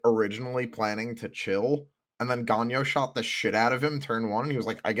originally planning to chill, and then Ganyo shot the shit out of him turn one, and he was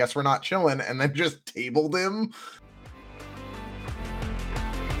like, I guess we're not chilling, and then just tabled him.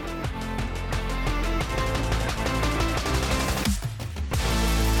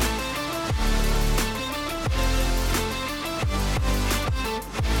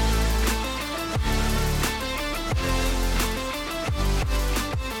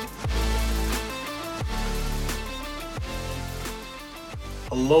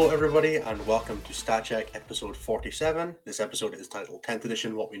 Hello everybody and welcome to StatCheck episode 47. This episode is titled 10th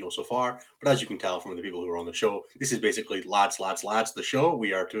edition, what we know so far. But as you can tell from the people who are on the show, this is basically lads, the show.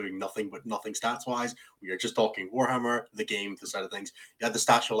 We are doing nothing but nothing stats-wise. We are just talking Warhammer, the game, the side of things. You had the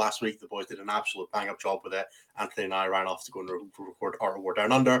stat show last week. The boys did an absolute bang-up job with it. Anthony and I ran off to go and record Art of War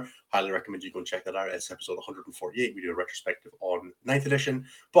Down Under. Highly recommend you go and check that out. It's episode 148. We do a retrospective on 9th edition.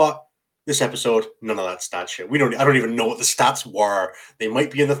 But this episode, none of that stat shit. I don't even know what the stats were. They might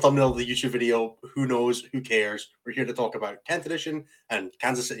be in the thumbnail of the YouTube video. Who knows? Who cares? We're here to talk about 10th edition and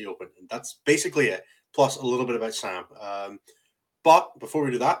Kansas City Open. And that's basically it. Plus a little bit about Sam. But before we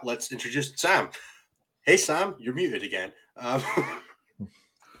do that, let's introduce Sam. Hey, Sam, you're muted again.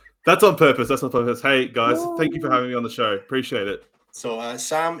 That's on purpose. Hey, guys, thank you for having me on the show. Appreciate it. So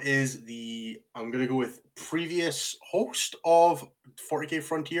Sam is I'm going to go with previous host of 40K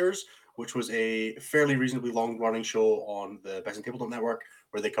Frontiers, which was a fairly reasonably long-running show on the Best in Tabletop Network,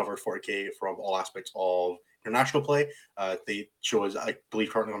 where they covered 40K from all aspects of international play. The show is, I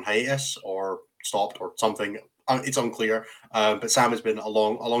believe, currently on hiatus or stopped or something. It's unclear. But Sam has been a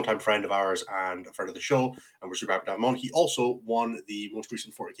long-time friend of ours and a friend of the show, and we're super happy to have him on. He also won the most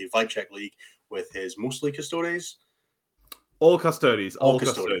recent 40K Vibe Check League with his mostly Custodes. All Custodes.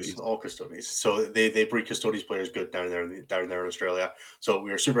 So they breed Custodes players good down there in Australia. So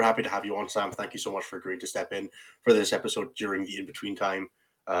we are super happy to have you on, Sam. Thank you so much for agreeing to step in for this episode during the in-between time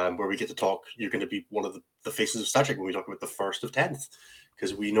where we get to talk. You're going to be one of the faces of StatCheck when we talk about the first of 10th,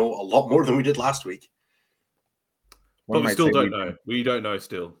 because we know a lot more than we did last week. But we still don't know. We don't know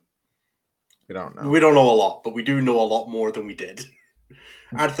still. We don't know. We don't know a lot, but we do know a lot more than we did.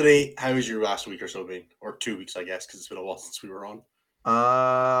 Anthony, how has your last week or so been? Or 2 weeks, I guess, because it's been a while since we were on.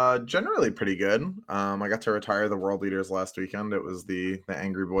 Generally pretty good. I got to retire the World Leaders last weekend. It was the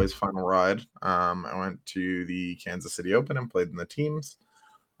Angry Boys final ride. I went to the Kansas City Open and played in the teams.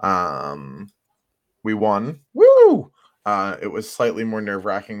 We won. Woo! It was slightly more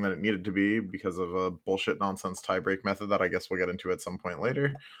nerve-wracking than it needed to be because of a bullshit nonsense tiebreak method that I guess we'll get into at some point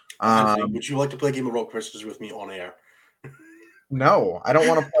later. Anthony, would you like to play a game of Rock Crystals with me on air? No, I don't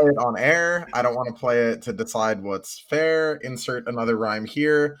want to play it on air. I don't want to play it to decide what's fair. Insert another rhyme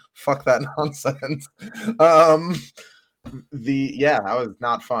here. Fuck that nonsense. That was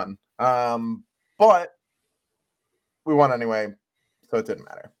not fun. But we won anyway, so it didn't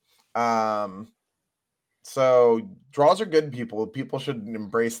matter. So draws are good, people. People should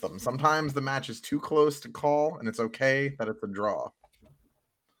embrace them. Sometimes the match is too close to call, and it's okay that it's a draw.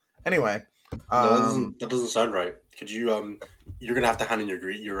 Anyway. No, that doesn't sound right. Could you you're gonna have to hand in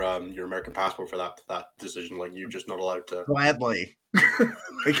your American passport for that decision. Like, you're just not allowed to. Gladly.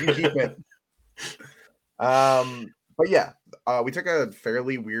 They can keep it. But yeah, we took a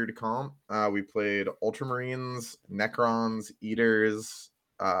fairly weird comp. We played Ultramarines, Necrons, Eaters,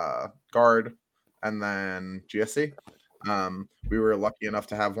 Guard, and then GSC. We were lucky enough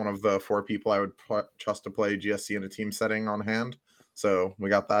to have one of the 4 people I would trust to play GSC in a team setting on hand, so we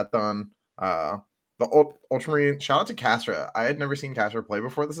got that done. The Ultramarine, shout out to Castra. I had never seen Castra play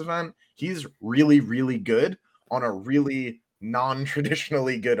before this event. He's really, really good on a really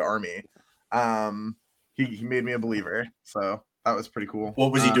non-traditionally good army. He made me a believer, so that was pretty cool.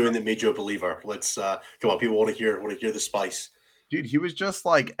 What was he doing that made you a believer? Let's come on, people want to hear the spice. Dude, he was just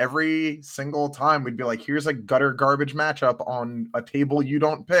like, every single time we'd be like, here's a gutter garbage matchup on a table you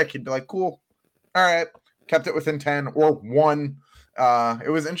don't pick. He'd be like, cool. All right. Kept it within 10 or 1. It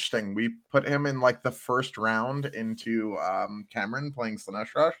was interesting. We put him in like the first round into Cameron playing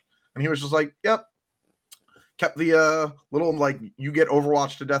Slanesh Rush, and he was just like, yep. Kept the little, like, you get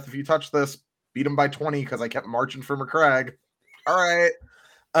Overwatch to death if you touch this. Beat him by 20 because I kept marching for McCrag. All right.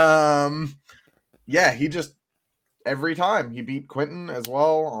 Yeah, he just, every time he beat Quentin as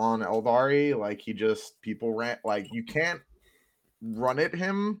well on Eldari. Like, people ran, like, you can't run at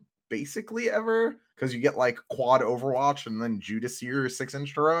him basically ever, because you get like quad Overwatch and then Judaseer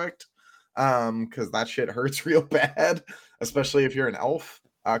 6-inch heroic, because that shit hurts real bad, especially if you're an elf,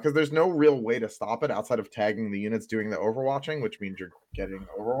 because there's no real way to stop it outside of tagging the units doing the overwatching, which means you're getting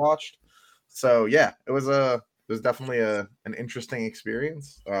overwatched. So yeah, it was definitely an interesting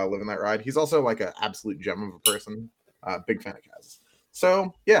experience living that ride. He's also like an absolute gem of a person. Big fan of Kaz.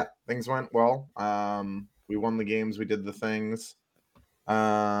 So yeah, things went well. We won the games, we did the things.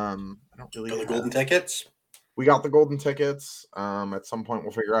 I don't really Got the have... golden tickets. We got the golden tickets. At some point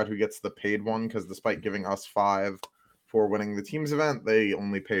we'll figure out who gets the paid one, because despite giving us 5 for winning the teams event, they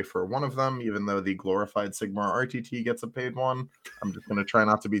only pay for one of them, even though the glorified Sigmar RTT gets a paid one. I'm just gonna try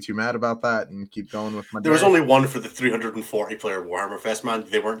not to be too mad about that and keep going with my There was day. only one for the 340 player Warhammer Fest, man.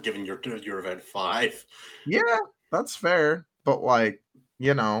 They weren't giving your event 5. Yeah, that's fair. But like,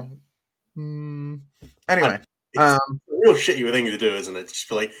 anyway. It's a real shitty thing to do, isn't it? Just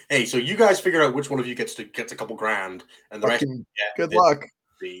be like, hey, so you guys figure out which one of you gets a couple grand, and the rest. Good luck.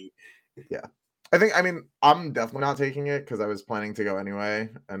 Yeah, I mean, I'm definitely not taking it because I was planning to go anyway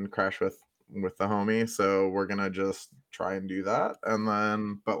and crash with the homie. So we're gonna just try and do that, and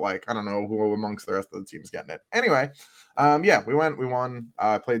then, but like, I don't know who amongst the rest of the team's getting it. Anyway, yeah, we won.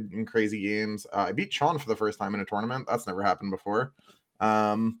 Played in crazy games. I beat Sean for the first time in a tournament. That's never happened before.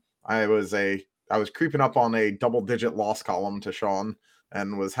 I was creeping up on a double-digit loss column to Sean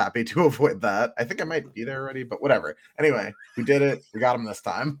and was happy to avoid that. I think I might be there already, but whatever. Anyway, we did it. We got him this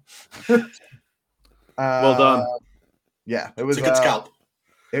time. Well done. Yeah, it was a good scalp.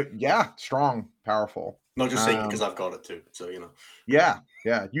 Yeah, strong, powerful. Not just saying because I've got it too, so you know. Yeah,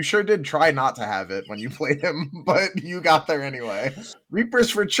 you sure did try not to have it when you played him, but you got there anyway. Reapers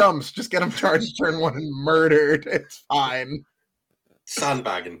for chumps. Just get him charged turn 1 and murdered. It's fine.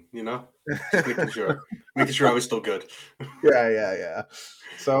 Sandbagging, you know, just making sure I was still good. Yeah.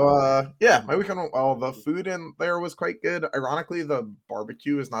 So yeah, my weekend went well. The food in there was quite good. Ironically, the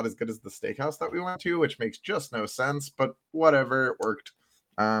barbecue is not as good as the steakhouse that we went to, which makes just no sense, but whatever, it worked.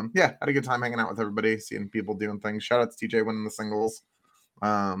 Yeah, had a good time hanging out with everybody, seeing people doing things. Shout out to TJ winning the singles.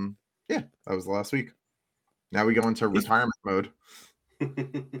 Yeah, that was the last week. Now we go into retirement mode.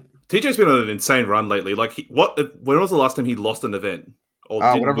 TJ's been on an insane run lately. Like, when was the last time he lost an event? Or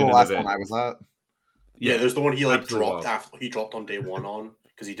whatever the last one I was at. Yeah, there's the one he like dropped wild. after he dropped on day 1 on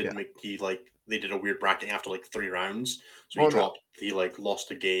because he didn't they did a weird bracketing after like 3 rounds. So he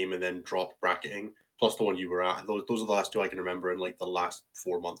lost a game and then dropped bracketing. Plus the one you were at. Those are the last 2 I can remember in like the last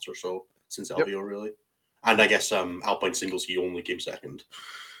 4 months or so since LVO really. And I guess Alpine singles he only came second.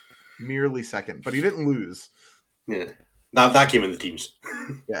 Merely second, but he didn't lose. Yeah. That came in the teams.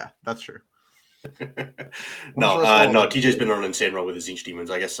 Yeah, that's true. No, TJ's been on an insane run with his Zinch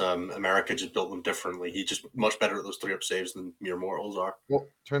Demons. I guess America just built them differently. He's just much better at those 3-up saves than mere mortals are. Well,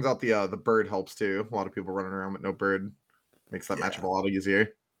 turns out the bird helps too. A lot of people running around with no bird makes that matchup a lot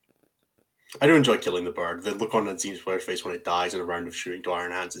easier. I do enjoy killing the bird. The look on the Zinch player's face when it dies in a round of shooting to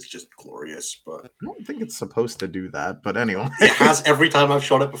Iron Hands is just glorious. But I don't think it's supposed to do that. But anyway, it has every time I've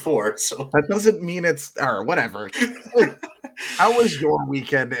shot it before. So that doesn't mean it's or whatever. How was your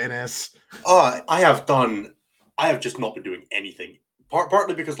weekend, Ennis? I have just not been doing anything.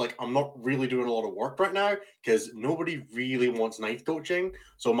 Partly because like I'm not really doing a lot of work right now because nobody really wants ninth coaching.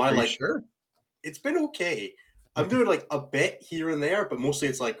 So it's been okay. I'm doing like a bit here and there, but mostly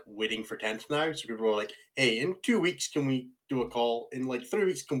it's like waiting for 10th now. So people are like, hey, in 2 weeks, can we do a call? In like 3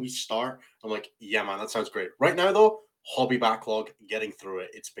 weeks, can we start? I'm like, yeah, man, that sounds great. Right now, though, hobby backlog, getting through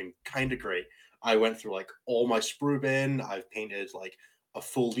it. It's been kind of great. I went through like all my sprue bin. I've painted like a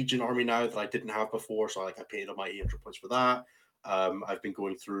full Legion army now that I didn't have before. So like I painted on my 800 points for that. I've been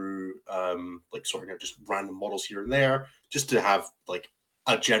going through like sorting out just random models here and there just to have like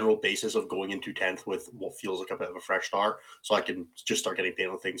a general basis of going into 10th with what feels like a bit of a fresh start. So I can just start getting paid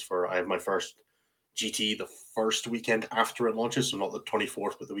on things I have my first GT the first weekend after it launches. So not the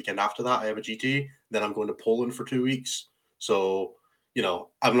 24th, but the weekend after that, I have a GT. Then I'm going to Poland for 2 weeks. So, you know,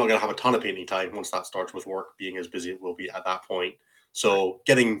 I'm not going to have a ton of painting time once that starts with work being as busy it will be at that point. So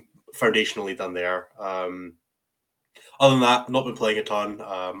getting foundationally done there. Other than that, not been playing a ton.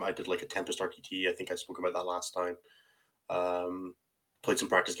 I did like a Tempest RTT. I think I spoke about that last time. Played some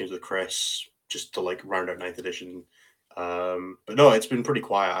practice games with Chris just to like round out 9th edition. But no, it's been pretty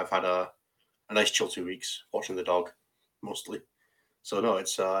quiet. I've had a nice chill 2 weeks watching the dog mostly. So no,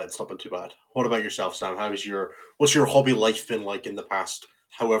 it's not been too bad. What about yourself, Sam? What's your hobby life been like in the past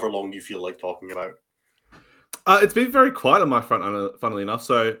however long you feel like talking about? It's been very quiet on my front, funnily enough.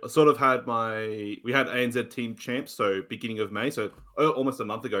 So I sort of had we had ANZ team champs, so beginning of May, so almost a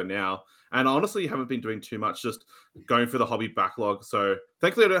month ago now. And honestly, haven't been doing too much, just going through the hobby backlog. So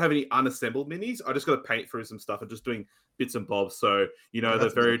thankfully, I don't have any unassembled minis. I just got to paint through some stuff and just doing bits and bobs. So, you know, the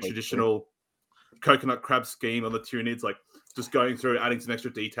very traditional coconut crab scheme on the Tyranids, like just going through, adding some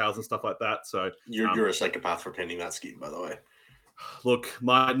extra details and stuff like that. So you're a psychopath for painting that scheme, by the way. Look,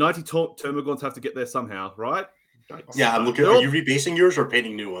 my 90 Termagants have to get there somehow, right? Yeah, I'm looking. Are you rebasing yours or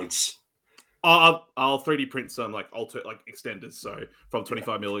painting new ones? I'll 3D print some like extenders, so from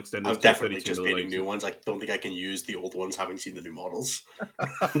 25 mil extenders I'm to definitely 32 just mil. getting new ones. I don't think I can use the old ones, having seen the new models.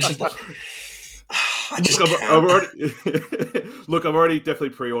 I'm just like, I just Look, can't. I've already definitely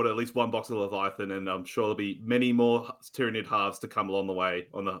pre-ordered at least one box of Leviathan, and I'm sure there'll be many more Tyranid halves to come along the way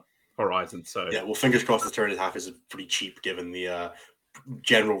on the horizon. So yeah, well, fingers crossed the Tyranid half is pretty cheap given the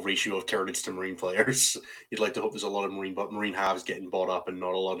general ratio of Tyranids to Marine players. You'd like to hope there's a lot of Marine halves getting bought up and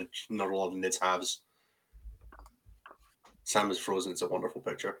not a lot of Nids halves. Sam is frozen. It's a wonderful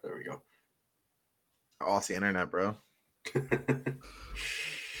picture. There we go. Aussie internet, bro.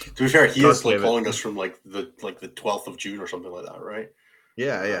 To be fair, he is like calling us from like the 12th of June or something like that, right?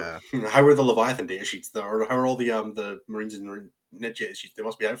 Yeah. How are the Leviathan data sheets? Or how are all the Marines and Nid data sheets? They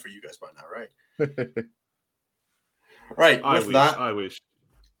must be out for you guys by now, right? Right. I wish.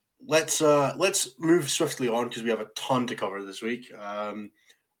 Let's move swiftly on because we have a ton to cover this week.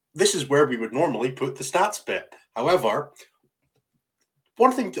 This is where we would normally put the stats bit. However,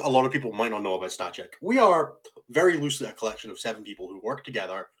 one thing a lot of people might not know about StatCheck, we are very loosely a collection of 7 people who work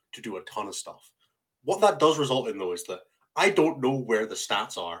together to do a ton of stuff. What that does result in, though, is that I don't know where the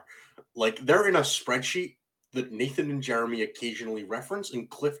stats are. Like, they're in a spreadsheet that Nathan and Jeremy occasionally reference, and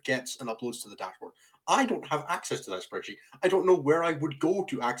Cliff gets and uploads to the dashboard. I don't have access to that spreadsheet. I don't know where I would go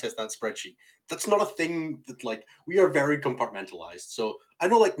to access that spreadsheet. That's not a thing that, like, we are very compartmentalized. So I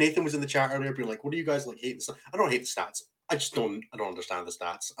know, like, Nathan was in the chat earlier being like, what do you guys, like, hate the stats? I don't hate the stats. I don't understand the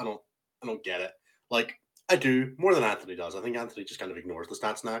stats. I don't get it. Like, I do more than Anthony does. I think Anthony just kind of ignores the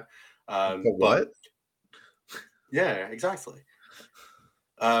stats now. What? Yeah, exactly.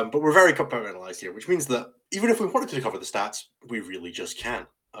 But we're very compartmentalized here, which means that even if we wanted to cover the stats, we really just can't.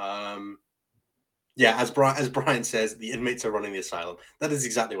 Yeah, as Brian says, the inmates are running the asylum. That is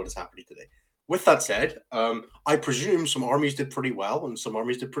exactly what is happening today. With that said, I presume some armies did pretty well and some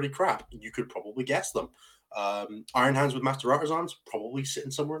armies did pretty crap. You could probably guess them. Iron Hands with Master Artisans, probably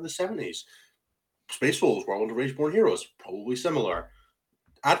sitting somewhere in the 70s. Space Wolves, Whirlwind of Rageborn Heroes, probably similar.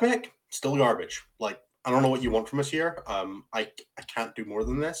 AdMech, still garbage. Like, I don't know what you want from us here. I can't do more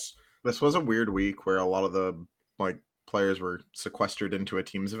than this. This was a weird week where a lot of the players were sequestered into a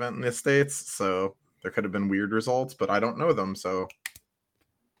Teams event in the States, so there could have been weird results, but I don't know them, so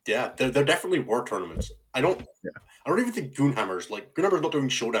yeah, there definitely were tournaments. I don't even think Goonhammer's not doing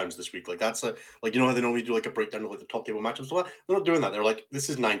showdowns this week. Like, that's like, you know how they normally do like a breakdown of like the top table matchups. So they're not doing that. They're like, this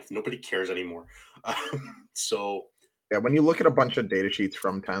is 9th. Nobody cares anymore. So yeah, when you look at a bunch of data sheets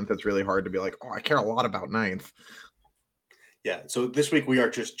from 10th, it's really hard to be like, oh, I care a lot about 9th. Yeah, so this week we are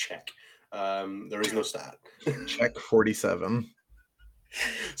just check. There is no stat. Check 47.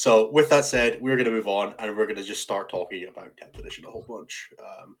 So with that said, we're going to move on and we're going to just start talking about 10th edition a whole bunch.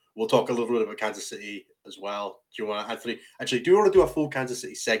 We'll talk a little bit about Kansas City as well. Do you want to, Anthony? Actually, do you want to do a full Kansas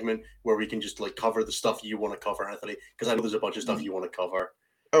City segment where we can just like cover the stuff you want to cover, Anthony? Because I know there's a bunch of stuff you want to cover.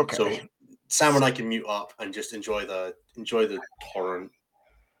 Okay. So Sam and I can mute up and just enjoy the torrent.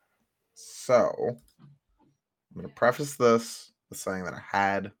 So I'm going to preface this with saying that I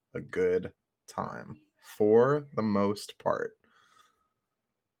had a good time for the most part.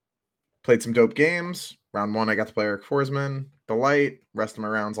 Played some dope games. Round 1, I got to play Eric Forsman. Delight. Rest of my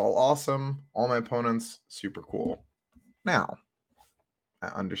rounds all awesome. All my opponents, super cool. Now, I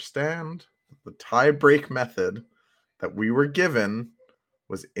understand the tie break method that we were given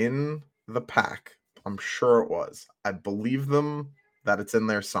was in the pack. I'm sure it was. I believe them that it's in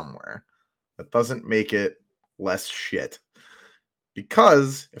there somewhere. That doesn't make it less shit.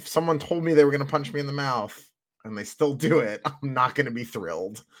 Because if someone told me they were going to punch me in the mouth and they still do it, I'm not going to be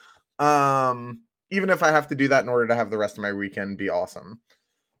thrilled. Even if I have to do that in order to have the rest of my weekend be awesome.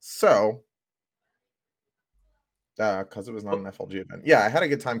 So, because it was not an FLG event. Yeah, I had a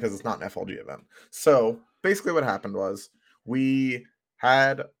good time because it's not an FLG event. So, basically what happened was we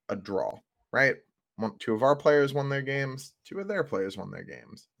had a draw, right? 2 of our players won their games, 2 of their players won their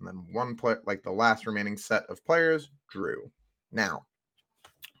games, and then one player, like the last remaining set of players, drew. Now,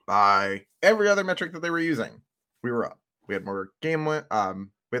 by every other metric that they were using, we were up. We had more game win.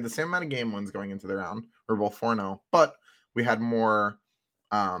 We had the same amount of game wins going into the round. We were both 4-0, but we had more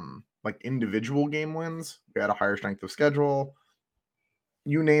individual game wins. We had a higher strength of schedule.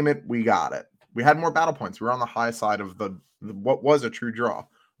 You name it, we got it. We had more battle points. We were on the high side of the what was a true draw.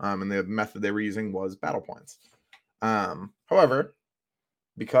 And the method they were using was battle points. However,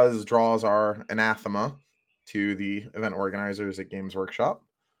 because draws are anathema to the event organizers at Games Workshop,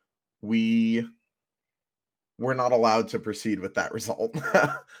 we were not allowed to proceed with that result.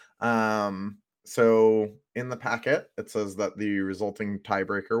 So in the packet, it says that the resulting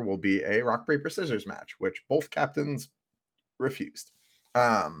tiebreaker will be a rock, paper, scissors match, which both captains refused.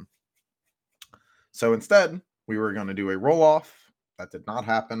 So instead, we were going to do a roll off. That did not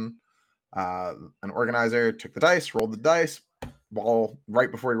happen. An organizer took the dice, rolled the dice. Ball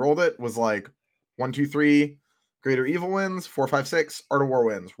right before he rolled it was like 1, 2, 3. Greater Evil wins. 4, 5, 6. Art of War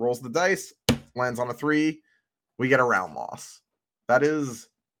wins. Rolls the dice, lands on a 3. We get a round loss. That is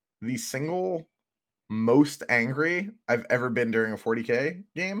the single most angry I've ever been during a 40K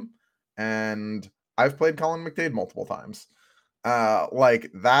game, and I've played Colin McDade multiple times.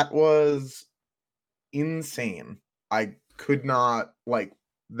 Like, that was insane. I could not, like,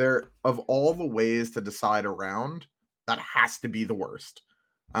 there, of all the ways to decide a round, that has to be the worst.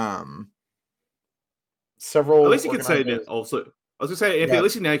 Several. At least you could say that also. I was gonna say, at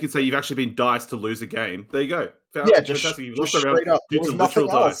least now you can say you've actually been diced to lose a game. There you go. Just straight up. There was nothing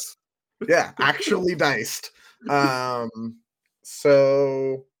else. Yeah, actually diced.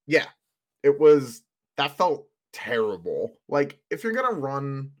 So yeah, that felt terrible. Like, if you're gonna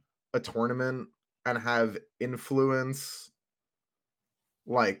run a tournament and have influence,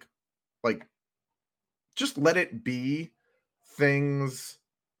 like just let it be things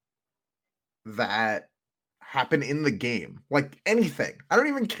that happen in the game. Like, anything. I don't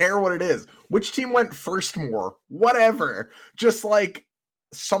even care what it is. Which team went first more? Whatever. Just like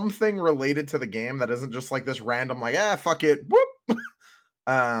something related to the game that isn't just like this random, like, fuck it. Whoop.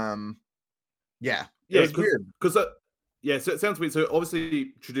 Yeah. It's weird. Because so it sounds weird. So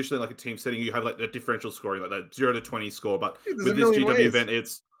obviously, traditionally, like a team setting, you have like the differential scoring, like that 0 to 20 score. But with this GW event,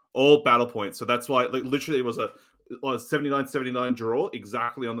 it's all battle points. So that's why, like, literally, it was a 79-79 draw,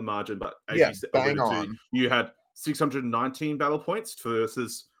 exactly on the margin. But as you said, bang on. You had 619 battle points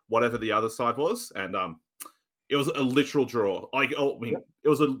versus whatever the other side was, and it was a literal draw. Like, it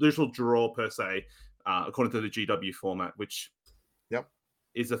was a literal draw per se, according to the GW format, which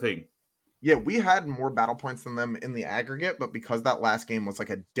is the thing. Yeah, we had more battle points than them in the aggregate, but because that last game was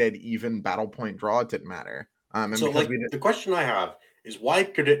like a dead even battle point draw, it didn't matter. So, like, the question I have is, why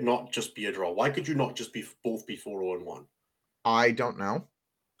could it not just be a draw? Why could you not just both be 4-0-1? I don't know.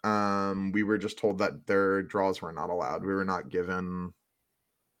 We were just told that their draws were not allowed. We were not given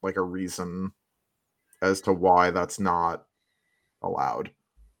like a reason as to why that's not allowed.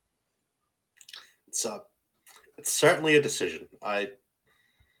 It's certainly a decision.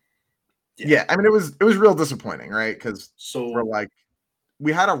 Yeah, I mean, it was real disappointing, right? Because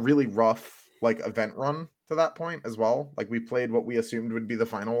we had a really rough like event run to that point as well. Like, we played what we assumed would be the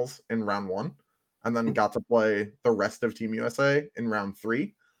finals in round 1, and then got to play the rest of Team USA in round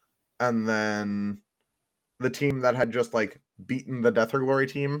 3, and then the team that had just like beaten the Death or Glory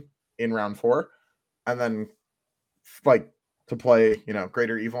team in round 4, and then like to play,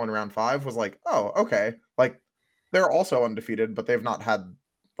 Greater Evil in round 5 was like, oh, okay, like they're also undefeated, but they've not had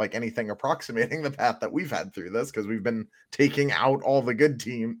like anything approximating the path that we've had through this, because we've been taking out all the good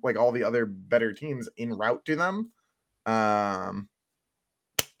team, like all the other better teams en route to them. And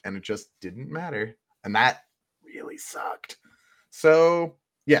it just didn't matter. And that really sucked. So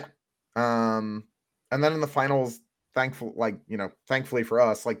yeah. And then in the finals, thankfully for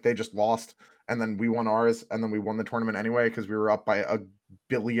us, like, they just lost, and then we won ours, and then we won the tournament anyway, because we were up by 1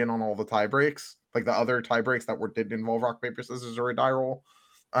 billion on all the tie breaks. Like, the other tie breaks that didn't involve rock, paper, scissors, or a die roll.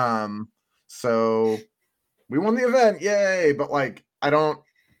 So we won the event, yay! But like, I don't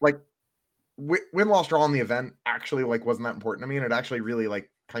like win, loss, draw on the event actually like wasn't that important to me, and it actually really like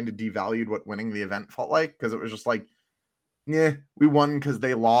kind of devalued what winning the event felt like, because it was just like, yeah, we won because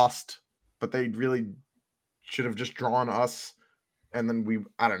they lost, but they really should have just drawn us, and then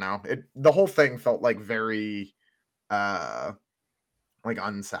I don't know, the whole thing felt like very like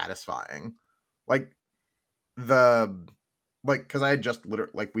unsatisfying, because I had just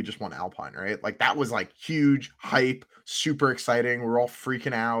literally, we just won Alpine, right? Like, that was like huge hype, super exciting. We're all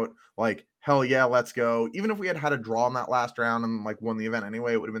freaking out, like, hell yeah, let's go. Even if we had a draw in that last round and like won the event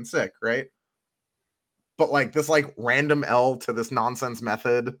anyway, it would have been sick, right? But like, this like random L to this nonsense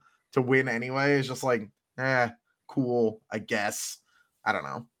method to win anyway is just like, cool, I guess. I don't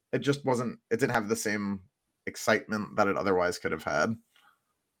know. It just wasn't. It didn't have the same excitement that it otherwise could have had.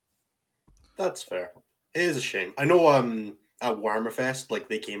 That's fair. It is a shame. I know at Warhammerfest, like,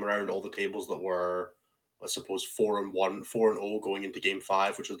 they came around all the tables that were, I suppose, 4-1, 4-0 going into game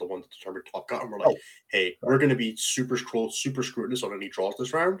 5, which is the one that determined top cut. And we're like, hey, we're going to be super scrutinous on any draws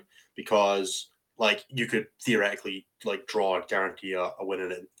this round, because like, you could theoretically like draw and guarantee a win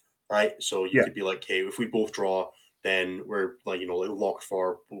in it, right? So you could be like, hey, if we both draw, then we're like, like locked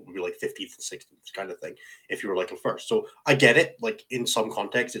for what would be like 15th and 16th kind of thing if you were like in first. So I get it. Like, in some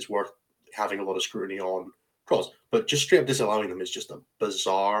context, it's worth having a lot of scrutiny on draws, but just straight up disallowing them is just a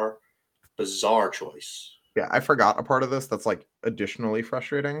bizarre choice. Yeah, I forgot a part of this that's like additionally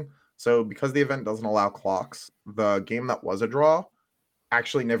frustrating. So because the event doesn't allow clocks, the game that was a draw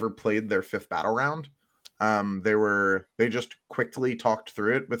actually never played their 5th battle round. They just quickly talked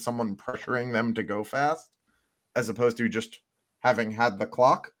through it with someone pressuring them to go fast, as opposed to just having had the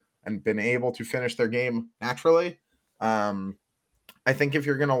clock and been able to finish their game naturally. I think if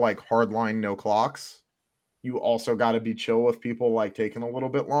you're gonna like hardline no clocks, you also got to be chill with people like taking a little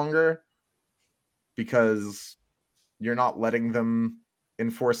bit longer, because you're not letting them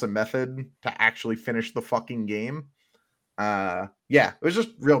enforce a method to actually finish the fucking game. Yeah, it was just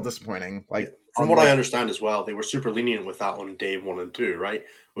real disappointing. Like, from what I understand as well, they were super lenient with that on day 1 and 2, right?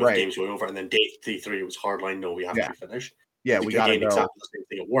 With games going over, and then day 3 it was hardline. No, we have to be finished. Yeah, we got to go. Exactly the same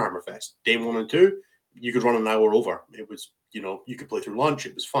thing at Warhammer Fest. Day 1 and 2, you could run an hour over. It was, you could play through lunch.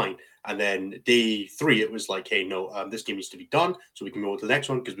 It was fine. And then day 3, it was like, hey, no, this game needs to be done, so we can go to the next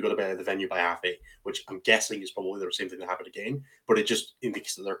one because we got to be out of the venue by 8:30, which I'm guessing is probably the same thing that happened again. But it just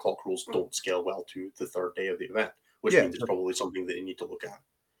indicates that their clock rules don't scale well to the 3rd day of the event, which means it's probably something that you need to look at.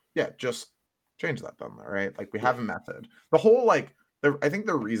 Yeah, just change that then, right? Like, we have a method. The whole, like, I think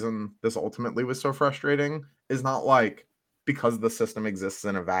the reason this ultimately was so frustrating is not like because the system exists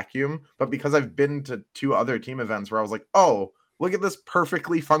in a vacuum, but because I've been to 2 other team events where I was like, oh, look at this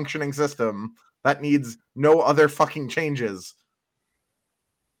perfectly functioning system that needs no other fucking changes.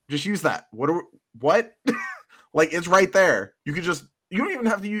 Just use that. What? Like, it's right there. You don't even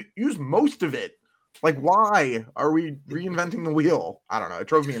have to use most of it. Like, why are we reinventing the wheel? I don't know. It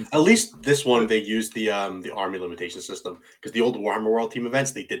drove me insane. At least this one, they used the army limitation system, because the old Warhammer World team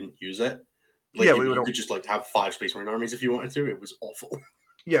events, they didn't use it. Like, yeah, you could just like have 5 Space Marine armies if you wanted to. It was awful.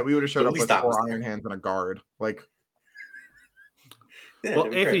 Yeah, we would have showed up with 4 Iron Hands and a guard. Like, well,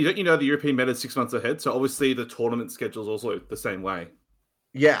 Anthony, don't you know the European meta is 6 months ahead? So obviously the tournament schedule is also the same way.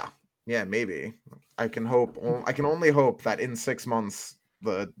 Yeah, maybe. I can only hope that in 6 months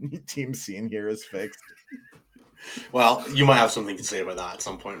the team scene here is fixed. Well, you might have something to say about that at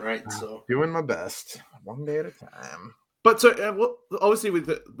some point, right? So doing my best, one day at a time. But so, obviously with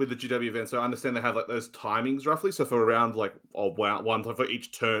the GW event, so I understand they have like those timings roughly. So for around like one time for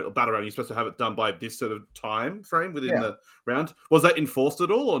each turn or battle round, you're supposed to have it done by this sort of time frame within the round. Was that enforced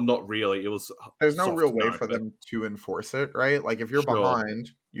at all, or not really? It was. There's no real way for them to enforce it, right? Like, if you're behind,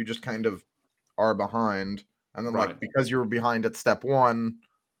 you just kind of are behind, and then like because you were behind at step 1,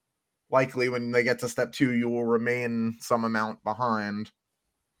 likely when they get to step 2, you will remain some amount behind.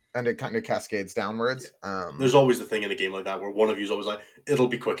 And it kind of cascades downwards. There's always the thing in a game like that where one of you is always like, it'll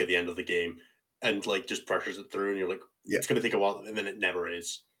be quick at the end of the game, and like just pressures it through, and you're like, it's going to take a while, and then it never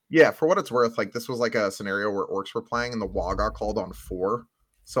is. Yeah, for what it's worth, like this was like a scenario where orcs were playing, and the WA got called on 4.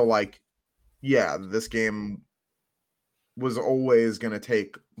 So like, yeah, this game was always going to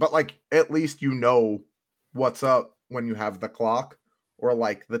take, but like at least you know what's up when you have the clock, or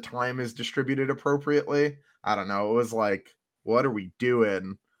like the time is distributed appropriately. I don't know. It was like, what are we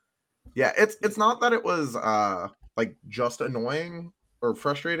doing? Yeah, it's not that it was like just annoying or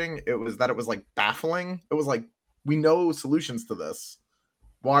frustrating. It was that it was like baffling. It was like, we know solutions to this.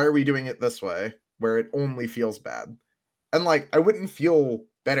 Why are we doing it this way where it only feels bad? And like, I wouldn't feel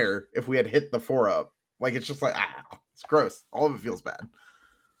better if we had hit the 4 up. Like, it's just like, it's gross. All of it feels bad.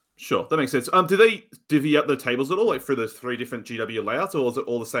 Sure, that makes sense. Do they divvy up the tables at all, like for the 3 different GW layouts, or is it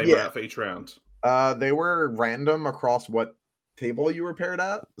all the same layout for each round? They were random across what table you were paired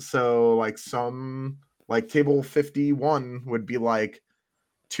at. So like some, like table 51 would be like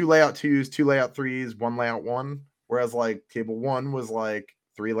 2 layout 2s, 2 layout 3s, 1 layout 1. Whereas like table 1 was like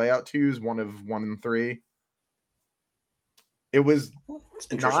 3 layout 2s, 1 of 1 and 3. It was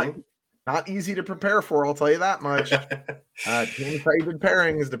not easy to prepare for, I'll tell you that much. Team favored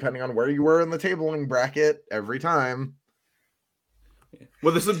pairings, depending on where you were in the tabling bracket, every time.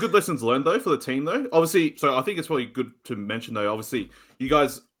 Well, there's some good lessons learned, though, for the team, though. Obviously, so I think it's probably good to mention, though, obviously, you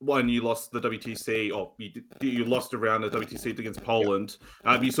guys, when you lost the WTC, or you lost around the WTC against Poland,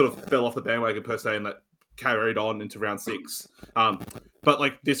 you sort of fell off the bandwagon, per se, and that carried on into round 6. But,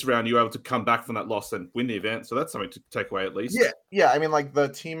 like, this round, you were able to come back from that loss and win the event, so that's something to take away, at least. Yeah, I mean, like, the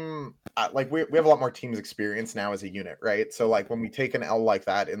team, like, we have a lot more teams experience now as a unit, right? So, like, when we take an L like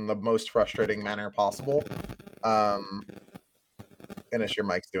that in the most frustrating manner possible, Finish your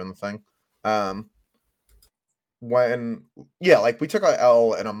mic's doing the thing. We took an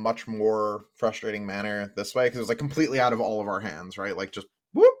L in a much more frustrating manner this way because it was like completely out of all of our hands, right? Like just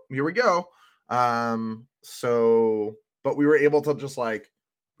whoop, here we go. But we were able to just like,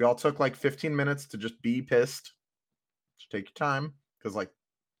 we all took like 15 minutes to just be pissed. Just take your time because like,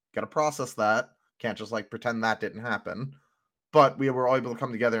 got to process that. Can't just like pretend that didn't happen. But we were all able to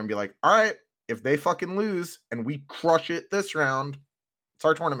come together and be like, all right, if they fucking lose and we crush it this round, It's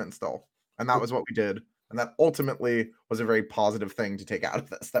our tournament still. And that was what we did. And that ultimately was a very positive thing to take out of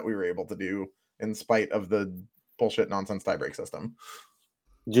this that we were able to do in spite of the bullshit nonsense tiebreak system.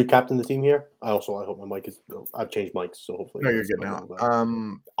 Did you captain the team here? I hope my mic is. I've changed mics, so hopefully. No, you're good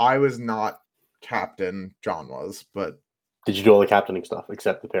now. I was not captain. John was, but did you do all the captaining stuff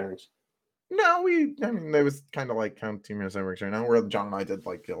except the pairings? No, it was kind of like Team USA works right now, where John and I did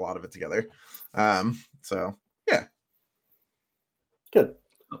like a lot of it together. So yeah, good.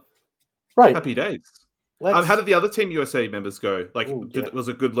 Right, happy days. How did the other Team USA members go? Like, was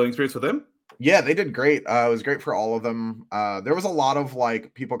it a good learning experience for them? Yeah, they did great. It was great for all of them. There was a lot of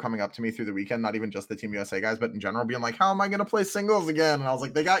like people coming up to me through the weekend, not even just the Team USA guys, but in general being like, how am I going to play singles again? And I was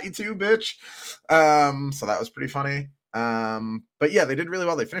like, they got you too, bitch. So that was pretty funny. But yeah, they did really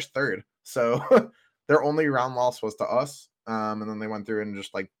well. They finished third. So their only round loss was to us. And then they went through and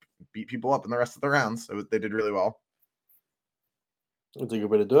just like beat people up in the rest of the rounds. So they did really well. That's a good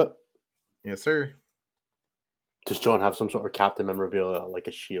way to do it. Yes, sir. Does John have some sort of captain memorabilia, like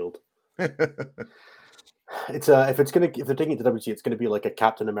a shield? It's if they're taking it to WC, it's gonna be like a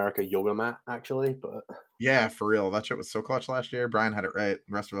Captain America yoga mat, actually. But yeah, for real, that shit was so clutch last year. Brian had it right.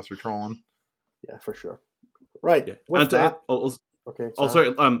 The rest of us were trolling. Yeah, for sure. Right. Yeah. Okay.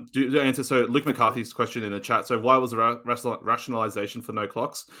 Also, do answer. So Luke McCarthy's question in the chat. So why was the rationalization for no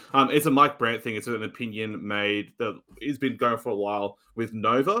clocks? It's a Mike Brandt thing. It's an opinion made that has been going for a while with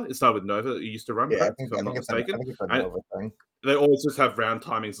Nova. It started with Nova. It used to run. Yeah, if I'm not mistaken. I think it's a Nova thing. They always just have round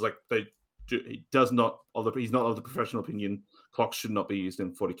timings. Like he does not. He's not of the professional opinion. Clocks should not be used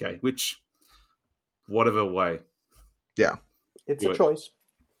in 40K. Which, whatever way. Yeah, it's a choice.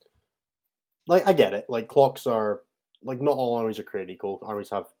 Like I get it. Like clocks are. Like not all armies are created equal. Armies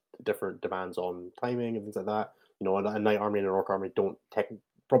have different demands on timing and things like that. You know, a Knight army and an Orc army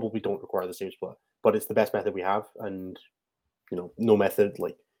probably don't require the same split, but it's the best method we have. And you know, no method,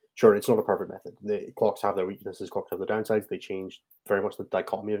 like sure, it's not a perfect method. The clocks have their weaknesses, clocks have their downsides. They change very much the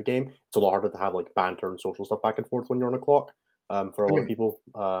dichotomy of the game. It's a lot harder to have like banter and social stuff back and forth when you're on a clock. For a lot of people,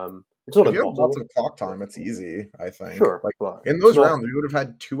 it's not. If you have lots of clock time, it's easy. I think. Sure, like in those rounds, we would have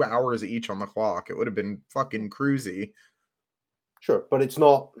had 2 hours each on the clock. It would have been fucking cruisy. Sure, but it's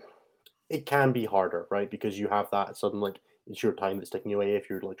not. It can be harder, right? Because you have that sudden like it's your time that's ticking away if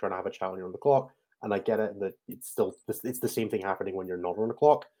you're like trying to have a chat when you're on the clock. And I get it that it's the same thing happening when you're not on the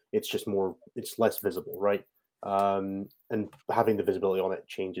clock. It's just it's less visible, right? And having the visibility on it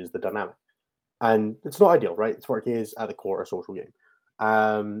changes the dynamic. And it's not ideal, right? It's what it is at the core a social game.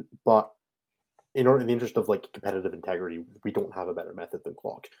 But in the interest of like competitive integrity, we don't have a better method than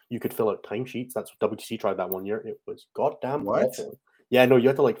clocks. You could fill out timesheets. That's what WTC tried that one year. It was goddamn awful. Yeah, no, you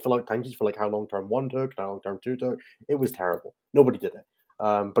had to like fill out timesheets for like how long term 1 took, how long term 2 took. It was terrible. Nobody did it.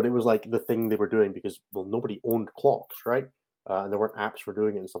 But it was like the thing they were doing because nobody owned clocks, right? And there weren't apps for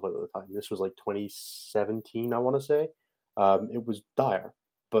doing it and stuff like that at the time. This was like 2017, I want to say. It was dire,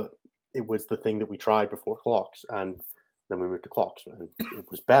 but it was the thing that we tried before clocks, and then we moved to clocks, and it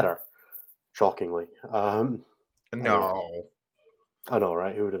was better. Shockingly, no, I know,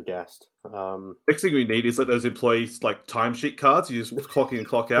 right? Who would have guessed? Next thing we need is like those employees like timesheet cards. You just clock in and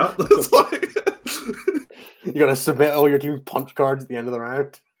clock out. It's like you gotta submit all your team punch cards at the end of the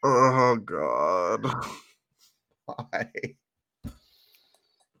round. Oh god, why?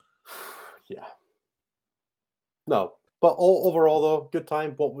 Yeah, no, but overall though, good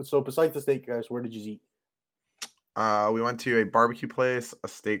time. So besides the steak, guys, where did you eat? We went to a barbecue place, a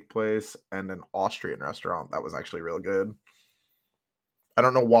steak place, and an Austrian restaurant. That was actually real good. I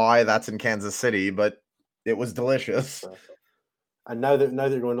don't know why that's in Kansas City, but it was delicious. And now that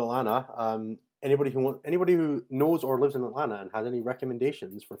you're going to Atlanta, anybody who knows or lives in Atlanta and has any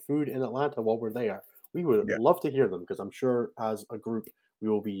recommendations for food in Atlanta while we're there, we would love to hear them because I'm sure as a group we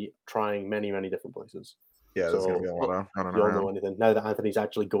will be trying many, many different places. Yeah, there's going to be a lot of running around. Don't know anything now that Anthony's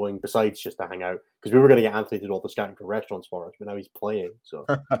actually going besides just to hang out, because we were going to get Anthony to do all the scouting for restaurants for us, but now he's playing. So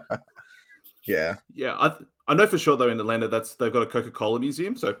yeah. I know for sure though in Atlanta they've got a Coca-Cola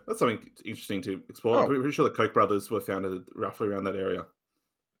museum, so that's something interesting to explore. I'm pretty sure the Koch brothers were founded roughly around that area.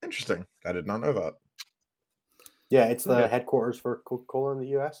 Interesting. I did not know that. Yeah, it's the headquarters for Coca-Cola in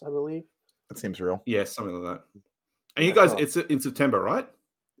the US, I believe. That seems real. Yeah, something like that. And you guys, it's in September, right?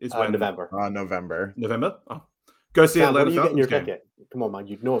 It's November. November. Oh. Go see Atlanta. When are you getting your ticket? Come on, man.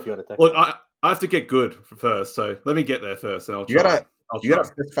 You'd know if you had a ticket. Well, I have to get good first, so let me get there first, and I'll try. You gotta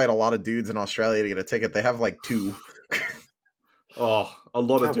fist fight a lot of dudes in Australia to get a ticket. They have like 2. Oh, a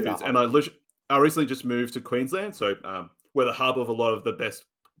lot of dudes. And I recently just moved to Queensland, so we're the hub of a lot of the best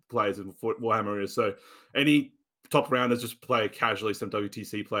players in Warhammer is. So any top rounders just play casually some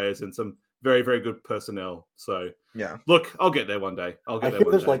WTC players and some very, very good personnel. So Yeah. look, I'll get there one day. I hear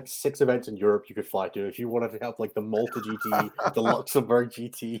there's like 6 events in Europe you could fly to if you wanted to have like the Malta GT, the Luxembourg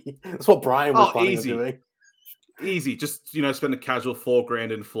GT. That's what Brian was planning on doing. Easy, just spend a casual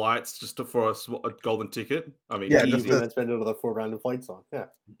 $4,000 in flights just for a golden ticket. I mean, yeah, easy. And then spend another $4,000 in flights on. Yeah.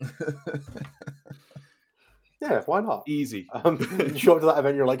 Yeah, why not? Easy. You show up to that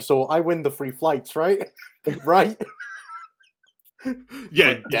event, you're like, so I win the free flights, right? Right?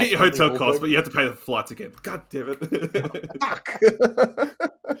 Yeah, you get your hotel costs, but you have to pay the flights again. God damn it! Fuck.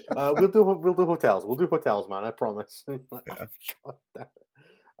 We'll do hotels. We'll do hotels, man. I promise. Yeah.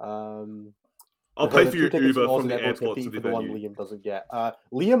 I'll pay for your Uber from the airport to the venue. One Liam doesn't get.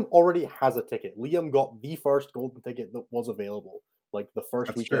 Liam already has a ticket. Liam got the first golden ticket that was available, like the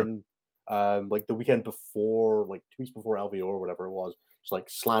first weekend. Like the weekend before, like 2 weeks before LVO or whatever it was, just like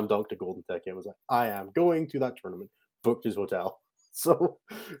slam dunked a golden ticket. It was like, I am going to that tournament. Booked his hotel. So,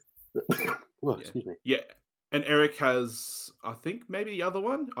 excuse me. Yeah, and Eric has, I think, maybe the other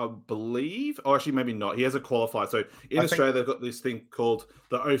one. I believe, or actually, maybe not. He has a qualifier. So in Australia, they've got this thing called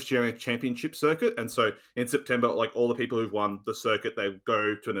the Oceania Championship Circuit, and so in September, like all the people who've won the circuit, they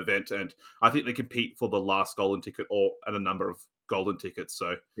go to an event, and I think they compete for the last golden ticket and a number of golden tickets.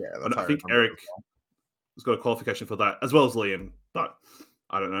 So yeah, I think Eric has got a qualification for that, as well as Liam. But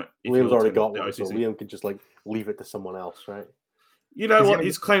I don't know. Liam's already got one, so Liam could just like leave it to someone else, right? You know what?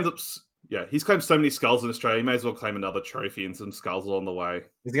 He's claimed so many skulls in Australia. He may as well claim another trophy and some skulls along the way.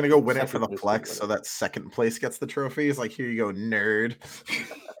 He's gonna go win it for the flex, so that second place gets the trophy. He's like, here you go, nerd.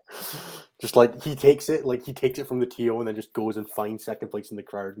 Just like he takes it from the TO and then just goes and finds second place in the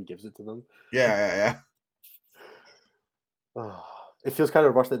crowd and gives it to them. Yeah. It feels kind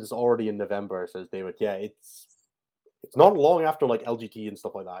of rushed that it's already in November, says David. Yeah, it's not long after like LGT and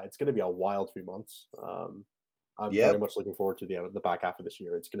stuff like that. It's going to be a wild 3 months. I'm very much looking forward to the back half of this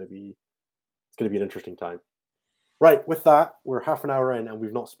year. It's going to be an interesting time. Right, with that, we're half an hour in and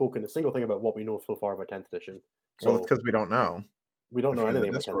we've not spoken a single thing about what we know so far about 10th edition. So it's because we don't know. We don't know anything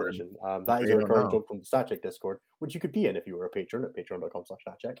about 10th edition. That is a recurring joke from the StatCheck Discord, which you could be in if you were a patron at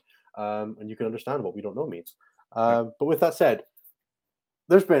patreon.com/StatCheck. And you can understand what we don't know means. But with that said,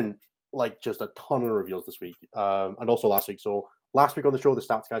 there's been like just a ton of reveals this week, and also last week. So last week on the show, the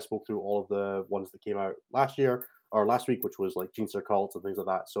stats guy spoke through all of the ones that came out last week, which was like Gene Circles and things like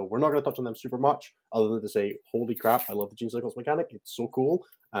that. So we're not going to touch on them super much, other than to say, holy crap, I love the Gene Circles mechanic. It's so cool,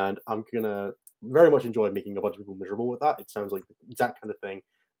 and I'm gonna very much enjoy making a bunch of people miserable with that. It sounds like the exact kind of thing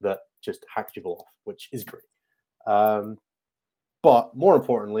that just hacks people off, which is great. But more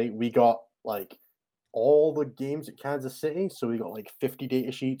importantly, we got like all the games at Kansas City. So we got like 50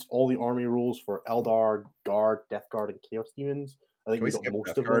 data sheets, all the army rules for Eldar, Guard, Death Guard, and Chaos Demons. I think we got most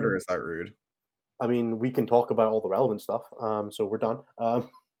of them. Or is that rude? I mean, we can talk about all the relevant stuff. So we're done.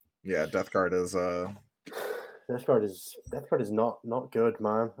 Yeah, Death Guard is Death Guard is not good,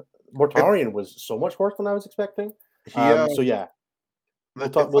 man. Mortarion was so much worse than I was expecting. So yeah,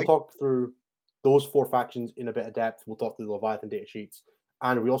 we'll talk through those 4 factions in a bit of depth. We'll talk through the Leviathan data sheets,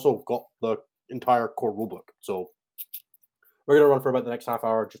 and we also got the entire core rulebook. So we're going to run for about the next half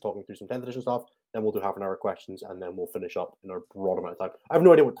hour just talking through some 10th edition stuff. Then we'll do half an hour questions, and then we'll finish up in a broad amount of time. I have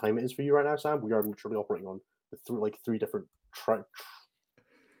no idea what time it is for you right now, Sam. We are literally operating on three different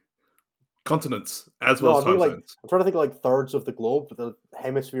continents as well as time zones. I'm trying to think of like thirds of the globe, but the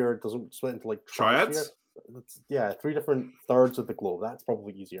hemisphere doesn't split into like triads. 3 different thirds of the globe. That's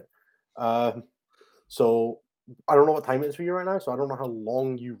probably easier. So I don't know what time it is for you right now, so I don't know how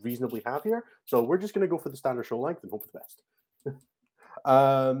long you reasonably have here. So we're just going to go for the standard show length and hope for the best.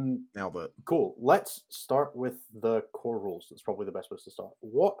 Nailed it. Cool. Let's start with the core rules. That's probably the best place to start.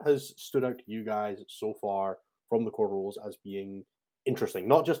 What has stood out to you guys so far from the core rules as being interesting?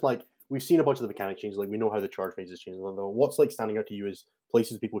 Not just like we've seen a bunch of the mechanic changes, like we know how the charge phase is changing. What's like standing out to you as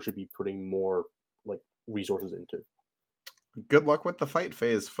places people should be putting more like resources into? Good luck with the fight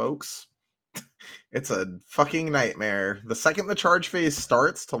phase, folks. It's a fucking nightmare. The second the charge phase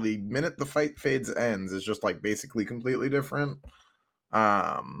starts till the minute the fight phase ends is just like basically completely different.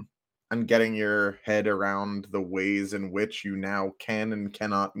 And getting your head around the ways in which you now can and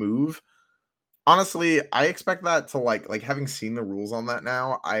cannot move. Honestly, I expect that to like having seen the rules on that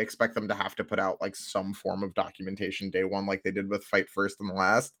now, I expect them to have to put out like some form of documentation day one, like they did with Fight First and the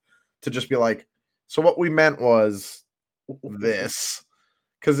Last, to just be like, so what we meant was this.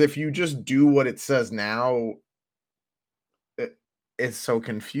 Because if you just do what it says now, it's so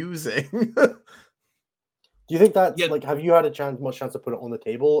confusing. Do you think that, like, have you had much chance to put it on the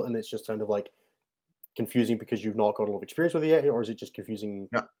table and it's just kind of like confusing because you've not got a lot of experience with it yet, or is it just confusing?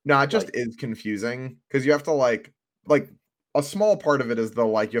 No, it just is confusing because you have to like a small part of it is, though,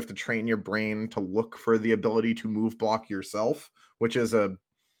 like, you have to train your brain to look for the ability to move block yourself, which is a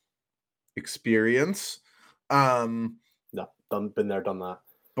experience. No, been there, done that.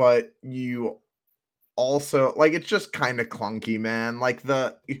 But you also, like, it's just kind of clunky, man. Like,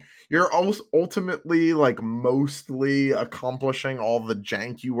 you're ultimately, like, mostly accomplishing all the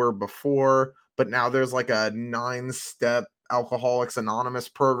jank you were before, but now there's like a 9-step Alcoholics Anonymous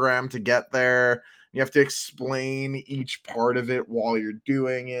program to get there. You have to explain each part of it while you're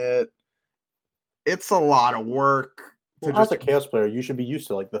doing it. It's a lot of work. Well, as a Chaos player, you should be used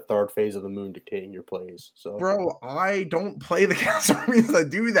to like the third phase of the moon dictating your plays. So, bro, I don't play the Chaos armies that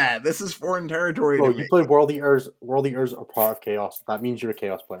do that. This is foreign territory. Bro, you play World Eaters. World Eaters are part of Chaos. That means you're a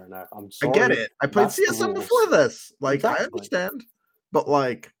Chaos player now. I'm sorry. I get it. I played CSM before this. Like, exactly. I understand. But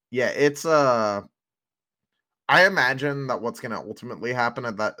like, yeah, it's I imagine that what's going to ultimately happen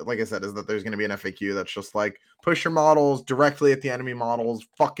at that, like I said, is that there's going to be an FAQ that's just like, push your models directly at the enemy models,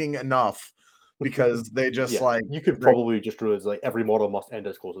 fucking enough. Because they just like, you could probably just rule it like every model must end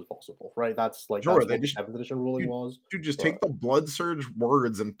as close as possible, right? That's like sure, that's what 7th edition ruling was. Dude, just take the Blood Surge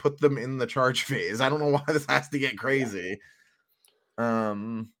words and put them in the charge phase. I don't know why this has to get crazy.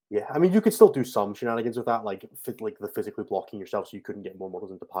 Yeah, I mean, you could still do some shenanigans with that, like the physically blocking yourself so you couldn't get more models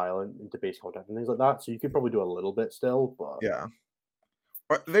into pile and into base contact and things like that. So you could probably do a little bit still, but yeah.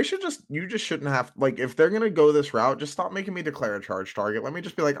 They should you just shouldn't have, like, if they're going to go this route, just stop making me declare a charge target. Let me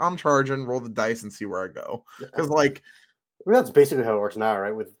just be like, I'm charging, roll the dice and see where I go. Because, like, I mean, that's basically how it works now,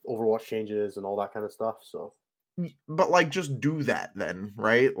 right? With Overwatch changes and all that kind of stuff. So, but like, just do that then,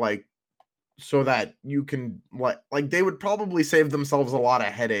 right? Like, so that you can, like they would probably save themselves a lot of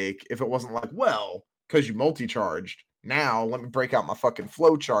headache if it wasn't like, well, because you multi-charged, now let me break out my fucking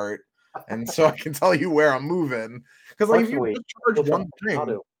flow chart. And so I can tell you where I'm moving. Because like, if you just charge one thing,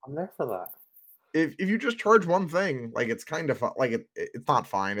 I'm there for that. If you just charge one thing, like, it's kind of like it's not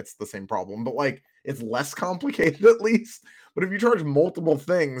fine. It's the same problem, but like, it's less complicated at least. But if you charge multiple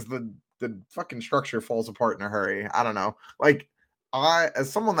things, the fucking structure falls apart in a hurry. I don't know. Like,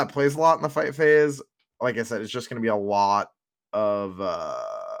 as someone that plays a lot in the fight phase, like I said, it's just going to be a lot of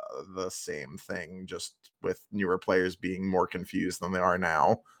the same thing, just with newer players being more confused than they are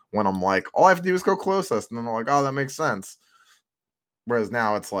now. When I'm like, all I have to do is go closest. And then they're like, oh, that makes sense. Whereas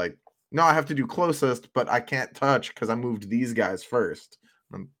now it's like, no, I have to do closest, but I can't touch because I moved these guys first.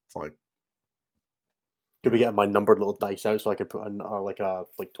 And it's like, could be getting my numbered little dice out so I could put in like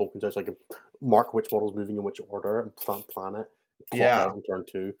tokens out so I can mark which model's moving in which order and plan it. Yeah. Out in turn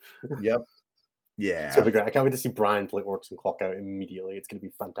 2. Yep. Yeah. It's gonna be great. I can't wait to see Brian play orcs and clock out immediately. It's gonna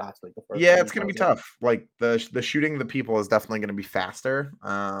be fantastic. It's gonna be tough. Like the shooting the people is definitely gonna be faster.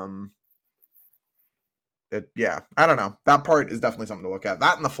 I don't know. That part is definitely something to look at.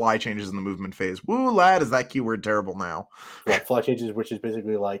 That and the fly changes in the movement phase. Woo, lad, is that keyword terrible now? Yeah, fly changes, which is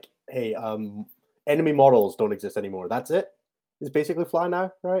basically like, hey, enemy models don't exist anymore. That's it. It's basically fly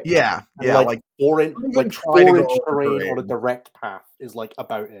now, right? Yeah, and yeah. Like 4-inch terrain on a direct path is like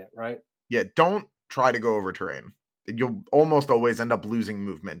about it, right? Yeah, don't try to go over terrain. You'll almost always end up losing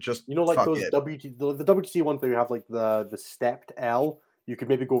movement. Just like those the WTC ones that you have like the stepped L. You could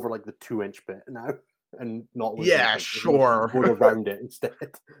maybe go over like the 2-inch bit now and not lose sure. Go around it instead.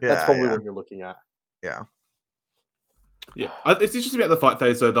 That's probably what you're looking at. Yeah. Yeah, it's interesting about the fight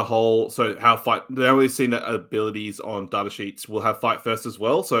phase. So they're only seeing that abilities on data sheets will have fight first as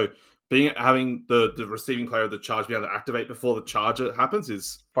well. So having the receiving player of the charge be able to activate before the charge happens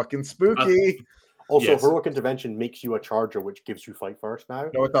is fucking spooky. Also, Heroic Intervention makes you a charger, which gives you fight first now.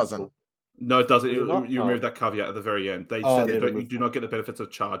 No, it doesn't. No, it doesn't. You remove that caveat at the very end. They said you do not get the benefits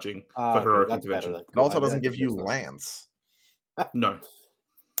of charging for Heroic Intervention. It also doesn't give you Lance. No.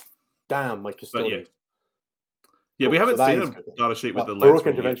 Damn, my custodian. Yeah, we haven't seen a data sheet with the Heroic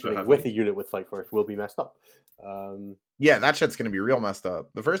Intervention with a unit with fight first will be messed up. Yeah, that shit's going to be real messed up.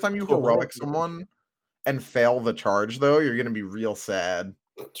 The first time you heroic someone and fail the charge, though, you're going to be real sad.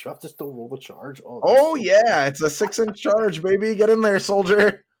 Do you have to still roll the charge? Oh yeah, it's a 6-inch charge, baby. Get in there,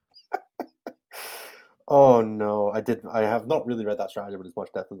 soldier. Oh no, I have not really read that strategy, but as much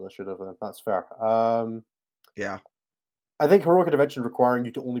depth as I should have. That's fair. Yeah. I think Heroic Intervention requiring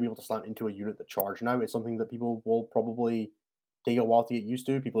you to only be able to slant into a unit that charge now is something that people will probably take a while to get used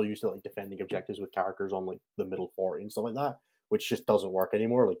to. People are used to like defending objectives with characters on like the middle 40 and stuff like that, which just doesn't work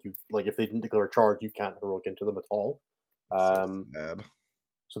anymore. Like if they didn't declare a charge, you can't heroic into them at all.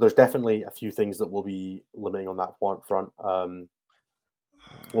 So there's definitely a few things that will be limiting on that front.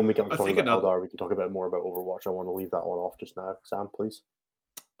 When we get to talking about Eldar, we can talk about more about Overwatch. I want to leave that one off just now. Sam, please.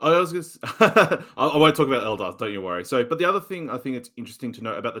 I won't talk about Eldar, don't you worry. But the other thing I think it's interesting to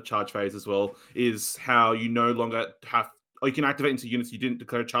note about the charge phase as well is how you no longer have you can activate into units you didn't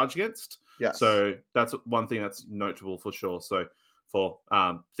declare a charge against. Yes. So that's one thing that's notable for sure. So for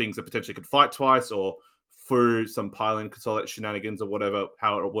things that potentially could fight twice, or through some pile-in consolidate shenanigans or whatever,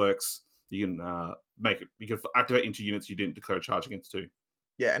 how it works, you can you can activate into units you didn't declare a charge against too.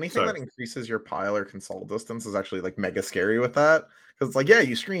 Yeah, anything that increases your pile or console distance is actually like mega scary with that. Because it's like, yeah,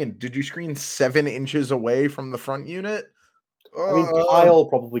 did you screen 7 inches away from the front unit? I mean, pile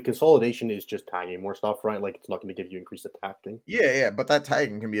probably consolidation is just tagging more stuff, right? Like it's not going to give you increased attacking. Yeah, but that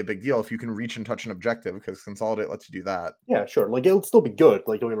tagging can be a big deal if you can reach and touch an objective, because consolidate lets you do that. Yeah, sure. Like it'll still be good.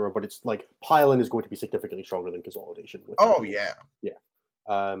 Like don't get me wrong, but it's like pile-in is going to be significantly stronger than consolidation.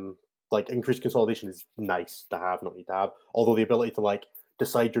 Yeah. Like increased consolidation is nice to have, not need to have. Although the ability to like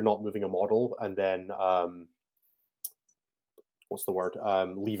decide you're not moving a model and then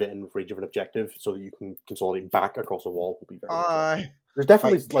leave it in range of an objective so that you can consolidate back across a wall will be very there's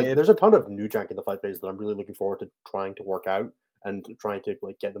definitely there's a ton of new jank in the fight phase that I'm really looking forward to trying to work out and trying to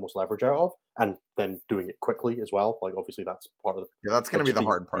like get the most leverage out of, and then doing it quickly as well. Like obviously that's part of that's going to be the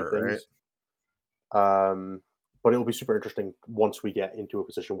hard part, right? But it'll be super interesting once we get into a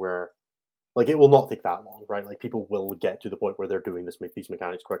position where like it will not take that long, right? Like people will get to the point where they're doing these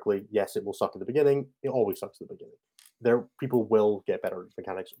mechanics quickly. Yes, it will suck at the beginning. It always sucks at the beginning. People will get better at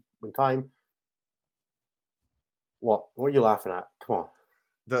mechanics in time. What are you laughing at? Come on.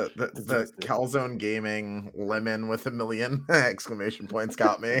 The Calzone Gaming lemon with 1 million exclamation points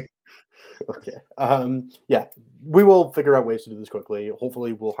got me. Okay. Yeah, we will figure out ways to do this quickly.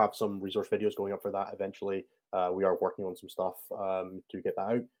 Hopefully we'll have some resource videos going up for that eventually. We are working on some stuff to get that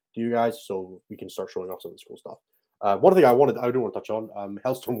out to you guys so we can start showing off some of this cool stuff. One thing I do want to touch on,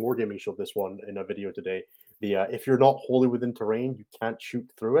 Hellstorm Wargaming showed this one in a video today. The if you're not wholly within terrain, you can't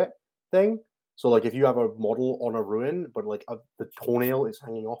shoot through it thing. So like if you have a model on a ruin, but like the toenail is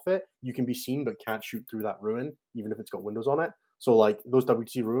hanging off it, you can be seen but can't shoot through that ruin, even if it's got windows on it. So like those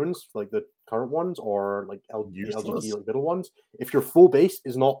WTC ruins, like the current ones, or like the LGT like middle ones, if your full base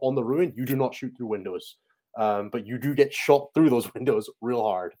is not on the ruin, you do not shoot through windows. But you do get shot through those windows real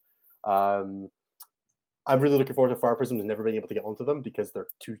hard. I'm really looking forward to Fire Prisms never being able to get onto them because they're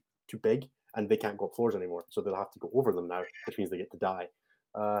too big and they can't go up floors anymore. So they'll have to go over them now, which means they get to die.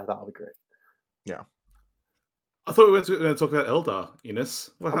 That'll be great. Yeah. I thought we were going to talk about Eldar,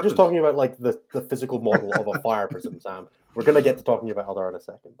 Enos. I'm just talking about like the physical model of a Fire Prism, Sam. We're going to get to talking about Eldar in a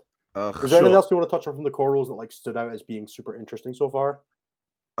second. Is there anything else you want to touch on from the core rules that like stood out as being super interesting so far?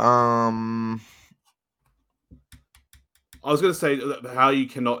 I was going to say how you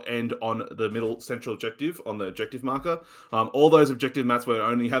cannot end on the middle central objective on the objective marker. All those objective maps where you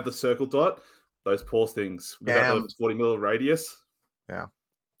only have the circle dot, those poor things without the 40 mil radius. Yeah.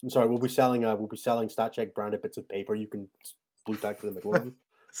 I'm sorry. We'll be selling StatCheck branded bits of paper. You can glue back to the middle of them.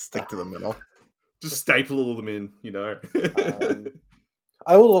 Stick to the middle. Just staple all of them in.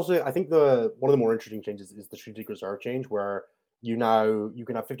 I will also. I think one of the more interesting changes is the strategic reserve change, where you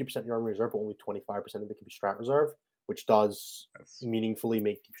can have 50% of your army reserve, but only 25% of it can be strat reserve, which does meaningfully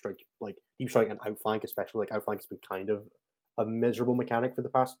make deep strike and outflank, especially like outflank has been kind of a miserable mechanic for the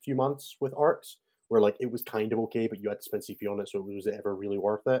past few months with arcs, where like it was kind of okay, but you had to spend CP on it, so was it ever really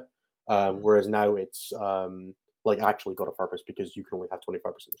worth it? Whereas now it's like actually got a purpose because you can only have 25%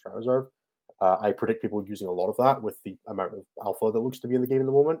 of strat reserve. I predict people using a lot of that with the amount of alpha that looks to be in the game in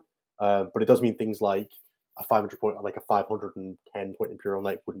the moment. But it does mean things like a 500 point, like a 510 point Imperial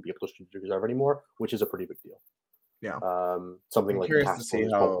Knight wouldn't be able to strategic reserve anymore, which is a pretty big deal. Yeah. Something like Castle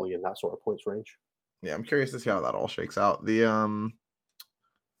is probably in that sort of points range. Yeah, I'm curious to see how that all shakes out. The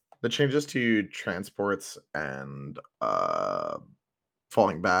changes to transports and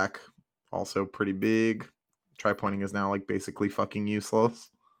falling back also pretty big. Tri-pointing is now like basically fucking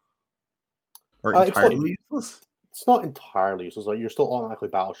useless. Or entirely useless. It's not entirely useless. Like you're still automatically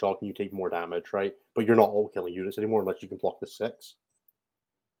battle shock and you take more damage, right? But you're not all killing units anymore unless you can block the 6.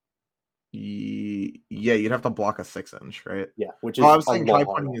 Yeah, you'd have to block a 6-inch, right? Yeah, which is I was saying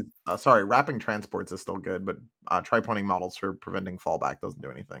tri-pointing is wrapping transports is still good, but tri-pointing models for preventing fallback doesn't do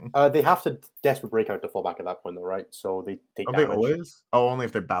anything. They have to desperate breakout to fall back at that point, though, right? So they take damage. They always? Oh, only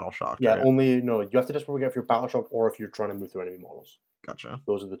if they're battle shocked. Yeah, right? you have to desperate breakout if you're battle shocked or if you're trying to move through enemy models. Gotcha.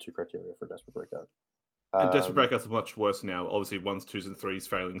 Those are the 2 criteria for desperate breakout. And desperate breakouts are much worse now. Obviously, 1s, 2s, and 3s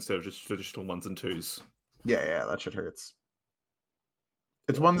failing instead of just traditional 1s and 2s. Yeah, that shit hurts.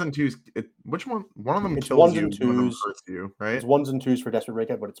 It's 1s and 2s. Which one? One of them it's kills 1s you, and 2s. one of them hurts you, right? It's 1s and 2s for desperate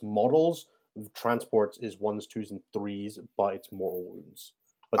breakout, but it's models. Transports is 1s, 2s, and 3s, but it's mortal wounds.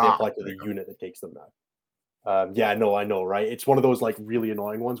 But they apply to the unit that takes them now. I know, right? It's one of those like really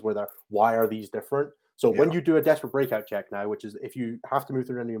annoying ones where why are these different? So when you do a desperate breakout check now, which is if you have to move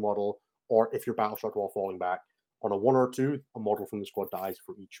through an enemy model or if you're battle shocked while falling back, On a 1 or 2, a model from the squad dies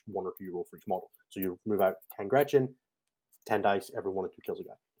for each 1 or 2 you roll for each model. So you move out 10 Gretchen, 10 dice, every 1 or 2 kills a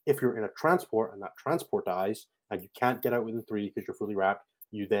guy. If you're in a transport and that transport dies and you can't get out within 3 because you're fully wrapped,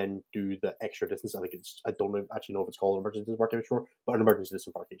 you then do the extra distance. I don't actually know if it's called emergency disembarkation, but an emergency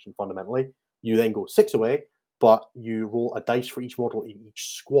disembarkation fundamentally. You then go 6 away, but you roll a dice for each model in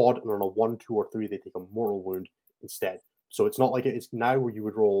each squad, and on a 1, 2, or 3, they take a mortal wound instead. So it's not like it is now where you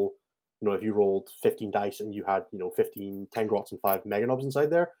would roll, if you rolled 15 dice and you had, 10 grots and 5 meganobs inside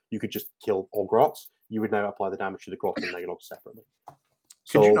there, you could just kill all grots. You would now apply the damage to the grots and meganobs separately.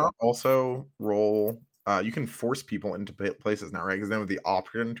 Could you not also roll? You can force people into places now, right? Because then with the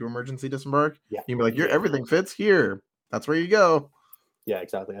option to emergency disembark, you can be like, everything fits here. That's where you go. Yeah,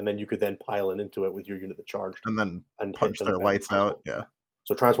 exactly. And then you could then pile into it with your unit that charged. And then punch their lights out. Yeah.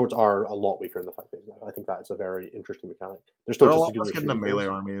 So transports are a lot weaker in the 5 phase now. I think that is a very interesting mechanic. They're still just good into melee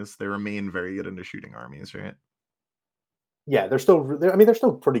armies. They remain very good into shooting armies, right? Yeah, they're still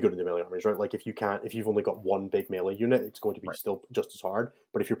pretty good in the melee armies, right? Like if you've only got one big melee unit, it's going to be still just as hard.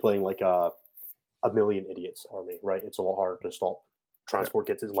 But if you're playing like a million idiots army, right, it's a lot harder to stop. Transport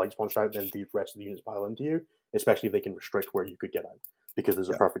gets its lights punched out, then the rest of the units pile into you, especially if they can restrict where you could get out, because there's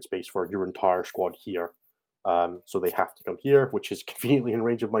a perfect space for your entire squad here. So they have to come here, which is conveniently in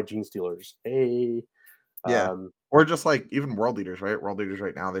range of my Gene Stealers. Hey. Yeah. Or just like even World Leaders, right? World Leaders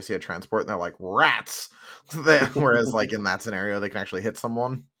right now, they see a transport and they're like, rats. Whereas like in that scenario, they can actually hit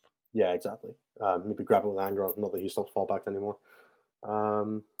someone. Yeah, exactly. Maybe grab it with anger, not that he stops fallbacks anymore.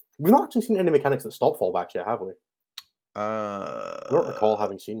 We've not actually seen any mechanics that stop fallbacks yet, have we? I don't recall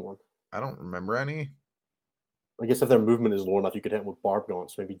having seen one. I don't remember any. I guess if their movement is low enough, you could hit them with barb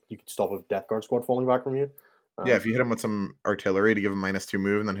gaunts. Maybe you could stop a Death Guard squad falling back from you. Yeah, if you hit them with some artillery to give them -2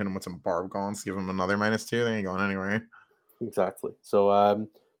 move, and then hit them with some barb gaunts, give them another -2, they ain't going anywhere. Exactly. So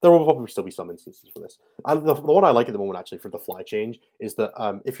there will probably still be some instances for this. The one I like at the moment, actually, for the fly change is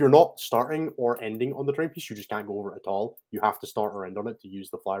that if you're not starting or ending on the terrain piece, you just can't go over it at all. You have to start or end on it to use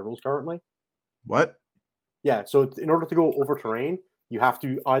the fly rules currently. What? Yeah, so in order to go over terrain, you have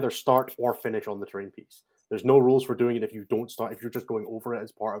to either start or finish on the terrain piece. There's no rules for doing it if you don't start. If you're just going over it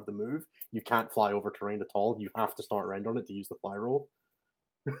as part of the move, you can't fly over terrain at all. You have to start or end on it to use the fly roll.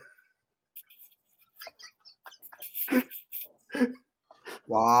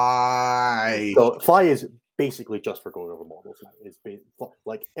 Why? So fly is basically just for going over models now. It's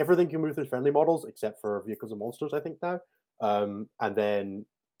like everything can move through friendly models except for vehicles and monsters, I think now. And then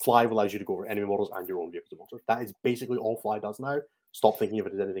fly allows you to go over enemy models and your own vehicles and monsters. That is basically all fly does now. Stop thinking of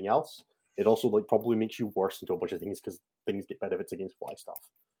it as anything else. It also probably makes you worse into a bunch of things because things get benefits against fly stuff.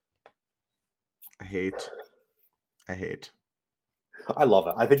 I hate. I love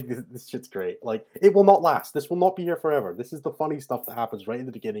it. I think this shit's great. Like, it will not last. This will not be here forever. This is the funny stuff that happens right in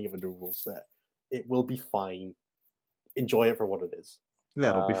the beginning of a new rule set. It will be fine. Enjoy it for what it is.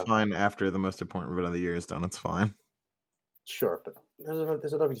 Yeah, it'll be fine after the most important event of the year is done. It's fine. Sure, but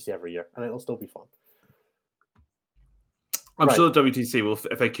there's a WTC every year, and it'll still be fun. I'm sure the WTC will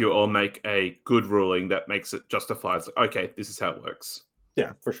FAQ or make a good ruling that makes it justifies. Okay, this is how it works.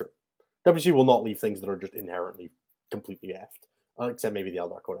 Yeah, for sure. WTC will not leave things that are just inherently completely effed, except maybe the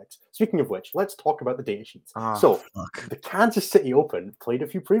Eldar Codex. Speaking of which, let's talk about the data sheets. The Kansas City Open played a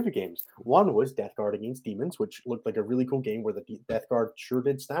few preview games. One was Death Guard against Demons, which looked like a really cool game where the Death Guard sure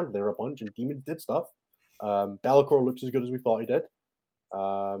did stand there a bunch and Demons did stuff. Be'lakor looks as good as we thought he did.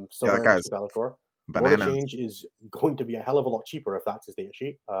 That guy's Be'lakor. bananas. Order change is going to be a hell of a lot cheaper if that's his data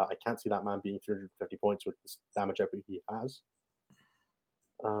sheet. I can't see that man being 350 points with this damage equity he has.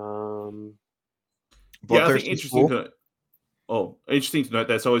 Yeah, I think interesting to note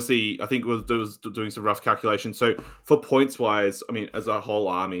that. So obviously, I think there was doing some rough calculations. So for points wise, I mean, as a whole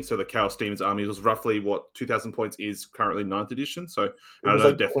army, so the Chaos Demons army was roughly what 2,000 points is currently 9th edition. So I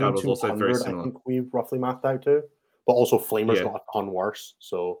know Death Guard was also very similar. I think we roughly mapped out too, but also Flamers got a ton worse.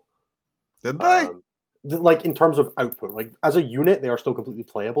 So did they? Like in terms of output, like as a unit, they are still completely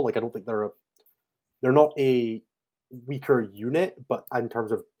playable. Like I don't think they're not a weaker unit, but in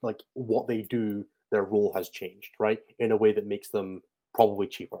terms of like what they do, their role has changed, right? In a way that makes them probably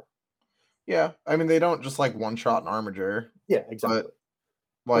cheaper. Yeah, I mean they don't just like one shot an armager. Yeah, exactly.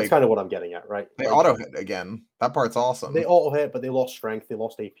 Like, that's kind of what I'm getting at, right? They auto hit again. That part's awesome. They auto hit, but they lost strength, they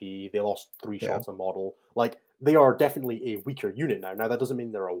lost AP, they lost 3 shots a model. Like they are definitely a weaker unit now. Now that doesn't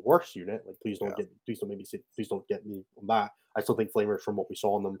mean they're a worse unit. Like please don't get me on that. I still think Flamers, from what we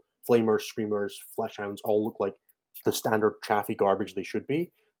saw on them, Flamers, Screamers, Fleshhounds all look like the standard chaffy garbage they should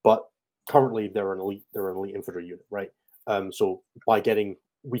be. But currently they're an elite infantry unit, right? So by getting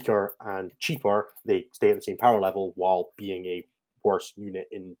weaker and cheaper, they stay at the same power level while being a worse unit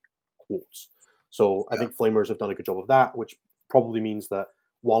in quotes. So I think Flamers have done a good job of that, which probably means that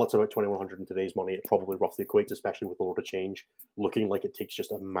while it's about 2,100 in today's money, it probably roughly equates, especially with Lord of Change, looking like it takes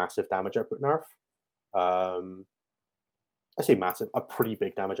just a massive damage output nerf. I say massive, a pretty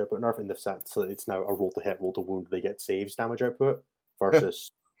big damage output nerf in the sense that it's now a roll to hit, roll to wound, they get saves damage output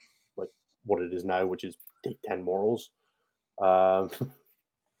versus like what it is now, which is take 10 morals. So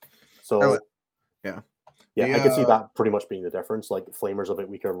yeah, I could see that pretty much being the difference. Like Flamer's a bit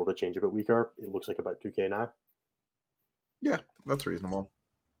weaker, Lord of Change a bit weaker. It looks like about 2k now. Yeah, that's reasonable.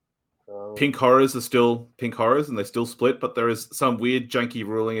 Pink horrors are still pink horrors, and they still split. But there is some weird, janky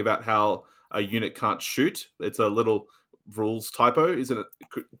ruling about how a unit can't shoot. It's a little rules typo, isn't it?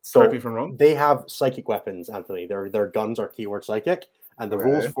 Correct me if I'm wrong. They have psychic weapons, Anthony. Their guns are keyword psychic, and the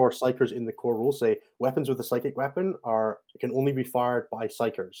rules for psychers in the core rules say weapons with a psychic weapon can only be fired by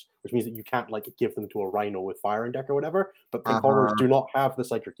psychers, which means that you can't like give them to a rhino with firing deck or whatever. But pink horrors do not have the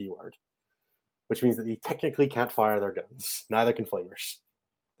psyker keyword, which means that they technically can't fire their guns. Neither can flamers.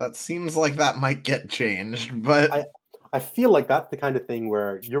 That seems like that might get changed, but I feel like that's the kind of thing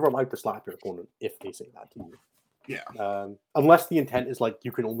where you're allowed to slap your opponent if they say that to you. Yeah. Unless the intent is like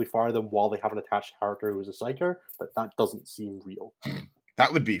you can only fire them while they have an attached character who is a psyker, but that doesn't seem real.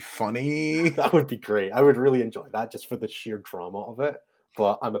 That would be funny. That would be great. I would really enjoy that just for the sheer drama of it.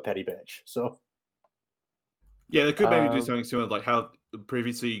 But I'm a petty bitch, so yeah, they could maybe do something similar, like how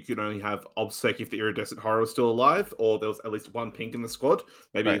previously you could only have OBSEC if the Iridescent Horror was still alive, or there was at least one pink in the squad.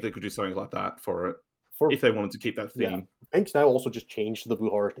 Maybe they could do something like that for it. If they wanted to keep that theme. Yeah. Pinks now also just change to the blue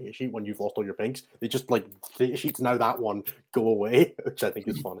horror data sheet when you've lost all your pinks. They just like data sheets now that one go away, which I think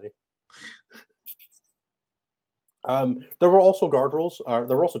is funny. There were also guard rules.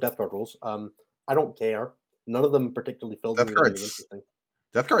 There were also death guard rules. I don't care. None of them particularly filled me with anything interesting.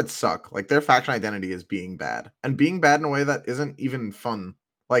 Death guards suck. Like their faction identity is being bad, and being bad in a way that isn't even fun.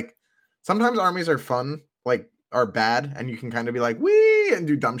 Like sometimes armies are fun, like are bad, and you can kind of be like wee and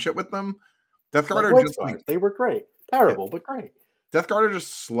do dumb shit with them. Death Guard are just like they were great, terrible, but great. Death Guard are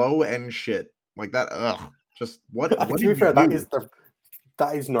just slow and shit like that. Just what? To be fair, that is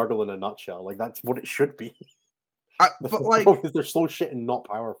Nurgle in a nutshell. Like that's what it should be. But like they're slow shit and not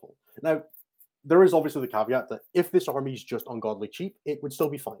powerful. Now there is obviously the caveat that if this army is just ungodly cheap, it would still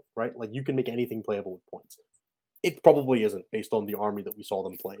be fine, right? Like you can make anything playable with points. It probably isn't based on the army that we saw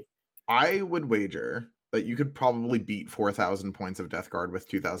them play. I would wager that you could probably beat 4,000 points of Death Guard with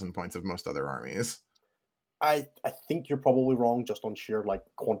 2,000 points of most other armies. I think you're probably wrong just on sheer like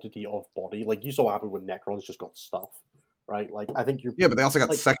quantity of body. Like you saw what happened when Necrons just got stuff, right? Like I think you're but they also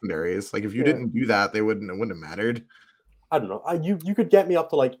got secondaries. Like if you didn't do that, it wouldn't have mattered. I don't know. You could get me up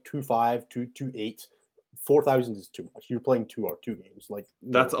to like 2.5, 2.8. 4,000 is too much. You're playing 2 games. Like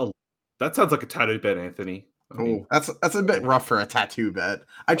that sounds like a tattoo bet, Anthony. That's a bit rough for a tattoo bet.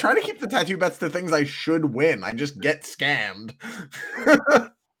 I try to keep the tattoo bets to things I should win. I just get scammed.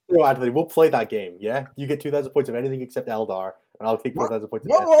 Anthony, we'll play that game. Yeah, you get 2,000 points of anything except Eldar, and I'll take 4,000 points.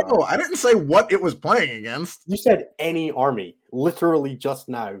 Whoa! I didn't say what it was playing against. You said any army, literally just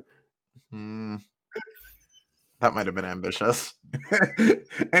now. That might have been ambitious.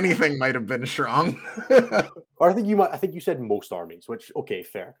 Anything might have been strong. Or I think you said most armies, which okay,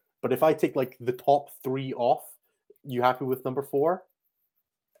 fair. But if I take like the top 3 off, you happy with number 4?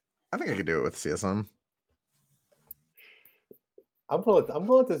 I think I could do it with CSM. I'm willing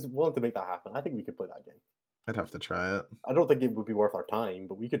to make that happen. I think we could play that game. I'd have to try it. I don't think it would be worth our time,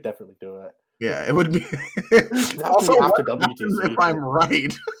 but we could definitely do it. Yeah, it would be. Also, after WTC, if I'm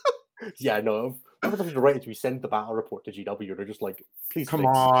right. Yeah, no. I'm going to write it. We send the battle report to GW. They're just like, please come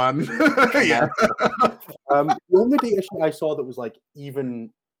on. Yeah. The only data sheet I saw that was like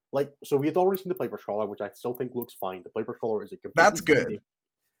even like so we had already seen the Piper Scholar, which I still think looks fine. The Piper Scholar is a complete. That's good.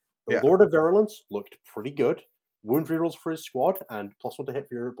 The Lord of Virulence looked pretty good. Wound rerolls for his squad and +1 to hit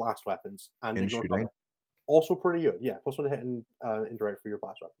for your blast weapons and shooting. Also pretty good. Yeah, +1 to hit and indirect for your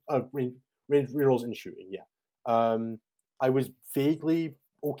blast weapons. Range rerolls in shooting. Yeah. I was vaguely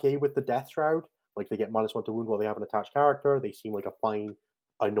okay with the Death Shroud. Like they get -1 to wound while they have an attached character. They seem like a fine,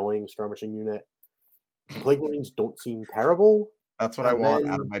 annoying skirmishing unit. Plague Marines don't seem terrible. That's what I want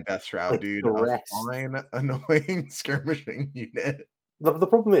out of my Death Shroud, like, dude. A fine, annoying skirmishing unit. The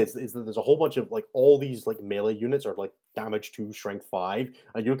problem is that there's a whole bunch of like all these like melee units are like damage 2, strength 5,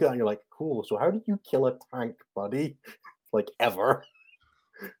 and you look at that and you're like, cool. So how do you kill a tank, buddy? Like ever?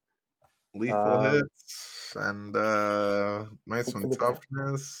 Lethal hits and nice one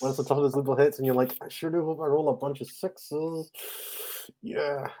toughness. Once the toughness lethal hits, and you're like, I sure do hope I roll a bunch of 6s.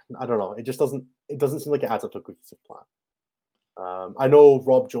 Yeah, I don't know. It doesn't seem like it adds up to a cohesive plan. I know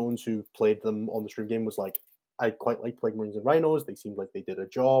Rob Jones, who played them on the stream game, was like, I quite like Plague Marines and Rhinos. They seemed like they did a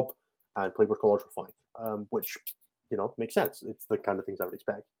job. and played with collars were fine, which makes sense. It's the kind of things I would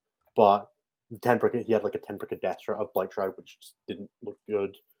expect. But he had like a 10 brick of Death Shroud of Blight Shroud, which just didn't look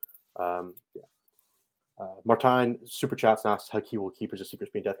good. Martin super chats and asks how he will keep his Secret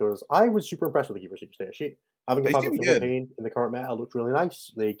Speed Death Goes. I was super impressed with the Keeper Secret State sheet. Having a 5-foot Pain in the current meta looked really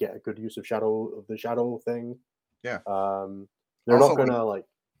nice. They get a good use of the shadow thing. Yeah. They're also, not gonna like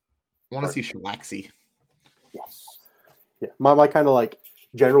want to see Shalaxi. Yes. Yeah. My kind of like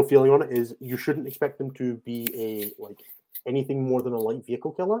general feeling on it is you shouldn't expect them to be anything more than a light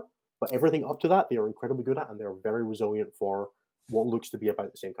vehicle killer, but everything up to that they are incredibly good at, and they're very resilient for what looks to be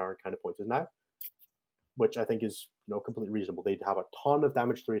about the same kind of points as now, which I think is completely reasonable. They'd have a ton of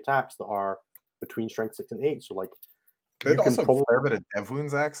damage 3 attacks that are between strength 6 and 8. So like could also probably a bit of Dev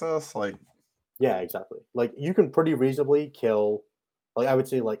Wounds access. Yeah, exactly. Like you can pretty reasonably kill, like I would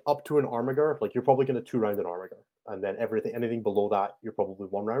say, like up to an Armiger, like you're probably going to 2-round an Armiger, and then anything below that, you're probably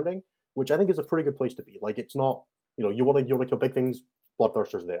 1-rounding, which I think is a pretty good place to be. Like it's not, you want to kill big things,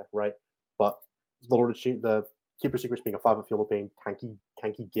 Bloodthirster's there, right? But the Keeper Secrets being a 5-foot Field of Pain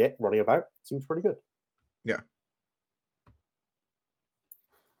tanky git running about seems pretty good. Yeah.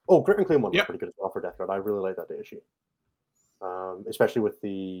 Oh, Grit and Claim one was pretty good as well for Death Guard. I really like that data sheet. Especially with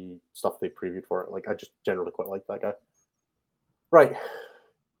the stuff they previewed for it. Like I just generally quite like that guy. Right.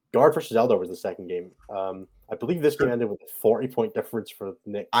 Guard versus Eldar was the second game. I believe this game ended with a 40-point difference for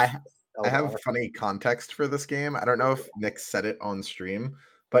Nick. I have funny context for this game. I don't know if Nick said it on stream,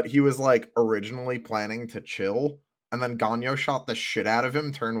 but he was like originally planning to chill, and then Ganyo shot the shit out of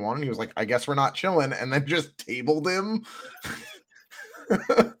him turn 1, and he was like, I guess we're not chilling, and then just tabled him.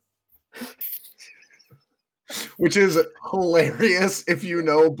 Which is hilarious if you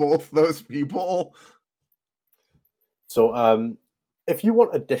know both those people. So if you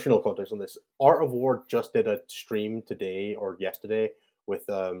want additional context on this, Art of War just did a stream today or yesterday with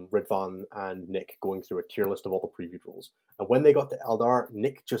Ridvan and Nick going through a tier list of all the preview rules. And when they got to Eldar,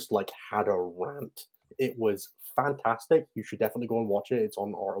 Nick just like had a rant. It was fantastic. You should definitely go and watch it. It's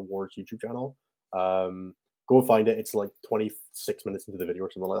on Art of War's YouTube channel. Go and find it. It's like 26 minutes into the video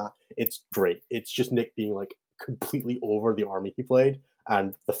or something like that. It's great. It's just Nick being like completely over the army he played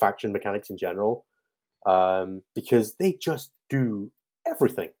and the faction mechanics in general. Because they just do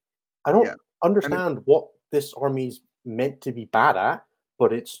everything. I don't understand what this army's meant to be bad at,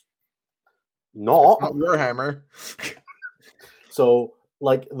 but it's not. It's not Warhammer. So,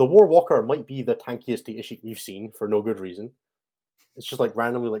 like, the War Walker might be the tankiest data sheet we've seen for no good reason. It's just like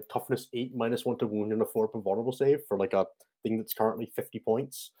randomly like toughness 8 -1 to wound and a 4 vulnerable save for like a thing that's currently 50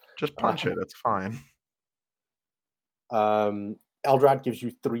 points. Just punch it. It's fine. Eldrad gives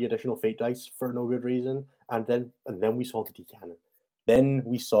you 3 additional fate dice for no good reason, and then we saw the D cannon. Then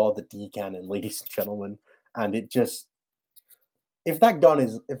we saw the D cannon, ladies and gentlemen, and it just if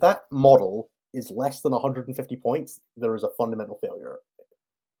that model is less than 150 points, there is a fundamental failure.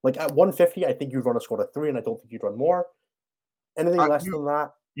 Like at 150, I think you'd run a squad of 3, and I don't think you'd run more. Anything less than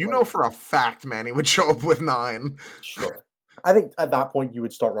that, know for a fact, man, he would show up with 9. Sure. I think at that point you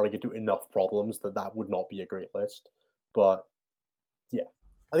would start running into enough problems that would not be a great list. But yeah,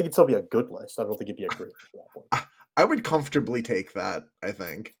 I think it'd still be a good list. I don't think it'd be a great list at that point. I would comfortably take that, I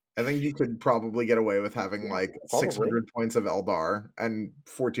think you could probably get away with having like 600 points of Eldar and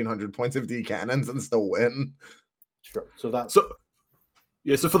 1,400 points of D cannons and still win. Sure. So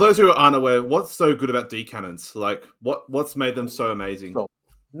for those who are unaware, what's so good about D cannons? Like what's made them so amazing? So,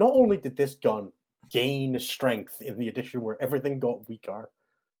 not only did this gun gain strength in the edition where everything got weaker.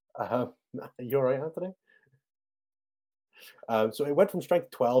 You all right, Anthony? So it went from strength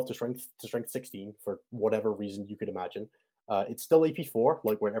 12 to strength 16 for whatever reason you could imagine. It's still AP4,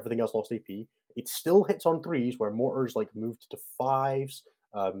 like where everything else lost AP. It still hits on 3s, where mortars like moved to 5s.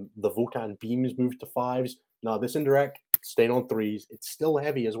 The Votan beams moved to 5s. Now this indirect staying on 3s. It's still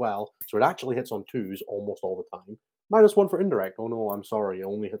heavy as well, so it actually hits on 2s almost all the time. -1 for indirect. Oh no, I'm sorry, it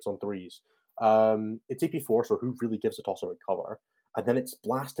only hits on 3s. It's AP4, so who really gives a toss about cover? And then it's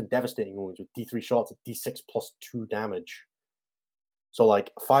blast and devastating wounds with D3 shots at D6 plus 2 damage. So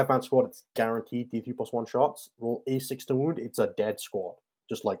like 5-man squad, it's guaranteed D3 plus 1 shots. Roll A6 to wound, it's a dead squad,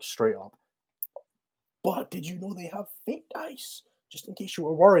 just like straight up. But did you know they have fate dice? Just in case you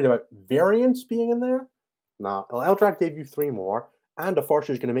were worried about variance being in there. Nah, Eldrad gave you 3 more, and a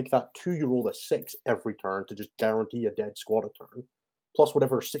Farsha is going to make that 2 you roll a 6 every turn to just guarantee a dead squad a turn, plus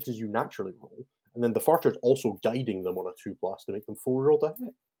whatever 6s you naturally roll. And then the Farsha is also guiding them on a 2+ to make them 4 roll to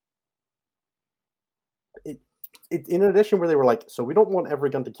hit. In addition, where they were like, so we don't want every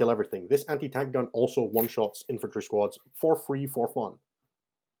gun to kill everything. This anti-tank gun also one-shots infantry squads for free, for fun.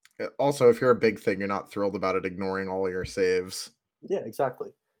 Also, if you're a big thing, you're not thrilled about it ignoring all your saves. Yeah,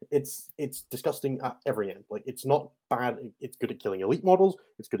 exactly. It's disgusting at every end. Like it's not bad. It's good at killing elite models.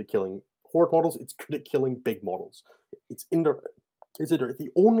 It's good at killing horde models. It's good at killing big models. It's the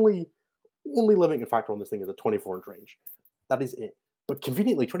only limiting factor on this thing is a 24-inch range. That is it. But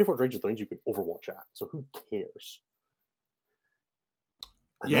conveniently, 24-inch range is the range you can Overwatch at. So who cares?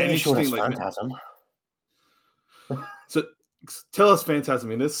 Yeah, and interesting. Like, Phantasm. So tell us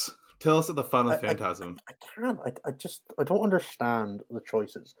Phantasm in this. Tell us the fun of Phantasm. I can't. I don't understand the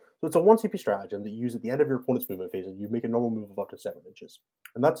choices. So it's a 1 CP stratagem that you use at the end of your opponent's movement phase, and you make a normal move of up to 7 inches.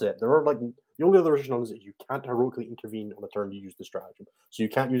 And that's it. There are like the only other restriction on this is you can't heroically intervene on a turn you use the stratagem. So you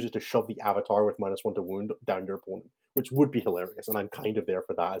can't use it to shove the avatar with -1 to wound down your opponent, which would be hilarious. And I'm kind of there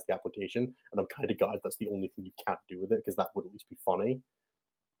for that as the application. And I'm kind of glad that's the only thing you can't do with it, because that would at least be funny.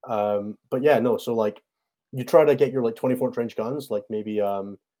 But yeah, no. So like, you try to get your like 24-inch range guns, like maybe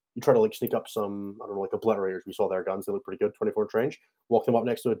you try to like sneak up some, I don't know, like obliterators. We saw their guns; they look pretty good, 24-inch range. Walk them up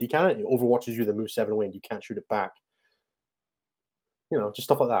next to a decannon, it overwatches you, then moves 7 away, and you can't shoot it back. You know, just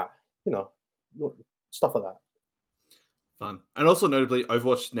stuff like that. You know, stuff like that. Fun. And also notably,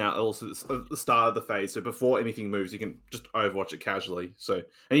 Overwatch now also at the start of the phase, so before anything moves, you can just Overwatch it casually. So,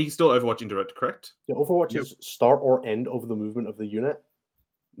 and you can still Overwatch indirect, correct? Yeah, Overwatch is start or end of the movement of the unit.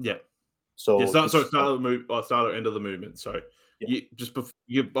 Yeah. So yeah, start of the move, or start or end of the movement. So you just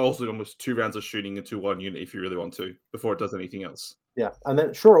you also almost 2 rounds of shooting into 1 unit if you really want to before it does anything else. Yeah, and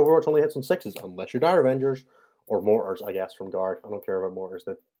then sure, Overwatch only hits on 6s unless you're Dire Avengers or Mortars, I guess, from Guard. I don't care about Mortars;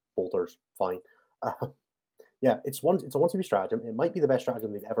 the Bolters, fine. Yeah, it's a 1 CP stratagem. It might be the best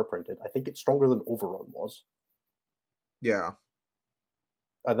stratagem they've ever printed. I think it's stronger than Overrun was. Yeah,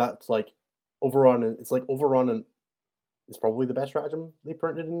 and that's like Overrun. It's like Overrun, and it's probably the best stratagem they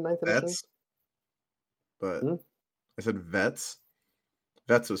printed in 9th edition. Vets, but I said Vets.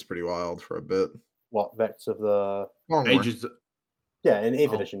 Vets was pretty wild for a bit. What Vets of the Ages? Yeah, in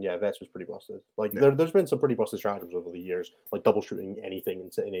 8th edition, yeah, Vets was pretty busted. Like there's been some pretty busted stratagems over the years. Like double shooting anything in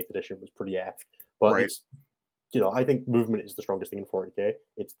 8th edition was pretty F. But it's, you know, I think movement is the strongest thing in 40k.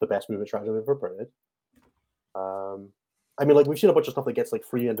 It's the best movement stratagem they've ever printed. I mean, like we've seen a bunch of stuff that gets like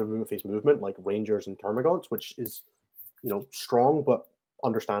free end of movement phase movement, like Rangers and Termagants, which is, you know, strong but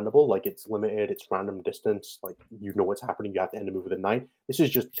understandable. Like it's limited, it's random distance, like you know what's happening, you have to end a move within 9. This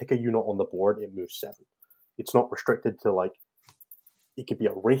is just pick a unit on the board, it moves 7. It's not restricted to like, it could be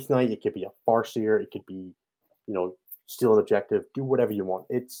a Wraith Knight, it could be a Farseer, it could be, you know, steal an objective, do whatever you want.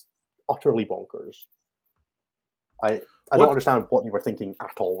 It's utterly bonkers. I don't understand what you were thinking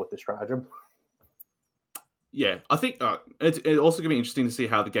at all with this stratagem. Yeah, I think it's also going to be interesting to see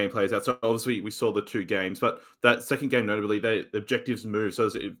how the game plays out. So obviously we saw the 2 games, but that second game, notably, the objectives move. So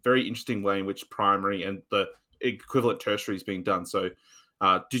it's a very interesting way in which primary and the equivalent tertiary is being done. So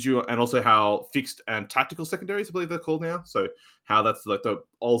and also how fixed and tactical secondaries, I believe they're called now. So how that's like the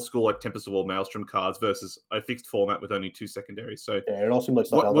old school like Tempest of War Maelstrom cards versus a fixed format with only 2 secondaries. So yeah, it all seems like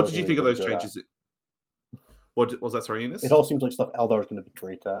stuff. What did you think of those changes? What was that? Sorry, Eunice? It all seems like stuff Eldar is going to be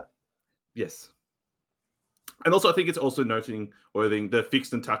great at. Yes. And also, I think it's also noting the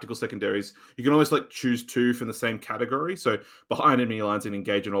fixed and tactical secondaries. You can almost like choose 2 from the same category. So behind enemy lines and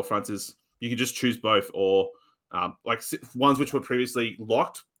engage on all fronts you can just choose both, or like ones which were previously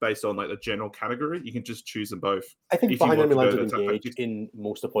locked based on like the general category. You can just choose them both. I think behind enemy lines and engage in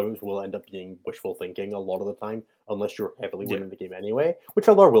most deployments will end up being wishful thinking a lot of the time, unless you're heavily winning the game anyway, which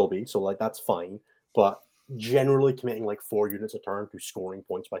Eldar will be. So like that's fine, but generally committing like 4 units a turn to scoring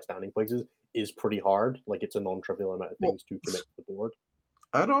points by standing places is pretty hard. Like it's a non-trivial amount of things to commit to the board.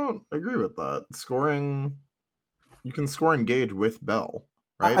 I don't agree with that. Scoring, you can score engage with Bell,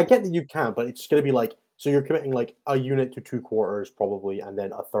 right? I get that you can, but it's going to be like, so you're committing like a unit to 2 quarters probably, and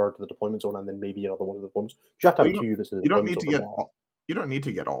then a third to the deployment zone, and then maybe another one of the deployments. You have to have 2 units. You don't need to get. You don't need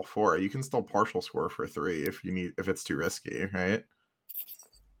to get all 4. You can still partial score for 3 if it's too risky, right?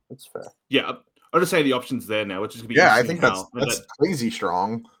 That's fair. Yeah. I'll just say the options there now, which is going to be I think that's crazy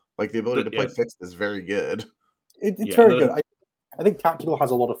strong. Like the ability to play fixed is very good. It's very good. I think tactical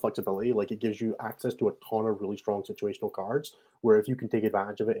has a lot of flexibility. Like it gives you access to a ton of really strong situational cards, where if you can take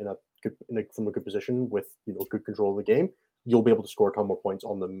advantage of it from a good position with good control of the game, you'll be able to score a ton more points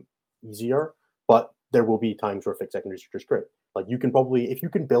on them easier. But there will be times where fixed secondaries are just great. Like you can probably, if you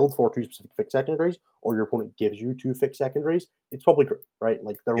can build 4 2 specific fixed secondaries, or your opponent gives you 2 fixed secondaries, it's probably great, right?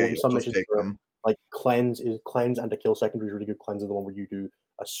 Like there will be some missions where like cleanse and a kill secondary is really good. Cleanse is the one where you do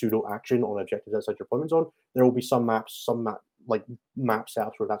a pseudo action on objectives outside your opponent zone. There will be some map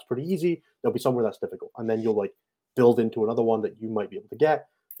setups where that's pretty easy. There'll be some where that's difficult, and then you'll like build into another one that you might be able to get.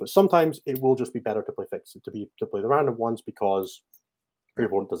 But sometimes it will just be better to play fixed to play the random ones because your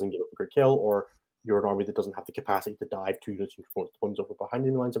opponent doesn't give up a great kill, or you're an army that doesn't have the capacity to dive 2 units and points over behind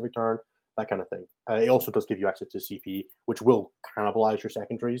enemy lines every turn, that kind of thing. It also does give you access to CP, which will cannibalize your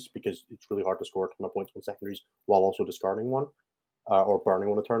secondaries because it's really hard to score a ton of points on secondaries while also discarding one or burning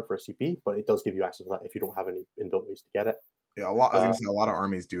one a turn for a CP. But it does give you access to that if you don't have any inbuilt ways to get it. Yeah, I was gonna say a lot of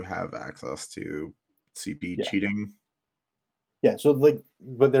armies do have access to CP cheating. Yeah, so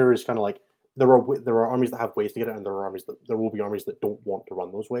but there is kind of there are armies that have ways to get it, and there will be armies that don't want to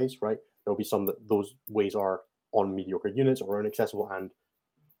run those ways, right? There will be some that those ways are on mediocre units or inaccessible, and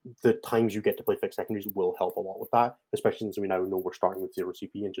the times you get to play fixed secondaries will help a lot with that, especially since we now know we're starting with 0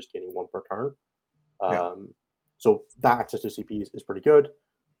 CP and just gaining 1 per turn. So that access to CP is pretty good.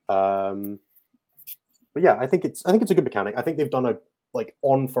 But yeah, I think it's a good mechanic. I think they've done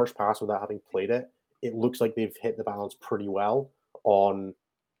on first pass without having played it. It looks like they've hit the balance pretty well on.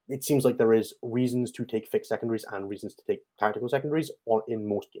 It seems like there is reasons to take fixed secondaries and reasons to take tactical secondaries in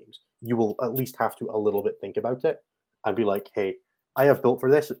most games. You will at least have to a little bit think about it and be like, hey, I have built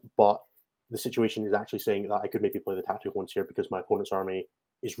for this, but the situation is actually saying that I could maybe play the tactical ones here because my opponent's army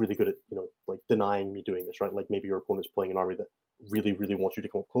is really good at, denying me doing this, right? Like maybe your opponent's playing an army that really, really wants you to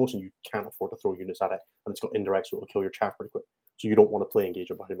come up close and you can't afford to throw units at it, and it's got indirects, so it'll kill your chaff pretty quick. So you don't want to play Engage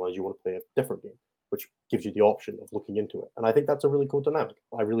behind lines, you want to play a different game, which gives you the option of looking into it. And I think that's a really cool dynamic.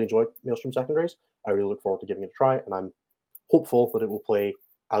 I really enjoy Maelstrom Secondaries. I really look forward to giving it a try, and I'm hopeful that it will play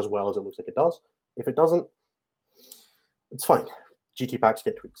as well as it looks like it does. If it doesn't, it's fine. GT packs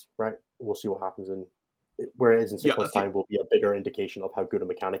get tweaks, right? We'll see what happens, and where it is in 6 months' time will be a bigger indication of how good a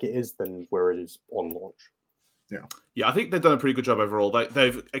mechanic it is than where it is on launch. Yeah, I think they've done a pretty good job overall.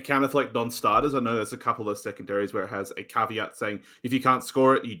 They've accounted for non-starters. I know there's a couple of secondaries where it has a caveat saying if you can't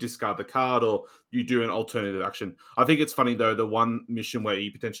score it, you discard the card or you do an alternative action. I think it's funny though, the one mission where you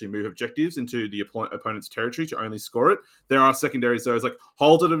potentially move objectives into the opponent's territory to only score it. There are secondaries there. It's like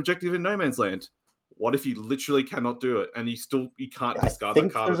hold an objective in no man's land. What if you literally cannot do it and you can't discard the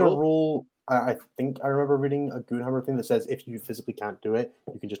card there's at all? A rule. I think I remember reading a Goonhammer thing that says if you physically can't do it,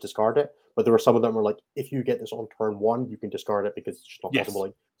 you can just discard it. But there were some of them were like, if you get this on turn 1, you can discard it because it's just not possible.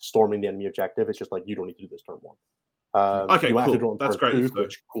 Like storming the enemy objective, it's just like you don't need to do this turn 1. Okay, you cool. have to do it on That's turn great. 2,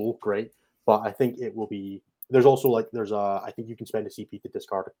 which cool, great. But I think it will be. There's also I think you can spend a CP to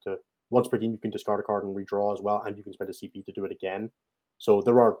discard it to once per game. You can discard a card and redraw as well, and you can spend a CP to do it again. So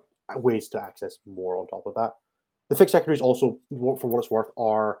there are ways to access more on top of that. The fixed secondaries also, for what it's worth,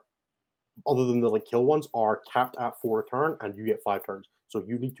 are other than the kill ones, are capped at 4 a turn, and you get 5 turns. So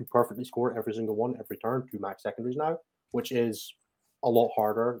you need to perfectly score every single one every turn to max secondaries now, which is a lot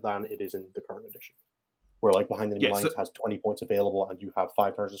harder than it is in the current edition, where behind the enemy lines has 20 points available and you have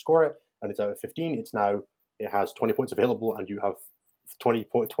 5 turns to score it, and it's out of 15. It has 20 points available and you have 20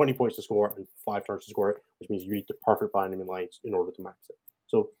 points to score and 5 turns to score it, which means you need to perfect behind enemy lines in order to max it.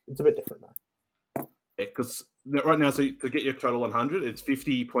 So it's a bit different now. Because right now, so to get your total 100, it's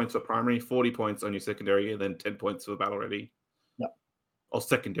 50 points for primary, 40 points on your secondary, and then 10 points for battle ready. Yeah. Or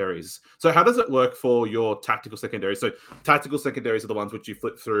secondaries. So how does it work for your tactical secondaries? So tactical secondaries are the ones which you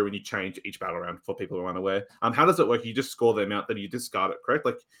flip through and you change each battle round for people who are unaware. How does it work? You just score the amount, then you discard it, correct?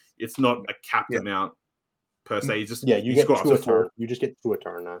 It's not a capped amount per se. You get 2 a turn. You just get 2 a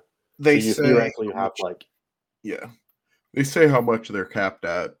turn now. Theoretically you have they say how much they're capped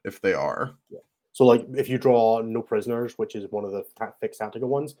at if they are. Yeah. So, if you draw no prisoners, which is one of the fixed tactical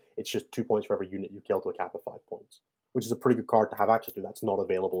ones, it's just 2 points for every unit you kill to a cap of 5 points, which is a pretty good card to have access to. That's not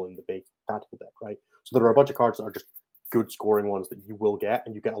available in the big tactical deck, right? So there are a bunch of cards that are just good scoring ones that you will get,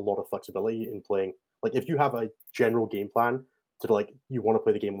 and you get a lot of flexibility in playing. If you have a general game plan to you want to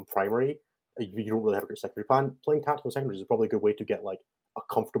play the game on primary, you don't really have a great secondary plan. Playing tactical secondaries is probably a good way to get a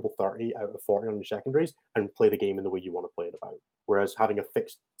comfortable 30 out of 40 on your secondaries and play the game in the way you want to play it about. Whereas having a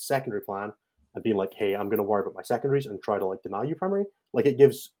fixed secondary plan and being hey, I'm going to worry about my secondaries and try to deny you primary, it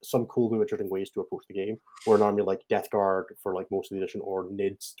gives some cool new interesting ways to approach the game. Where an army like Death Guard for most of the edition, or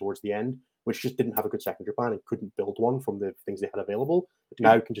NIDS towards the end, which just didn't have a good secondary plan and couldn't build one from the things they had available,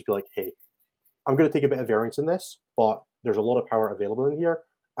 now can just be hey, I'm going to take a bit of variance in this, but there's a lot of power available in here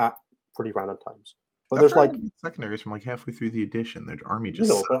at pretty random times. But there's secondaries from halfway through the edition. Their army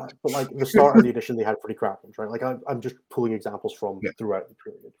just but the start of the edition they had pretty crap ones, right? I'm just pulling examples from throughout the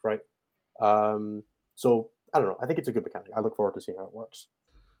period, right? So I don't know. I think it's a good mechanic. I look forward to seeing how it works.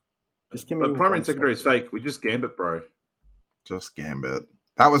 Just give me. But primary and secondary is fake. We just Gambit, bro. Just Gambit.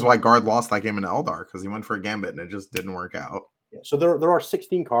 That was why Guard lost that game in Eldar, because he went for a Gambit and it just didn't work out. Yeah. So there are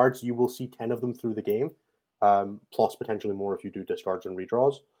 16 cards. You will see 10 of them through the game, plus potentially more if you do discards and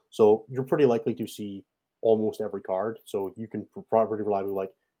redraws. So you're pretty likely to see almost every card. So you can probably reliably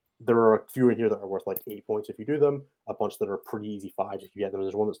there are a few in here that are worth like 8 points if you do them, a bunch that are pretty easy 5s if you get them.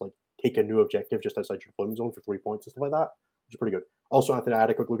 There's one that's like take a new objective just outside your deployment zone for 3 points and stuff like that, which is pretty good. Also, Anthony, I had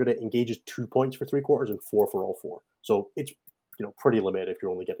a quick look at it. Engages 2 points for 3/4 and 4 for all 4. So it's pretty limited if you're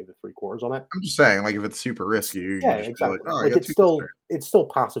only getting the 3/4 on it. I'm just saying, like if it's super risky, yeah, exactly. Like it's still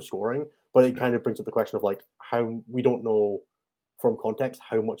passive scoring, but it kind of brings up the question of like how we don't know from context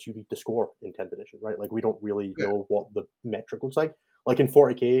how much you need to score in 10th edition, right? Like we don't really know what the metric looks like. Like in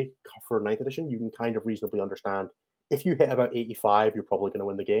 40k for 9th edition, you can kind of reasonably understand if you hit about 85, you're probably going to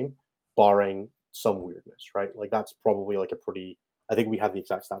win the game, barring some weirdness, right? Like that's probably like a pretty. I think we have the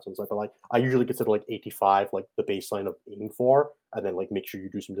exact stats on the site, but like I usually consider like 85 like the baseline of aim for, and then like make sure you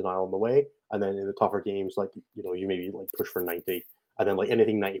do some denial on the way, and then in the tougher games, like you maybe like push for 90, and then like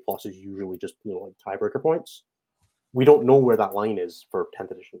anything 90 plus is usually just like tiebreaker points. We don't know where that line is for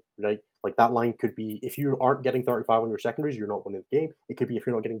 10th edition, right? Like that line could be if you aren't getting 35 on your secondaries, you're not winning the game. It could be if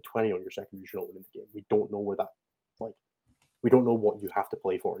you're not getting 20 on your secondaries, you're not winning the game. We don't know where that, like, we don't know what you have to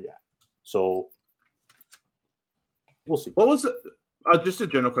play for yet. So we'll see. What was it? Just a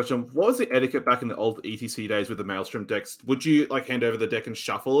general question. What was the etiquette back in the old ETC days with the Maelstrom decks? Would you like hand over the deck and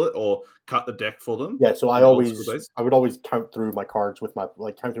shuffle it, or cut the deck for them? Yeah, so I would always count through my cards with my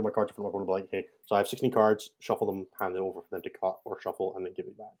cards from my opponent. Like, hey, so I have 16 cards. Shuffle them, hand it over for them to cut or shuffle, and then give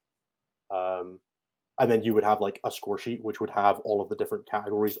it back. And then you would have like a score sheet which would have all of the different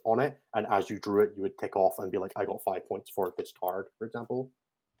categories on it, and as you drew it, you would tick off and be like, I got 5 points for this card, for example.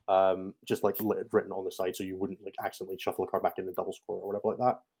 Just like written on the side, so you wouldn't like accidentally shuffle a card back in and double score or whatever like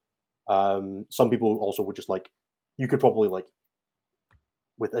that. Some people also would just like, you could probably like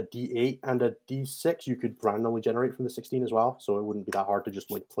with a D8 and a D6, you could randomly generate from the 16 as well, so it wouldn't be that hard to just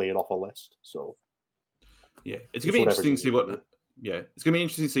like play it off a list. So yeah, it's gonna be interesting to see what. Yeah, it's going to be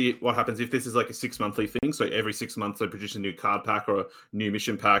interesting to see what happens if this is like a 6-monthly thing. So every 6 months they produce a new card pack or a new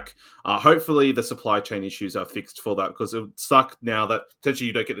mission pack. Hopefully the supply chain issues are fixed for that, because it would suck now that potentially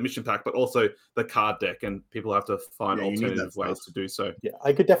you don't get the mission pack, but also the card deck, and people have to find alternative ways to do so. Yeah,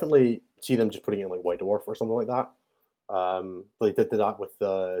 I could definitely see them just putting in like White Dwarf or something like that. They did that with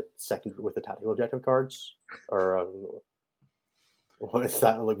the tactical objective cards, or what is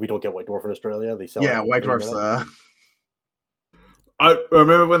that? Like we don't get White Dwarf in Australia. They sell White Dwarf's. I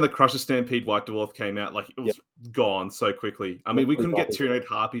remember when the Crusher Stampede White Dwarf came out, like it was gone so quickly. I mean, we couldn't get Tyranid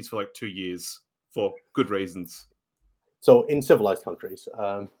Harpies for like 2 years for good reasons. So in civilized countries,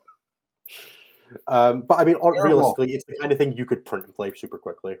 but I mean, realistically, it's the kind of thing you could print and play super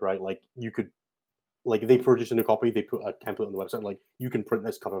quickly, right? Like you could, like they produce a new copy, they put a template on the website, like you can print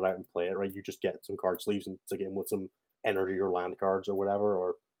this, cut it out, and play it, right? You just get some card sleeves and stick it in with some energy or land cards or whatever,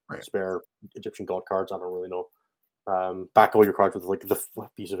 or spare Egyptian god cards. I don't really know. Back all your cards with like the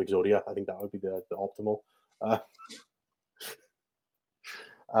piece of Exodia. I think that would be the optimal.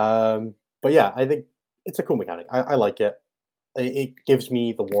 But yeah, I think it's a cool mechanic. I like it. It gives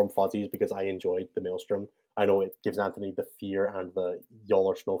me the warm fuzzies because I enjoyed the Maelstrom. I know it gives Anthony the fear and the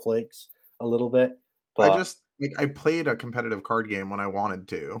y'all are snowflakes a little bit. But I played a competitive card game when I wanted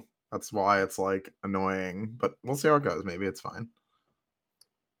to. That's why it's like annoying. But we'll see how it goes. Maybe it's fine.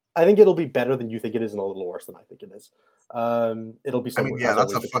 I think it'll be better than you think it is, and a little worse than I think it is. It'll be.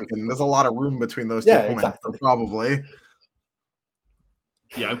 That's a fucking. There's a lot of room between those two points, exactly. Probably.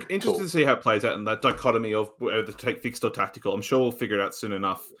 Yeah, I'm interested to see how it plays out in that dichotomy of whether to take fixed or tactical. I'm sure we'll figure it out soon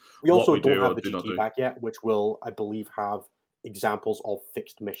enough. We also don't have the GT pack yet, which will, I believe, have examples of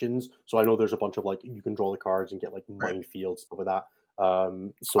fixed missions. So I know there's a bunch of like you can draw the cards and get like minefields stuff like that.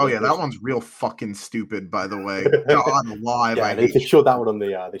 That one's real fucking stupid, by the way. God, live. Yeah, they showed that one on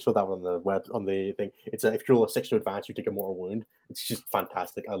the web on the thing. It's if you roll a 6 to advance, you take a mortal wound. It's just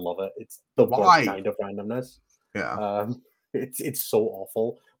fantastic. I love it. It's the worst kind of randomness. Yeah. It's so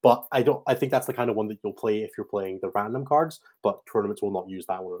awful. But I think that's the kind of one that you'll play if you're playing the random cards, but tournaments will not use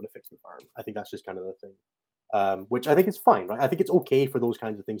that one in a fixed environment. I think that's just kind of the thing. Which I think is fine, right? I think it's okay for those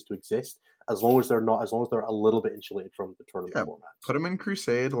kinds of things to exist as long as they're a little bit insulated from the tournament format. Put them in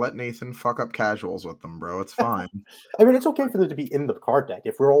Crusade. Let Nathan fuck up casuals with them, bro. It's fine. I mean, it's okay for them to be in the card deck.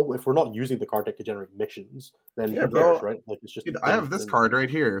 If we're not using the card deck to generate missions, then who cares, right? Like it's just. Dude, I have this card right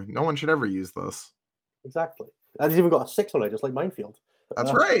here. No one should ever use this. Exactly. And it's even got a 6 on it, just like Minefield.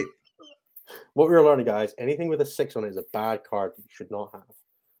 That's right. What we're learning, guys, anything with a 6 on it is a bad card that you should not have.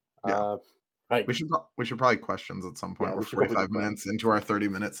 Yeah. Right. We should probably questions at some point. We're 45 minutes into our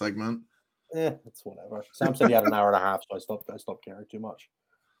 30-minute segment. It's whatever. Sam said he had an hour and a half, so I stopped caring too much.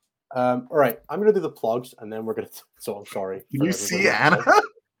 All right, I'm gonna do the plugs, and then we're gonna. So I'm sorry. Can you see Anna?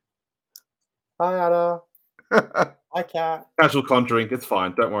 Hi, Anna. Hi, Cat. Casual conjuring. It's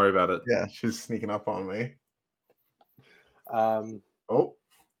fine. Don't worry about it. Yeah, she's sneaking up on me. Oh,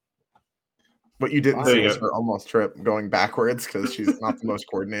 But you didn't There see you us go. her almost trip going backwards because she's not the most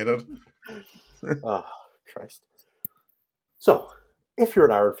coordinated. Oh, Christ. So, if you're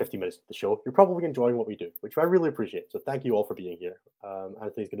an hour and 50 minutes of the show, you're probably enjoying what we do, which I really appreciate. So, thank you all for being here.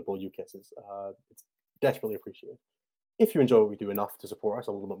 Anthony's going to blow you kisses. It's desperately appreciated. If you enjoy what we do enough to support us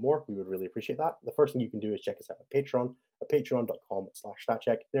a little bit more, we would really appreciate that. The first thing you can do is check us out at Patreon, at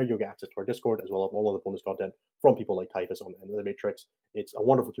patreon.com/statcheck. There you'll get access to our Discord as well as all of the bonus content from people like Typhus on the End of the Matrix. It's a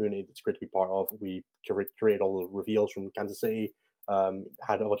wonderful community that's great to be part of. We curate all the reveals from Kansas City,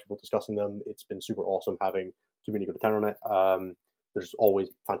 had a bunch of people discussing them. It's been super awesome having community go to town on it. There's always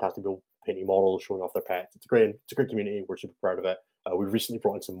fantastic people painting models, showing off their pets. It's a great community. We're super proud of it. We've recently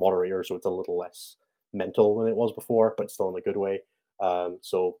brought in some moderators, so it's a little less mental than it was before, but still in a good way.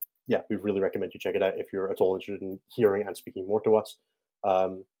 So yeah, we really recommend you check it out if you're at all interested in hearing and speaking more to us.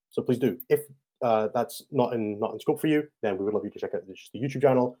 So please do. If that's not in scope for you, then we would love you to check out the YouTube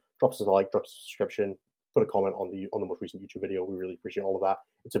channel. Drop us a like, drop us a subscription, put a comment on the most recent YouTube video. We really appreciate all of that.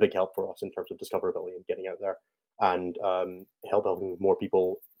 It's a big help for us in terms of discoverability and getting out there, and helping more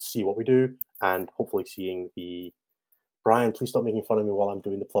people see what we do, and hopefully seeing the Brian, please stop making fun of me while I'm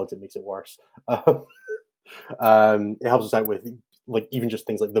doing the plugs. It makes it worse. It helps us out with like even just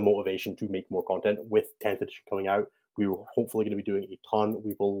things like the motivation to make more content. With 10th edition coming out, we were hopefully going to be doing a ton.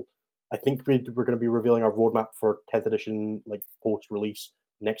 I think we're going to be revealing our roadmap for 10th edition like post release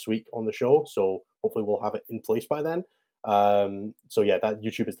next week on the show. So hopefully we'll have it in place by then. So yeah, that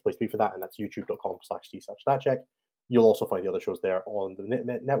YouTube is the place to be for that, and that's youtube.com/t/statcheck. You'll also find the other shows there on the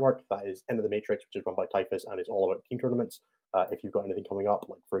network. That is End of the Matrix, which is run by Typhus, and it's all about team tournaments. If you've got anything coming up,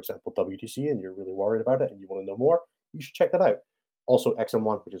 like for example WTC, and you're really worried about it and you want to know more, you should check that out. Also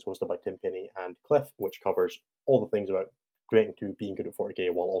XM1, which is hosted by Tim Pinney and Cliff, which covers all the things about getting to being good at 40k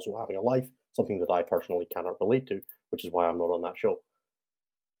while also having a life, something that I personally cannot relate to, which is why I'm not on that show.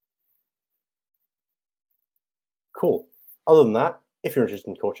 Cool. Other than that, if you're interested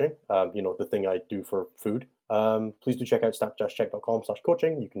in coaching, the thing I do for food, please do check out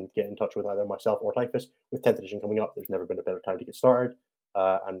statcheck.com/coaching. You can get in touch with either myself or Typhus. With 10th edition coming up, there's never been a better time to get started.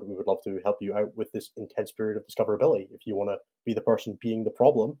 And we would love to help you out with this intense period of discoverability. If you want to be the person being the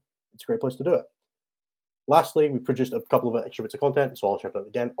problem, it's a great place to do it. Lastly, we produced a couple of extra bits of content, so I'll shout out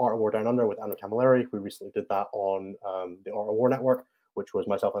again. Art of War Down Under with Anno Camilleri. We recently did that on the Art of War Network, which was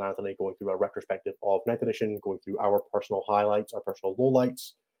myself and Anthony going through a retrospective of 9th edition, going through our personal highlights, our personal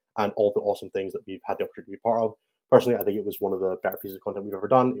lowlights, and all the awesome things that we've had the opportunity to be part of. Personally, I think it was one of the better pieces of content we've ever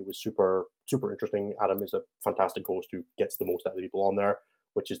done. It was super, super interesting. Adam is a fantastic host who gets the most out of the people on there,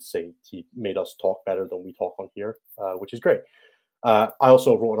 which is to say he made us talk better than we talk on here, which is great. I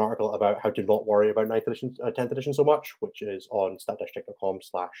also wrote an article about how to not worry about 9th edition, 10th edition so much, which is on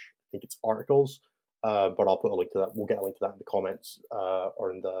stat-check.com/articles. But I'll put a link to that. We'll get a link to that in the comments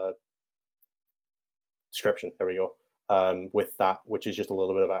or in the description. There we go. With that, which is just a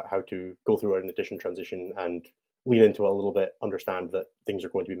little bit about how to go through an edition transition and lean into it a little bit, understand that things are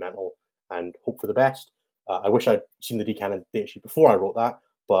going to be mental, and hope for the best. I wish I'd seen the DCAN data sheet before I wrote that,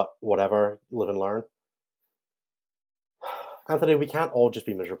 but whatever, live and learn. Anthony, we can't all just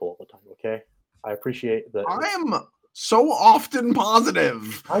be miserable all the time, okay? I appreciate that. I am so often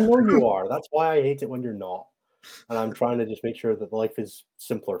positive. I know you are. That's why I hate it when you're not. And I'm trying to just make sure that life is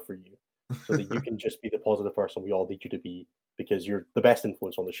simpler for you so that you can just be the positive person we all need you to be, because you're the best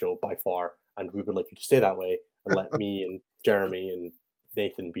influence on the show by far. And we would like you to stay that way and let me and Jeremy and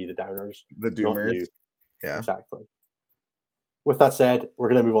Nathan be the downers. The doomers. Yeah. Exactly. With that said, we're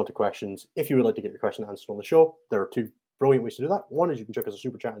going to move on to questions. If you would like to get your question answered on the show, there are two brilliant ways to do that. One is you can chuck us a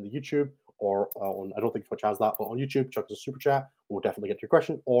super chat in the YouTube, or on, I don't think Twitch has that, but on YouTube, chuck us a super chat. We'll definitely get to your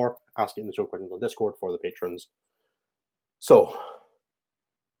question, or ask it in the show questions on Discord for the patrons. So,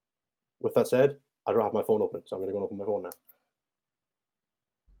 with that said, I don't have my phone open, so I'm going to go and open my phone now.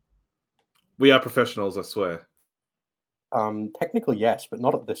 We are professionals, I swear. Technically, yes, but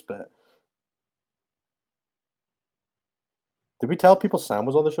not at this bit. Did we tell people Sam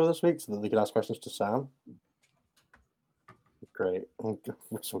was on the show this week so that they could ask questions to Sam? Great. We're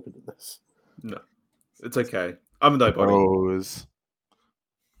so good at this. No, it's okay. I'm nobody. Rose.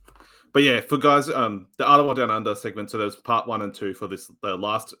 But yeah, for guys, the Art of War Down Under segment, so there's part 1 and 2 for the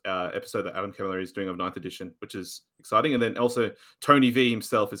last episode that Adam Camilleri is doing of 9th edition, which is exciting. And then also Tony V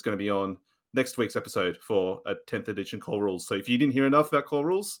himself is going to be on next week's episode for a 10th edition Core Rules. So if you didn't hear enough about Core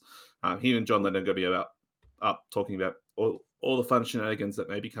Rules, he and John Lennon are going to be talking about all the fun shenanigans that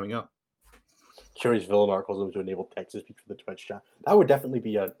may be coming up. Curious Villamar calls them to enable text to speak for the Twitch chat. That would definitely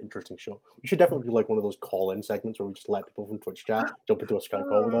be an interesting show. We should definitely do like one of those call-in segments where we just let people from Twitch chat jump into a Skype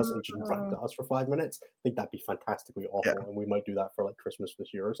call with us and just rant to us for 5 minutes. I think that'd be fantastically awful, and we might do that for like Christmas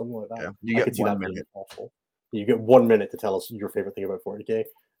this year or something like that. Yeah. I could see that being awful. You get 1 minute to tell us your favorite thing about 40k,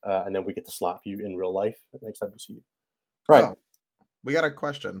 and then we get to slap you in real life next time we see you. Right. Oh, we got a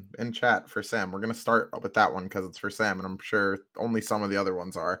question in chat for Sam. We're gonna start with that one because it's for Sam, and I'm sure only some of the other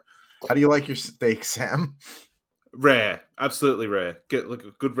ones are. How do you like your steak, Sam? Rare, absolutely rare. Get like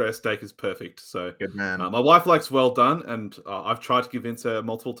a good rare steak is perfect. So Good man. my wife likes well done, and I've tried to convince her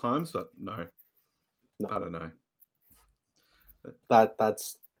multiple times, but no, I don't know.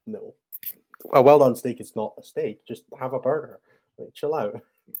 That's no. A well done steak is not a steak. Just have a burger. Like, chill out.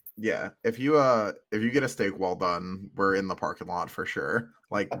 Yeah, if you get a steak well done, we're in the parking lot for sure.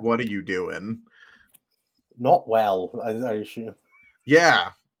 Like, what are you doing? Not well, I assume. Yeah.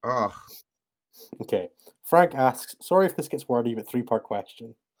 Oh. Okay. Frank asks, sorry if this gets wordy, but 3-part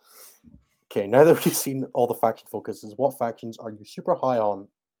question. Okay, now that we've seen all the faction focuses, what factions are you super high on?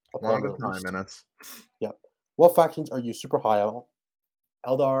 One at a time, minutes. Yep. What factions are you super high on?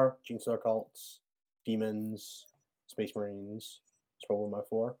 Eldar, Genestealer cults, Demons, Space Marines. It's probably my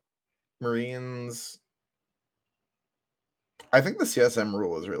 4. Marines. I think the CSM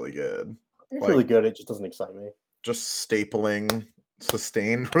rule is really good. It's really good. It just doesn't excite me. Just stapling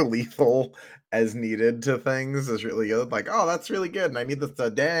sustained or lethal as needed to things is really good. Like, oh, that's really good, and I need this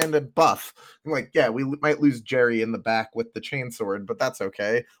and buff. I'm like, yeah, we might lose Jerry in the back with the chainsword, but that's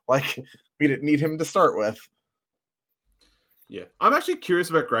okay. Like, we didn't need him to start with. Yeah, I'm actually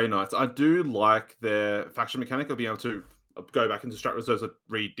curious about Grey Knights. I do like their faction mechanic of being able to go back into strat reserves and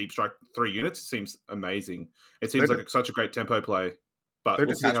read deep strike 3 units. It seems amazing. It seems like such a great tempo play. But their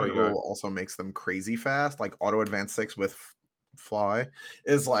we'll see how we go. Also makes them crazy fast. Like auto advance 6 with fly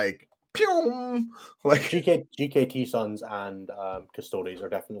is like pew! Like GKT Sons and Custodes are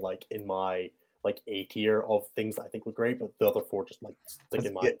definitely like in my like A tier of things that I think were great, but the other 4 just like stick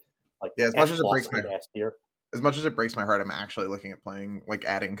in my like as much as it breaks my S tier. As much as it breaks my heart, I'm actually looking at playing like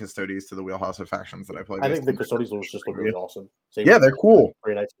adding Custodes to the wheelhouse of factions that I play. I think the Custodes was just really awesome. Same they're cool.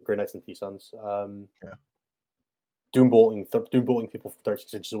 Grey Knights and T-Sons. Yeah. Doom bolting people from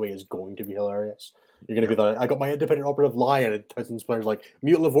 36 inches away is going to be hilarious. You're going to be like, I got my independent operative Lion, and thousands of players like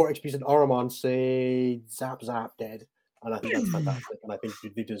Mutant Vortex Beast and Aramon say zap dead, and I think that's fantastic, and I think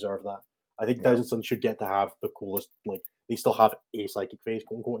they deserve that. I think Thousand Suns should get to have the coolest, like they still have a psychic phase,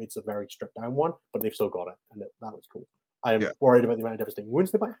 quote unquote. It's a very stripped down one, but they've still got it, and that was cool. I am worried about the amount of devastating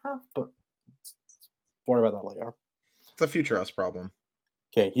wounds they might have, but worry about that later. It's a future us problem.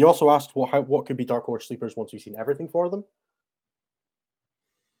 Okay, he also asked what could be Dark Horse sleepers once we've seen everything for them.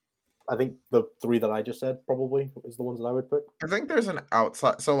 I think the 3 that I just said probably is the ones that I would pick. I think there's an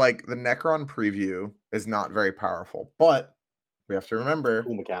outside. So like the Necron preview is not very powerful, but we have to remember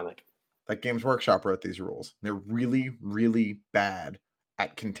cool mechanic. That Games Workshop wrote these rules. They're really, really bad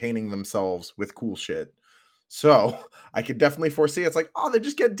at containing themselves with cool shit. So I could definitely foresee it's like, oh, they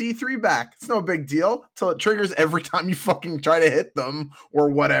just get D3 back. It's no big deal until it triggers every time you fucking try to hit them or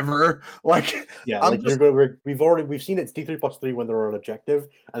whatever. Like, yeah, like we've seen it's D3+3 when they're on objective,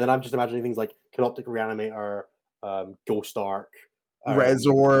 and then I'm just imagining things like Canoptic Reanimator, Ghost Arc,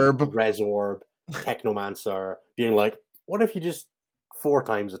 Resorb, Technomancer, being like, what if you just 4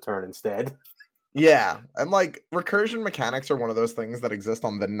 times a turn instead? Yeah, and like recursion mechanics are one of those things that exist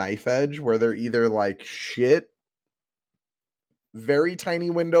on the knife edge where they're either like shit, very tiny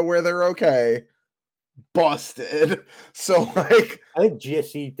window where they're okay, busted. So like I think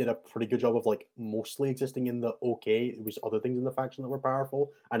GSC did a pretty good job of like mostly existing in the okay. It was other things in the faction that were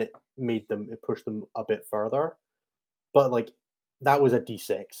powerful, and it pushed them a bit further. But like that was a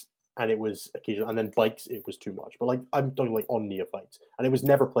D6, and it was occasional, and then bikes it was too much. But like I'm talking like on neophytes, and it was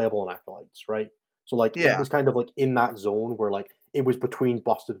never playable on acolytes, right? So like it was kind of like in that zone where like it was between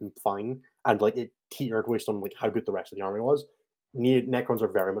busted and fine, and like it teetered based on like how good the rest of the army was. Necrons are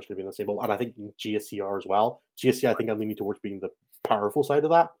very much going to be in the same boat, and I think GSC are as well. GSC, I think I'm leaning towards being the powerful side of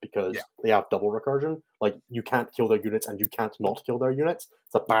that because they have double recursion. Like you can't kill their units and you can't not kill their units.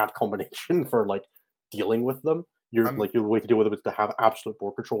 It's a bad combination for like dealing with them. Your way to deal with them is to have absolute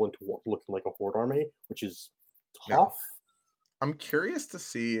board control into what looking like a horde army, which is tough. I'm curious to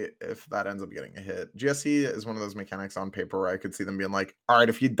see if that ends up getting a hit. GSC is one of those mechanics on paper where I could see them being like, all right,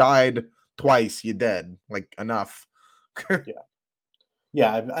 if you died twice, you're dead. Like, enough.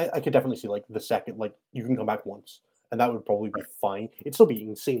 Yeah, I could definitely see like the second, like you can come back once, and that would probably be fine. It'd still be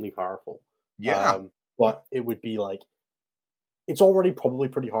insanely powerful. Yeah. But it would be like, it's already probably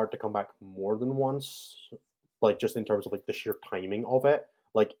pretty hard to come back more than once, like just in terms of like the sheer timing of it.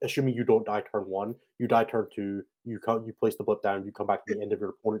 Like, assuming you don't die turn 1, you die turn 2, you place the blip down, you come back to the end of your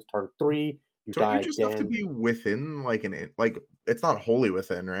opponent's turn 3, you Don't die you just again. have to be within like it's not wholly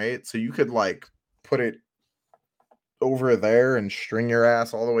within, right? So you could like put it over there and string your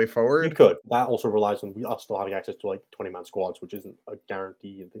ass all the way You forward. could. That also relies on us still having access to like 20-man squads, which isn't a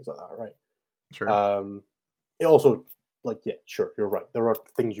guarantee and things like that, right? Sure. It also, like, yeah, sure, you're right. There are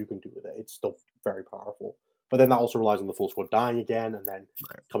things you can do with it. It's still very powerful. But then that also relies on the full squad dying again and then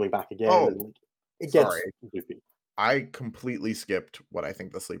coming back again. Oh, and like, it gets sorry. goofy. I completely skipped what I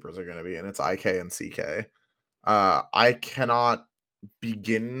think the sleepers are going to be, and it's IK and CK. I cannot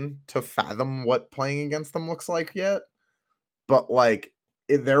begin to fathom what playing against them looks like yet, but like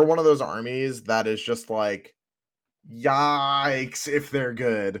they're one of those armies that is just like, yikes if they're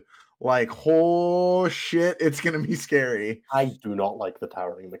good. Like, oh shit, it's gonna be scary. I do not like the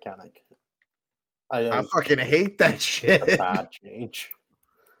towering mechanic. I fucking hate that shit. A bad change.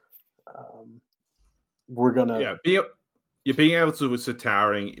 We're gonna you're being able to with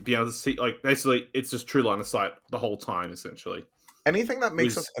towering, being able to see, like, basically it's just true line of sight the whole time, essentially. Anything that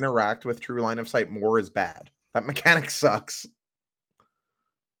makes us interact with true line of sight more is bad. That mechanic sucks.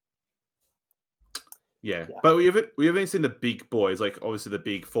 Yeah. But we haven't seen the big boys, like obviously the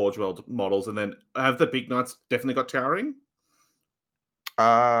big Forge World models, and then have the big knights definitely got towering?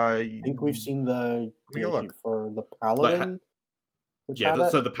 I think we've seen the for the Paladin.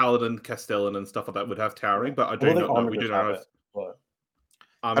 So the Paladin, Castellan, and stuff like that would have towering, but I do not know. We do not know.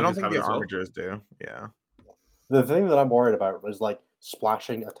 I don't think the Armigers do. Yeah. The thing that I'm worried about is like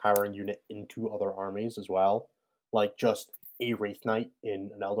splashing a towering unit into other armies as well. Like just a Wraith Knight in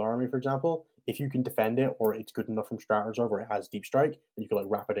an Elder army, for example. If you can defend it, or it's good enough from Strat Reserve, or it has Deep Strike, and you can like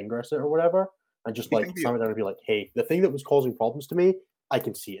rapid ingress it or whatever, and just like slam it down and be like, hey, the thing that was causing problems to me, I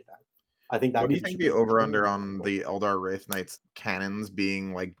can see it now. I think that. What do you think the over under on the Eldar Wraith Knights cannons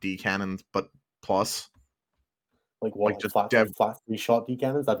being like D cannons but plus? Like what? Like just flat 3-shot D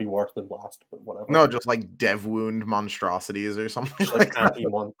cannons? That'd be worse than blast, but whatever. No, just like dev wound monstrosities or something. Just like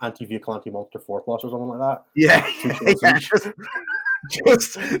anti-vehicle, anti-monster 4+ or something like that. Yeah.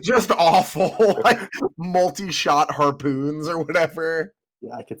 Just awful, like multi-shot harpoons or whatever.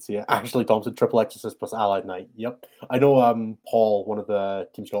 Yeah, I could see it. Ashley Thompson, triple Exorcist plus Allied Knight. Yep. I know Paul, one of the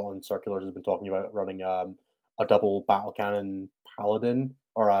Team Scotland circulars, has been talking about running a double battle cannon Paladin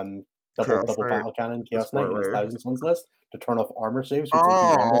or double battle cannon Chaos Knight in his 1,000 Suns list to turn off armor saves.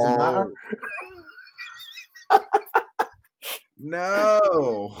 Doesn't matter.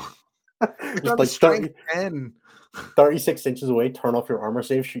 No. Just like strength 10. 36 inches away, turn off your armor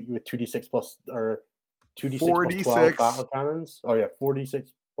save, shoot you with 2d6 plus or 2d6 plus 12 battle cannons. Oh yeah,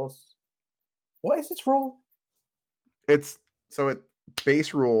 46 plus. What is its roll? It's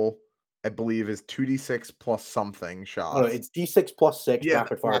base rule, I believe, is 2d6 plus something shots. Oh, no, it's d6 plus 6,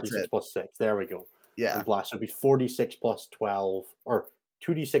 rapid fire d6 plus 6. There we go. Yeah. And blast. So it'd be 46 plus 12, or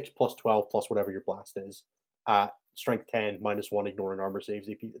 2d6 plus 12 plus whatever your blast is. Strength 10, -1, ignoring armor saves,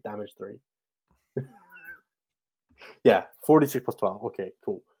 AP damage 3. Yeah, 46 plus 12. Okay,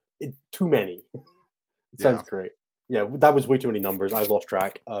 cool. Too many. It sounds great. Yeah, that was way too many numbers. I lost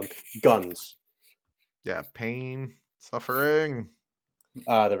track. Guns. Yeah, pain, suffering.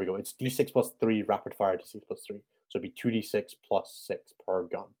 There we go. It's d6 plus 3, rapid fire d6 plus 3. So it'd be 2d6 plus 6 per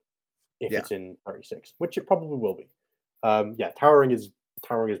gun if it's in 36, which it probably will be. Yeah, towering is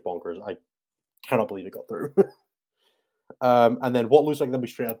bonkers. I cannot believe it got through. And then what looks like they'll be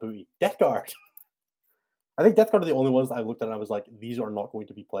straight up booty? Death Guard. I think Death Guard are the only ones that I looked at and I was like, these are not going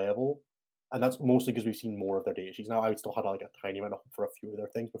to be playable. And that's mostly because we've seen more of their data sheets now. I still had like a tiny amount of hope for a few of their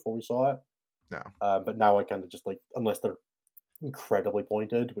things before we saw it. No. But now I kind of just like, unless they're incredibly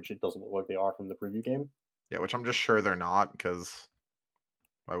pointed, which it doesn't look like they are from the preview game. Yeah, which I'm just sure they're not, because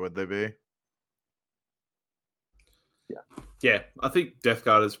why would they be? Yeah, I think Death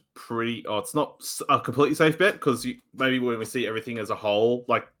Guard is pretty. Oh, it's not a completely safe bet because maybe when we see everything as a whole,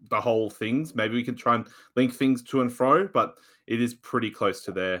 like the whole things, maybe we can try and link things to and fro. But it is pretty close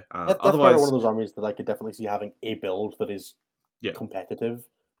to there. Otherwise, one of those armies that I could definitely see having a build that is competitive,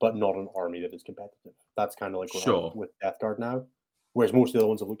 but not an army that is competitive. That's kind of like with Death Guard now. Whereas most of the other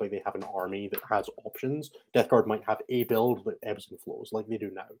ones that look like they have an army that has options, Death Guard might have a build that ebbs and flows like they do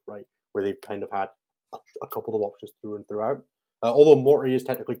now, right? Where they've kind of had a couple of options through and throughout. Although Morty is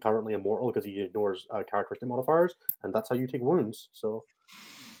technically currently immortal because he ignores characteristic modifiers, and that's how you take wounds. So,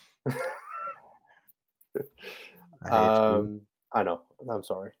 I know. I'm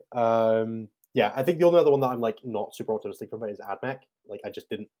sorry. Yeah, I think the only other one that I'm like not super optimistic about is AdMech. Like, I just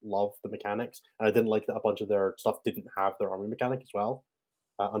didn't love the mechanics, and I didn't like that a bunch of their stuff didn't have their army mechanic as well.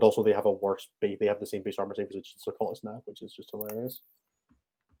 And also, they have a worse base. They have the same base armor save as Circulus now, which is just hilarious.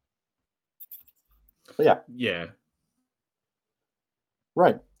 But Yeah.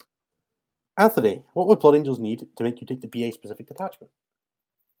 Right. Anthony, what would Blood Angels need to make you take the BA specific detachment?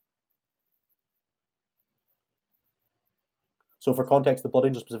 So for context, the Blood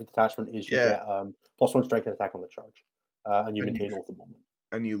Angel specific detachment is you get +1 strike and attack on the charge. And you maintain Oath of Moment.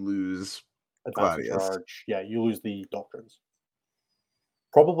 And you lose Advanced Gladius. charge. Yeah, you lose the doctrines.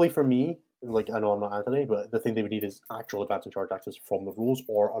 Probably for me, like I know I'm not Anthony, but the thing they would need is actual advanced charge access from the rules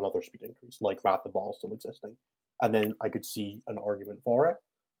or another speed increase, like Wrath of Baal still existing. And then I could see an argument for it.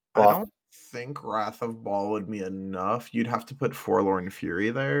 But I don't think Wrath of Baal would be enough. You'd have to put Forlorn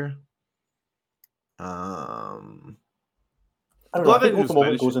Fury there. I don't know. I think Oath of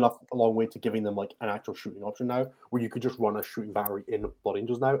Moment goes a long way to giving them like an actual shooting option now, where you could just run a shooting battery in Blood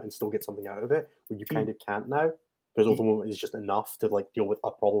Angels now and still get something out of it, where you kind of can't now, because Oath of Moment is just enough to like deal with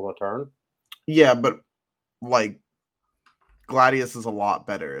a problem a turn. Yeah, but like Gladius is a lot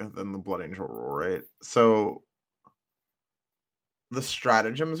better than the Blood Angel rule, right? So the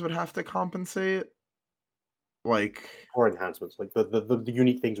stratagems would have to compensate. Like, or enhancements, like the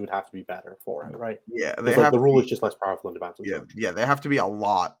unique things would have to be better for it, right? Yeah, they have the rule is just less powerful than advanced. Yeah, they have to be a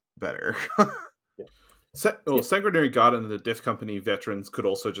lot better. Sanguinary Guard and the Death Company veterans could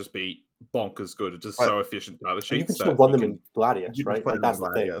also just be bonkers good. It's just so efficient data sheets. You can still run them in Gladius, right? Like that's the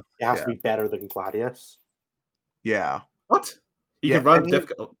thing. It has to be better than Gladius. Yeah. What? You can run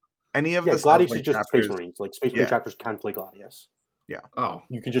any of the Gladius is just Space Marines. Like Space Marine chapters can play Gladius. Yeah. Oh.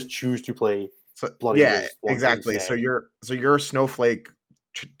 You can just choose to play Blood Angels. Exactly. So your Snowflake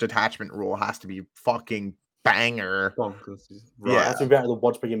detachment rule has to be fucking banger. Right. Yeah, that's better than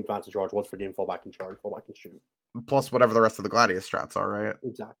once per game advance to charge, once per game fall back and charge, fall back and shoot. Plus whatever the rest of the Gladius strats are, right?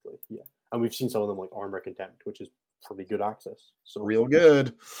 Exactly. Yeah. And we've seen some of them like Armor Contempt, which is pretty good access. So real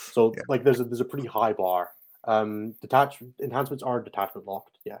good. So like there's a pretty high bar. Enhancements are detachment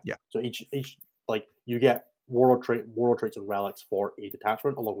locked. Yeah. So each like you get warlord traits and relics for a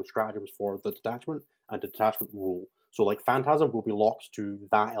detachment, along with stratagems for the detachment and the detachment rule. So like Phantasm will be locked to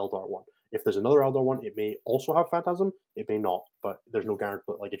that Eldar one. If there's another Eldar one, it may also have Phantasm. It may not, but there's no guarantee.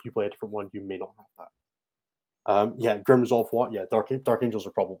 But like if you play a different one, you may not have that. Grim Resolve what? Yeah, Dark Angels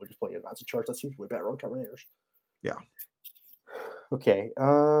are probably just playing advanced charge. That seems way better on Terminators. Yeah. Okay.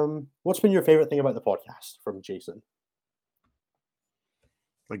 What's been your favorite thing about the podcast from Jason?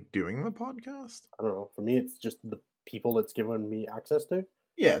 Like doing the podcast? I don't know. For me, it's just the people it's given me access to.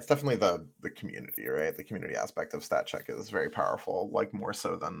 Yeah, it's definitely the community, right? The community aspect of StatCheck is very powerful, like more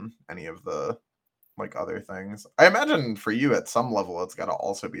so than any of the like other things. I imagine for you at some level, it's got to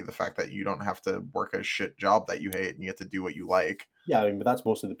also be the fact that you don't have to work a shit job that you hate and you get to do what you like. Yeah, I mean, but that's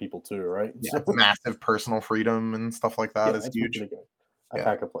mostly the people too, right? Yeah, massive personal freedom and stuff like that is huge. Really good. I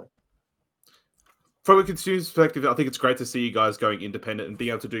can't complain. From a consumer's perspective, I think it's great to see you guys going independent and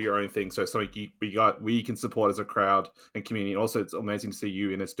being able to do your own thing. So something we can support as a crowd and community. And also, it's amazing to see you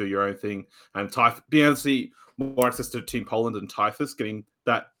in us do your own thing and being able to see more access to Team Poland and Typhus. Getting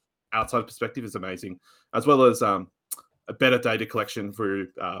that outside perspective is amazing, as well as a better data collection for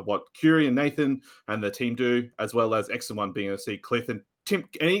what Curie and Nathan and the team do, as well as X1 being able to see Cliff and Tim.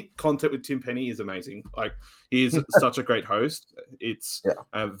 Any content with Tim Penny is amazing. Like he is such a great host. It's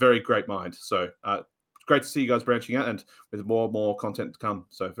a very great mind. So great to see you guys branching out and with more content to come.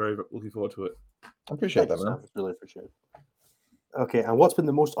 So very looking forward to it. I appreciate that, man. Really appreciate it. Okay, and what's been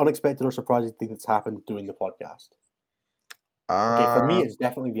the most unexpected or surprising thing that's happened doing the podcast? Okay, for me, it's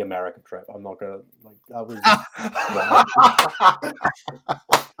definitely the American trip. I'm not gonna like that.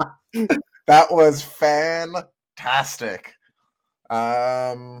 That was fantastic.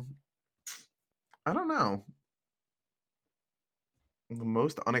 I don't know. The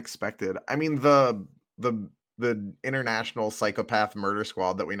most unexpected. I mean, the international psychopath murder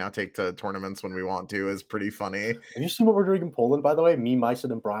squad that we now take to tournaments when we want to is pretty funny. Have you seen what we're doing in Poland, by the way? Me,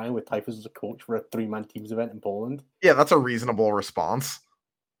 Myson, and Brian with Typhus as a coach for a 3-man teams event in Poland. Yeah, that's a reasonable response.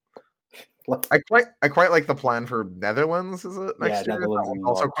 I quite like the plan for Netherlands. Is it next year? Netherlands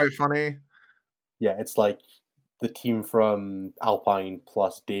also quite funny. Yeah, it's like the team from Alpine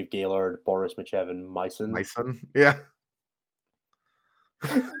plus Dave Gaylord, Boris Michev, and Myson. Yeah.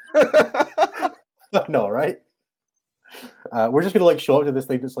 No, right? We're just gonna like show up to this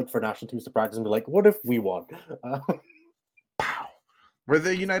thing just like for national teams to practice and be like, what if we won? We're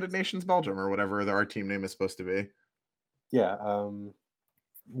the United Nations Belgium or whatever our team name is supposed to be. Yeah,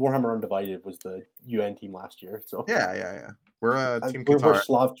 Warhammer Undivided was the UN team last year. So yeah. We're a team.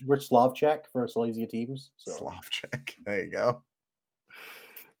 We're Slav Czech for Silesia teams. So. Slav Czech. There you go.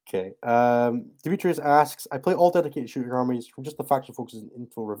 Okay. Demetrius asks, I play all dedicated shooting armies. From just the faction focuses and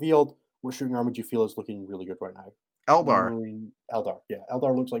info revealed, what shooting army do you feel is looking really good right now? Eldar. Eldar, yeah.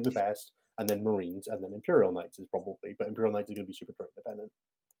 Eldar looks like the best. and then Marines, and then Imperial Knights is probably. But Imperial Knights is going to be super turn dependent.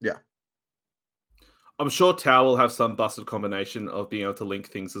 Yeah. I'm sure Tau will have some busted combination of being able to link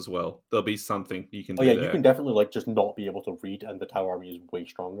things as well. There'll be something you can do. Yeah, there. you can definitely like just not be able to read, and the Tau army is way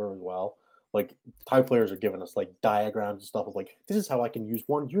stronger as well. Like Tau players are giving us like diagrams and stuff of like, this is how I can use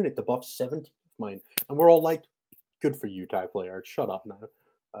one unit to buff 17 of mine, and we're all like, good for you, Tau player. Shut up now.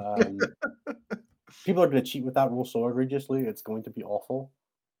 People are going to cheat with that rule so egregiously; it's going to be awful.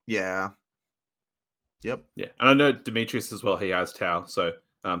 Yeah. Yep. Yeah, and I know Demetrius as well. He has Tau, so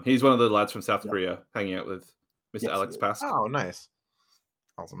he's one of the lads from South Korea hanging out with Mr. Alex Pask. Oh, nice.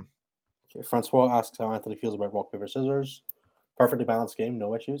 Awesome. Okay, Francois asks how Anthony feels about rock, paper, scissors. Perfectly balanced game,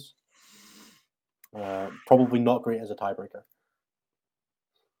 no issues. Probably not great as a tiebreaker.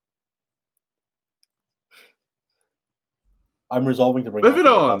 I'm resolving to bring Move it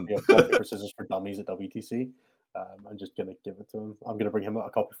on. a copy of rock, paper, scissors for dummies at WTC. I'm just going to give it to him. I'm going to bring him a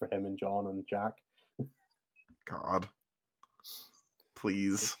copy for him and John and Jack. God.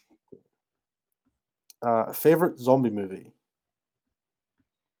 Please. Favorite zombie movie?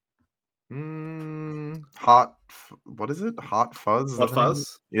 What is it? Hot Fuzz? Hot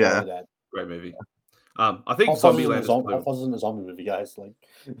Fuzz? Yeah. Great movie. I think Hot Zombieland Hot Fuzz isn't a zombie movie, guys. Like,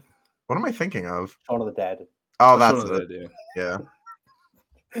 what am I thinking of? Shaun of the Dead. Oh, that's it. Yeah.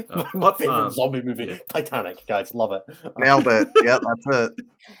 My favorite zombie movie, Titanic, guys, love it. Nailed it. Yeah, that's it.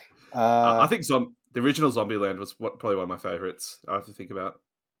 I think the original Zombieland was probably one of my favorites. I have to think about.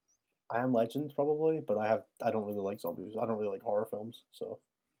 I Am Legend, probably, but I don't really like zombies. I don't really like horror films, so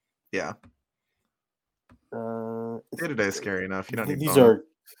yeah. Day-to-day is scary enough. You don't need these are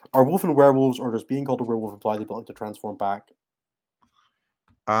wolf and werewolves, or does being called a werewolf imply the ability to transform back?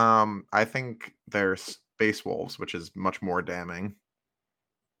 I think they're space wolves, which is much more damning.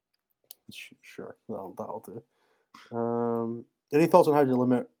 Sure, that'll do. Any thoughts on how to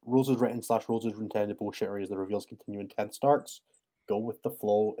limit roses written / roses intended bullshit areas that reveals continue intense starts? Go with the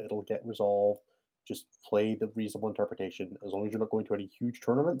flow; it'll get resolved. Just play the reasonable interpretation, as long as you're not going to any huge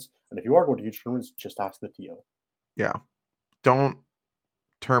tournaments. And if you are going to huge tournaments, just ask the TO. Yeah, don't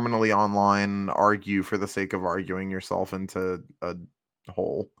terminally online argue for the sake of arguing yourself into a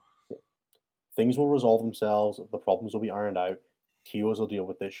hole. Things will resolve themselves. The problems will be ironed out. TOs will deal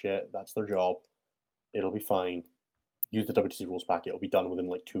with this shit. That's their job. It'll be fine. Use the WTC rules pack. It'll be done within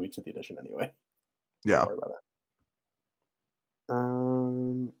like 2 weeks of the edition anyway. Yeah. Don't worry about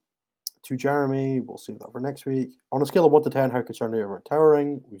it. To Jeremy, we'll save that for next week. On a scale of 1 to 10, how concerned are you about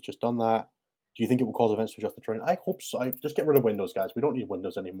towering? We've just done that. Do you think it will cause events to adjust the terrain? I hope so. Just get rid of windows, guys. We don't need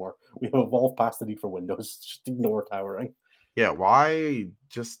windows anymore. We have evolved past the need for windows. Just ignore towering. Yeah, why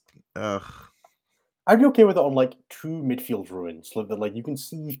just I'd be okay with it on like 2 midfield ruins, so that like you can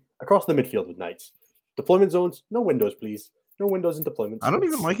see across the midfield with knights. Deployment zones, no windows, please. No windows in deployment zones. I don't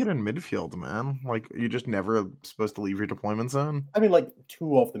even like it in midfield, man. Like, you're just never supposed to leave your deployment zone. I mean, like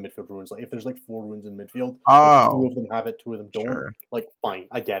 2 of the midfield ruins. Like, if there's like 4 ruins in midfield, 2 of them have it, 2 of them don't. Sure. Like, fine,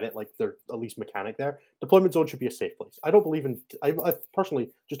 I get it. Like, they're at least mechanic there. Deployment zone should be a safe place. I don't believe in. I personally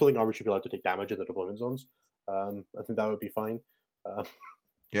just don't think army should be allowed to take damage in the deployment zones. I think that would be fine.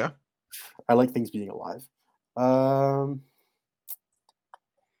 Yeah. I like things being alive.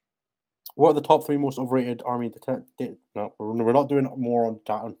 What are the top 3 most overrated army? No, we're not doing more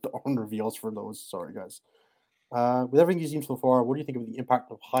on reveals for those. Sorry, guys. With everything you've seen so far, what do you think of the impact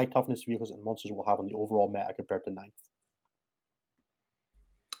of high toughness vehicles and monsters will have on the overall meta compared to 9th?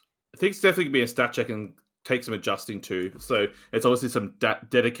 I think it's definitely going to be a stat check and take some adjusting to. So it's obviously some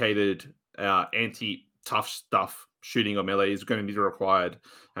dedicated anti-tough stuff. Shooting or melee is going to be required,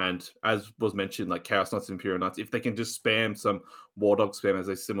 and as was mentioned, like Chaos Knights and Imperial Knights, if they can just spam some War Dog spam as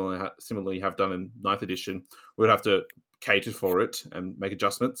they similarly have done in 9th edition, we'd have to cater for it and make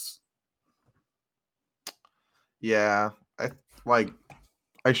adjustments. Yeah,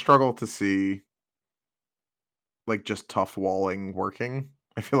 I struggle to see like just tough walling working.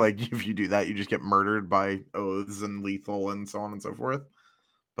 I feel like if you do that, you just get murdered by oaths and lethal and so on and so forth.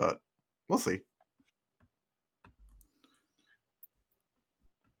 But we'll see.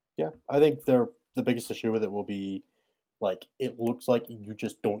 Yeah, I think the biggest issue with it will be, like, it looks like you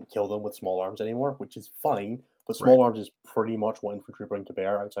just don't kill them with small arms anymore, which is fine. But small arms is pretty much what infantry bring to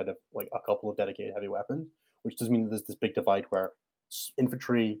bear outside of like a couple of dedicated heavy weapons, which does mean that there's this big divide where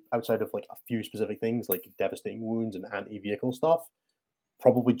infantry, outside of like a few specific things like devastating wounds and anti-vehicle stuff,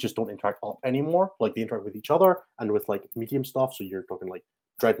 probably just don't interact up anymore. Like, they interact with each other and with like medium stuff. So you're talking like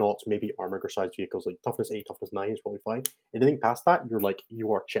dreadnoughts, maybe armored-sized vehicles like toughness 8, toughness 9 is probably fine. Anything past that,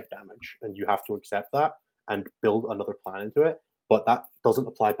 you are chip damage, and you have to accept that and build another plan into it. But that doesn't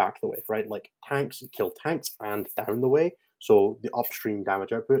apply back the way, right? Like, tanks kill tanks and down the way. So the upstream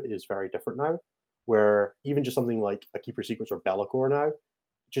damage output is very different now, where even just something like a Keeper Sequence or Bellicor now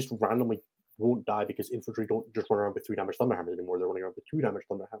just randomly won't die because infantry don't just run around with 3 damage Thunderhammers anymore. They're running around with 2 damage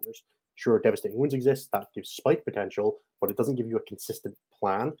Thunderhammers. Sure, Devastating Wounds exists, that gives spike potential, but it doesn't give you a consistent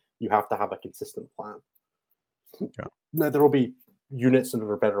plan. You have to have a consistent plan. Yeah. Now, there will be units that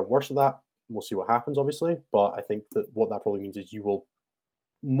are better or worse at that. We'll see what happens, obviously, but I think that what that probably means is you will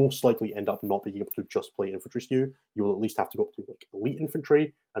most likely end up not being able to just play infantry skew. You will at least have to go up to like elite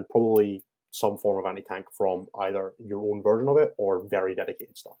infantry and probably some form of anti-tank from either your own version of it or very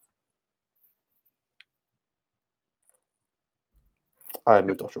dedicated stuff. I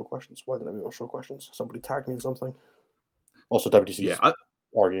moved offshore questions. Why did I move offshore questions? Somebody tagged me in something. Also, WTC is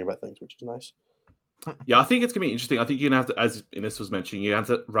arguing about things, which is nice. Yeah, I think it's going to be interesting. I think you're going to have to, as Ines was mentioning, you have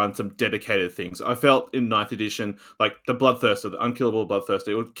to run some dedicated things. I felt in 9th edition, like the Bloodthirster, the Unkillable Bloodthirster,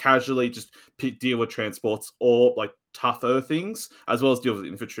 it would casually just deal with transports or like tougher things, as well as deal with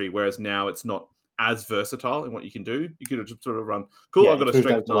infantry, whereas now it's not as versatile in what you can do. You could just sort of run, cool, I've got a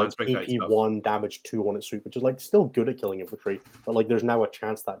strength 9, like strength 8 AP 1, damage 2 on its sweep, which is like still good at killing infantry, but like there's now a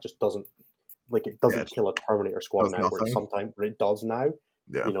chance that just doesn't, like it doesn't kill a Terminator squad now, where sometimes it does now.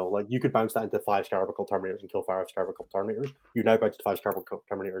 Yeah. You know, like you could bounce that into 5 Scarabocult Terminators and kill 5 Scarabocult Terminators. You now bounce to 5 Scarabocult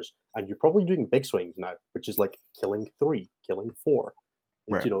Terminators, and you're probably doing big swings now, which is like killing 3, killing 4.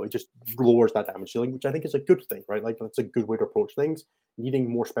 Right. You know, it just lowers that damage ceiling, which I think is a good thing, right? Like that's a good way to approach things. Needing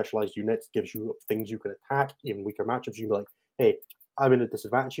more specialized units gives you things you can attack in weaker matchups. You can be like, hey, I'm in a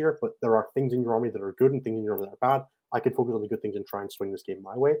disadvantage here, but there are things in your army that are good and things in your army that are bad. I can focus on the good things and try and swing this game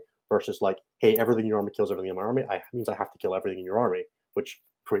my way, versus like, hey, everything in your army kills everything in my army. Means I have to kill everything in your army, which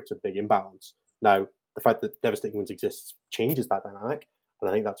creates a big imbalance. Now, the fact that Devastating Wounds exists changes that dynamic, and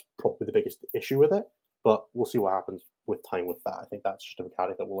I think that's probably the biggest issue with it. But we'll see what happens with time with that. I think that's just a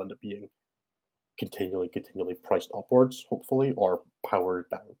mechanic that will end up being continually priced upwards, hopefully, or powered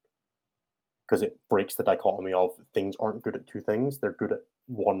down. Because it breaks the dichotomy of things aren't good at 2 things, they're good at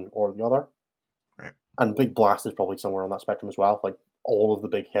one or the other. Right. And Big Blast is probably somewhere on that spectrum as well. Like all of the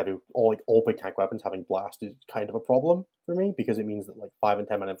big heavy, all big tank weapons having blast is kind of a problem for me, because it means that like 5 and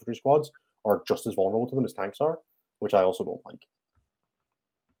 10 man infantry squads are just as vulnerable to them as tanks are, which I also don't like.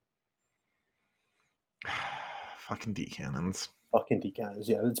 Fucking D-cannons. Fucking D-cannons,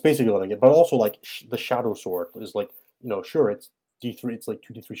 yeah. It's basically what I get. But also, like, the Shadow Sword is like, you know, sure, it's D3, it's like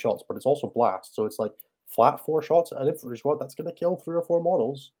 2D3 shots, but it's also blast. So it's like flat 4 shots at an infantry squad, that's going to kill 3 or 4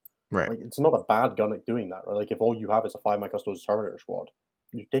 models. Right. Like, it's not a bad gun at doing that, right? Like, if all you have is a 5-man Custodes Terminator squad,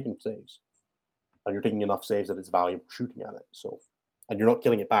 you're taking saves. And you're taking enough saves that it's valuable shooting at it. So, and you're not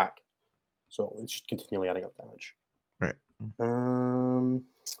killing it back. So it's just continually adding up damage. Right.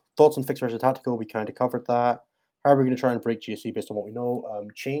 Thoughts on Fixed versus Tactical, we kind of covered that. How are we going to try and break GSC based on what we know?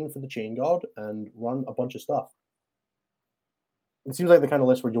 Chain for the Chain God and run a bunch of stuff. It seems like the kind of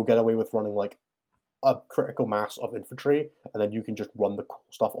list where you'll get away with running like a critical mass of infantry, and then you can just run the cool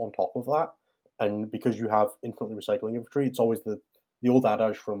stuff on top of that. And because you have infinitely recycling infantry, it's always the old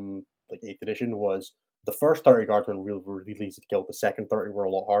adage from like 8th edition was the first 30 guardsmen were really easy to kill, the second 30 were a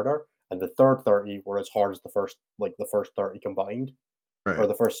lot harder, and the third 30 were as hard as the first 30 combined. Right. Or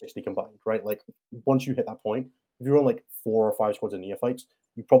the first 60 combined, right? Like once you hit that point, if you run like 4 or 5 squads of neophytes,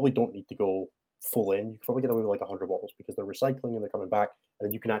 you probably don't need to go full in. You can probably get away with like 100 models because they're recycling and they're coming back, and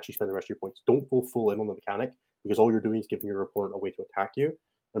then you can actually spend the rest of your points. Don't go full in on the mechanic, because all you're doing is giving your opponent a way to attack you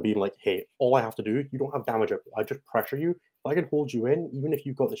and being like, hey, all I have to do, you don't have damage output. I just pressure you. If I can hold you in, even if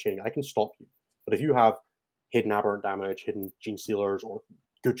you've got the chain, I can stop you. But if you have hidden aberrant damage, hidden gene stealers, or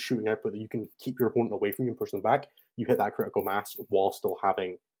good shooting output that you can keep your opponent away from you and push them back, you hit that critical mass while still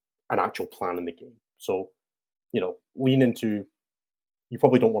having an actual plan in the game. So, you know, lean into, you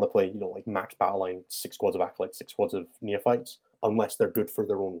probably don't want to play, you know, like max battle line, 6 squads of acolytes, 6 squads of neophytes, unless they're good for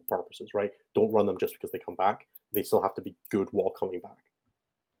their own purposes, right? Don't run them just because they come back. They still have to be good while coming back.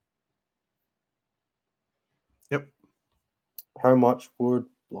 Yep. How much would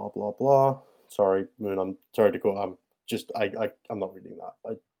blah blah blah? Sorry, Moon. I'm sorry to go. I'm not reading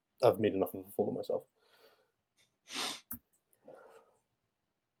that. I've made enough of a fool of myself.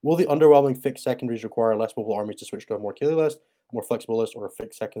 Will the underwhelming fixed secondaries require less mobile armies to switch to a more killy list, more flexible list, or a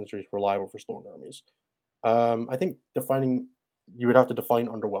fixed secondaries reliable for stolen armies? I think you would have to define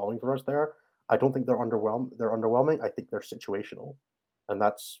underwhelming for us there. I don't think they're underwhelming. I think they're situational, and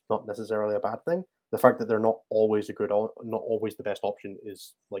that's not necessarily a bad thing. The fact that they're not always not always the best option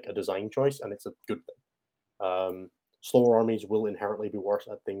is like a design choice, and it's a good thing. Slower armies will inherently be worse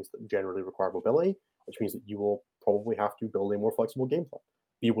at things that generally require mobility, which means that you will probably have to build a more flexible game plan.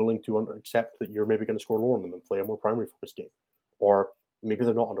 Be willing to accept that you're maybe going to score lower on them and play a more primary focused game, or maybe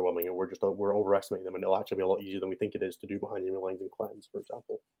they're not underwhelming, and we're overestimating them, and it'll actually be a lot easier than we think it is to do behind enemy lines and cleanse, for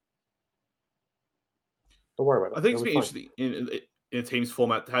example. Don't worry about it. I think it's been interesting in a team's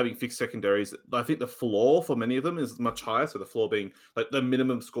format having fixed secondaries. I think the floor for many of them is much higher. So the floor being like the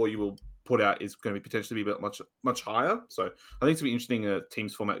minimum score you will put out is going to be potentially be much higher. So I think it's be interesting a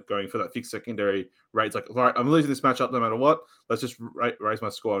team's format going for that fixed secondary rates. Like, all right, I'm losing this matchup no matter what. Let's just raise my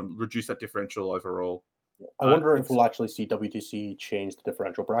score and reduce that differential overall. I wonder if we'll actually see WTC change the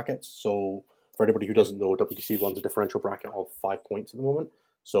differential brackets. So for anybody who doesn't know, WTC runs a differential bracket of 5 points at the moment.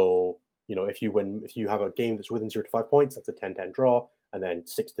 So if you have a game that's within 0 to 5 points, that's a 10-10 draw, and then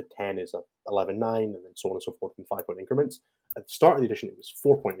 6 to 10 is a 11-9, and then so on and so forth in 5-point increments. At the start of the edition, it was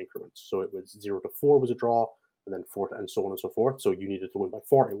 4-point increments. So it was 0 to 4 was a draw, and then 4 and so on and so forth. So you needed to win by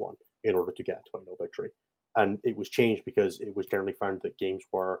 41 in order to get a 20-0 victory. And it was changed because it was generally found that games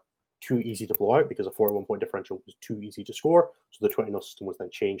were too easy to blow out because a 41-point differential was too easy to score. So the 20-0 system was then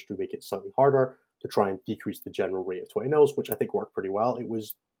changed to make it slightly harder to try and decrease the general rate of 20-0s, which I think worked pretty well. It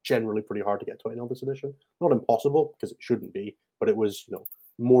was generally pretty hard to get 20-0 this edition. Not impossible, because it shouldn't be, but it was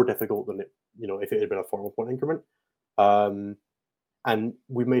more difficult than it if it had been a 41-point increment. And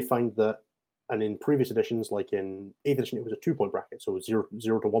we may find that, and in previous editions, like in 8th edition, it was a 2-point bracket. So 0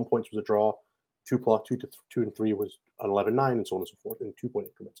 to 1 points was a draw, 2 to 2 and 3 was an 11-9, and so on and so forth in 2-point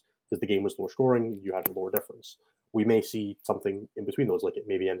increments. Because the game was lower scoring, you had a lower difference. We may see something in between those, like it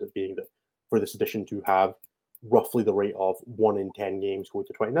maybe ends up being that for this edition to have roughly the rate of 1 in 10 games going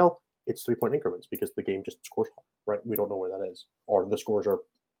to 20-0, it's 3-point increments because the game just scores, right? We don't know where that is, or the scores are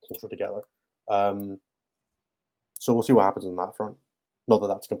closer together. So we'll see what happens on that front. Not that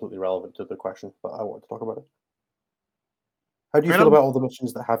that's completely relevant to the question, but I wanted to talk about it. How do you feel about all the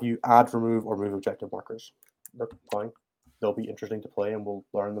missions that have you add, remove, or move objective markers? They're fine. They'll be interesting to play, and we'll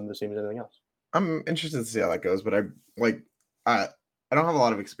learn them the same as anything else. I'm interested to see how that goes, but I don't have a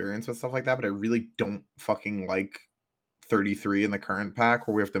lot of experience with stuff like that, but I really don't fucking like 33 in the current pack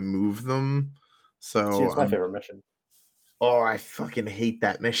where we have to move them. So see, it's my favorite mission. Oh, I fucking hate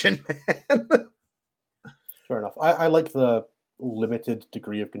that mission, man. Fair enough. I like the limited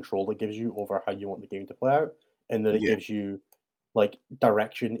degree of control it gives you over how you want the game to play out, and that it gives you like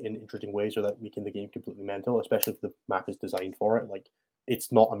direction in interesting ways without making the game completely mental, especially if the map is designed for it. Like, it's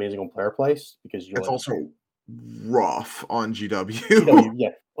not amazing on player place because it's also rough on GW. Yeah,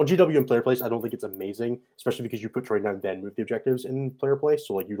 on GW and player place, I don't think it's amazing, especially because you put trade now and then move the objectives in player place,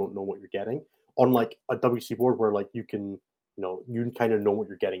 so like you don't know what you're getting. On like a WC board where like you can kind of know what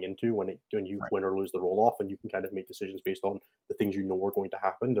you're getting into when you win or lose the roll off, and you can kind of make decisions based on the things you know are going to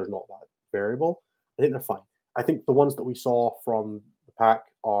happen. There's not that variable. I think they're fine. I think the ones that we saw from the pack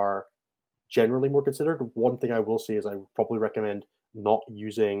are generally more considered. One thing I will say is I would probably recommend not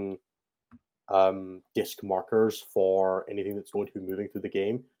using disc markers for anything that's going to be moving through the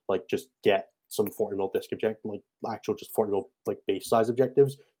game. Like, just get some 40mm disc objective, like actual just 40mm like base size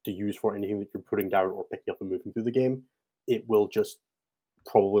objectives to use for anything that you're putting down or picking up and moving through the game. It will just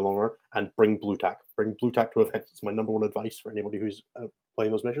probably longer. And bring blue tack. Bring blue tack to events. It's my number one advice for anybody who's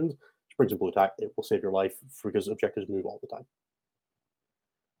playing those missions. Just bring some blue tack. It will save your life because objectives move all the time.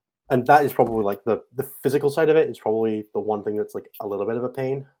 And that is probably like the physical side of it is probably the one thing that's like a little bit of a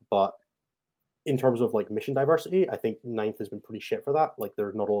pain. But in terms of like mission diversity, I think 9th has been pretty shit for that. Like,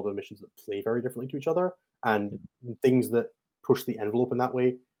 there's not all the missions that play very differently to each other, and things that push the envelope in that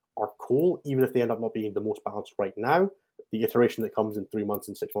way are cool, even if they end up not being the most balanced right now. The iteration that comes in 3 months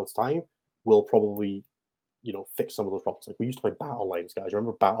and 6 months time will probably, fix some of those problems. Like, we used to play battle lines, guys.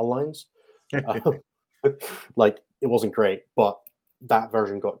 Remember battle lines? Like, it wasn't great, but that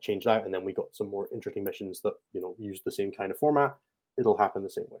version got changed out, and then we got some more interesting missions that use the same kind of format. It'll happen the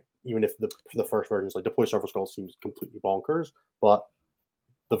same way, even if the first version is like Deploy Surface Call seems completely bonkers, but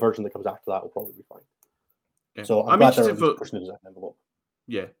the version that comes after that will probably be fine. Yeah. So I'm glad they're pushing the design envelope.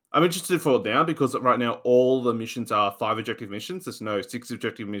 Yeah, I'm interested for it now because right now all the missions are 5 objective missions. There's no 6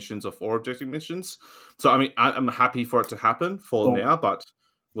 objective missions or 4 objective missions. So I mean, I'm happy for it to happen now, but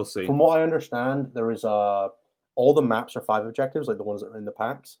we'll see. From what I understand, there is all the maps are 5 objectives, like the ones that are in the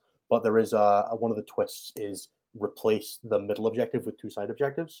packs. But there is one of the twists is replace the middle objective with 2 side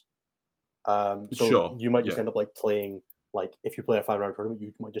objectives. So you might just end up like playing, like if you play a 5-round tournament,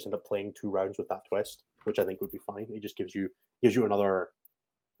 you might just end up playing 2 rounds with that twist, which I think would be fine. It just gives you another.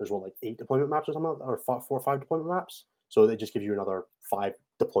 There's like 8 deployment maps or something, or 4 or 5 deployment maps. So it just gives you another 5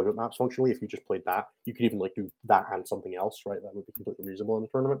 deployment maps functionally. If you just played that, you could even like do that and something else, right? That would be completely reasonable in the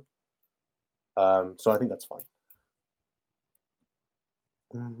tournament. So I think that's fine.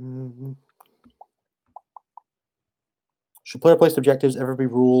 Should player placed objectives ever be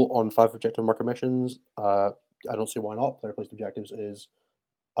rule on 5 objective marker missions? I don't see why not. Player-placed objectives is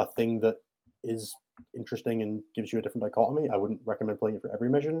a thing that is interesting and gives you a different dichotomy. I wouldn't recommend playing it for every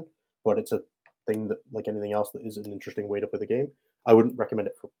mission, but it's a thing that, like anything else, that is an interesting way to play the game. I wouldn't recommend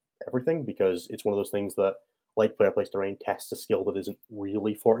it for everything because it's one of those things that, like player-placed terrain, tests a skill that isn't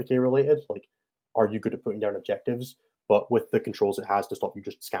really 40k related. Like, are you good at putting down objectives? But with the controls it has to stop you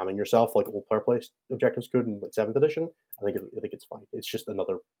just scamming yourself, like old player-placed objectives could in like 7th edition, I think it's fine. It's just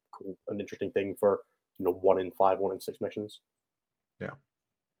another cool and interesting thing for 1 in 5, 1 in 6 missions. Yeah.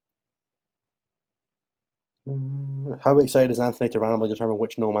 How excited is Anthony to randomly determine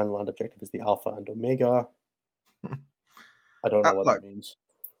which No Man Land objective is the Alpha and Omega? I don't know what that means.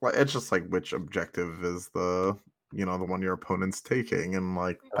 Well, it's just like which objective is the the one your opponent's taking and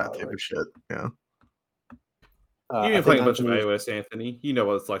like that type of shit. Yeah. You've been playing a bunch of AOS, Anthony. You know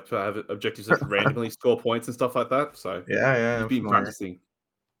what it's like to have objectives that randomly score points and stuff like that. So yeah, you've been practicing.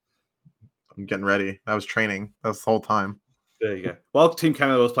 I'm getting ready. I was training. That was the whole time. There you go. While Team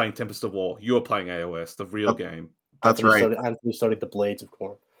Canada was playing Tempest of War, you were playing AOS, the real game. That's right. Anthony studied the Blades of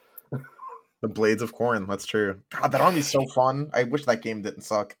Corn. The Blades of Corn. That's true. God, that army's so fun. I wish that game didn't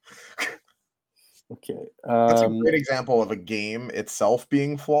suck. Okay. That's a great example of a game itself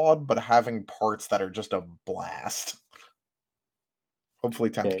being flawed, but having parts that are just a blast. Hopefully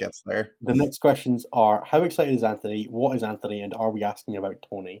Tempt gets there. The next questions are, how excited is Anthony? What is Anthony? And are we asking about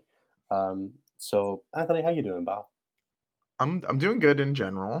Tony? So, Anthony, how you doing, Val? I'm doing good in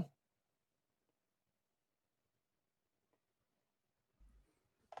general.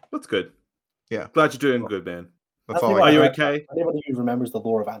 That's good. Yeah. Glad you're doing good, man. That's all. Are you okay? Anybody who remembers the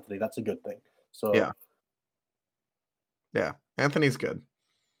lore of Anthony, that's a good thing. So yeah. Anthony's good.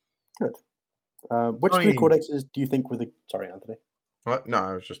 Good. Which 3 codexes do you think were the... Sorry, Anthony. What? No,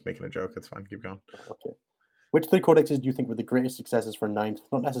 I was just making a joke. It's fine. Keep going. Okay. Which 3 codexes do you think were the greatest successes for 9th?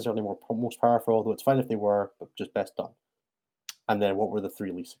 Not necessarily most powerful, although it's fine if they were, but just best done. And then what were the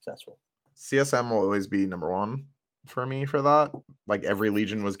 3 least successful? CSM will always be number 1 for me for that. Like every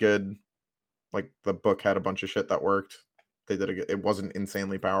Legion was good. Like the book had a bunch of shit that worked. They did it wasn't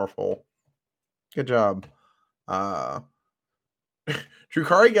insanely powerful. Good job. Drukhari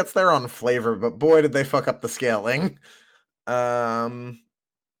gets there on flavor, but boy did they fuck up the scaling. And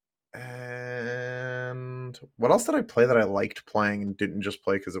what else did I play that I liked playing and didn't just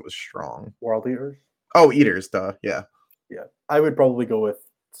play because it was strong? World Eaters. Oh, Eaters, duh. Yeah. I would probably go with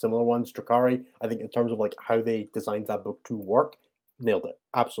similar ones. Drukhari, I think in terms of like how they designed that book to work, nailed it.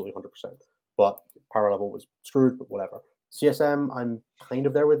 Absolutely 100%. But power level was screwed, but whatever. CSM, I'm kind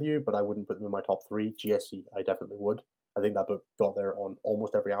of there with you, but I wouldn't put them in my top 3. GSC, I definitely would. I think that book got there on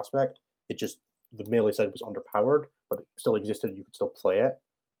almost every aspect. It just, the melee side was underpowered, but it still existed. You could still play it.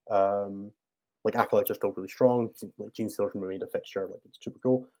 Like Acolytes are still really strong. Like Gene Stealers remained a fixture. Like it's super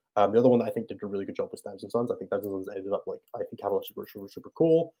cool. The other one that I think did a really good job was Thousand Sons. I think Thousand Sons ended up like, I think Cavalry was super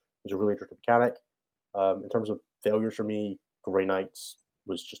cool. It was a really interesting mechanic. In terms of failures for me, Grey Knights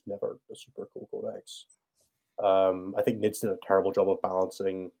was just never a super cool codex. I think Nids did a terrible job of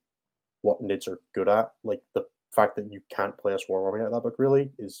balancing what Nids are good at. Like the fact that you can't play a Swarm Army out of that book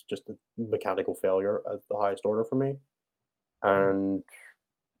really is just a mechanical failure at the highest order for me. And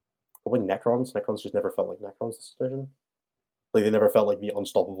probably Necrons. Necrons just never felt like Necrons this edition. Like they never felt like the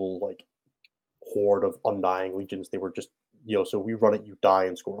unstoppable like horde of undying legions. They were just, so we run it, you die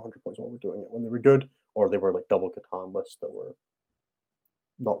and score 100 points while we're doing it when they were good, or they were like double Catan lists that were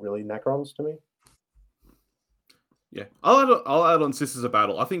not really Necrons to me. Yeah, I'll add on Sisters of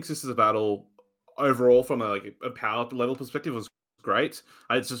Battle. I think Sisters of Battle overall, from a power level perspective, was great.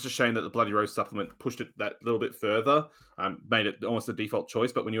 It's just a shame that the Bloody Rose supplement pushed it that little bit further, made it almost a default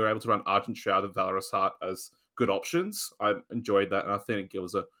choice. But when you were able to run Argent Shroud and Valorous Heart as good options, I enjoyed that, and I think it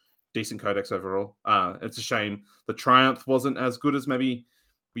was a decent codex overall. It's a shame the Triumph wasn't as good as maybe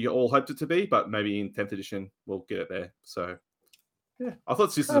we all hoped it to be, but maybe in 10th edition we'll get it there. So yeah, I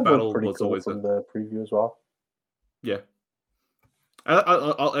thought Sisters of Battle was cool always from the preview as well. Yeah.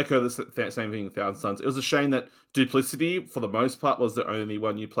 I'll echo the same thing with Thousand Sons. It was a shame that Duplicity, for the most part, was the only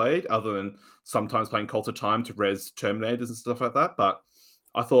one you played, other than sometimes playing Cult of Time to res Terminators and stuff like that. But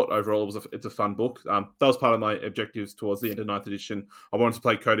I thought overall it's a fun book. That was part of my objectives towards the end of 9th edition. I wanted to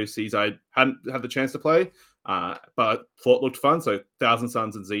play Codices I hadn't had the chance to play, but I thought it looked fun. So Thousand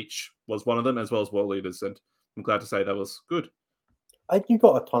Sons and Zeech was one of them, as well as World Leaders, and I'm glad to say that was good. I think you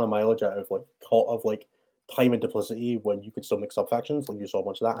got a ton of mileage out of Time and Duplicity when you could still mix up factions. Like you saw a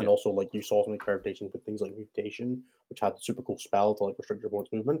bunch of that, and also like you saw some permutations with things like Mutation, which had a super cool spell to like restrict your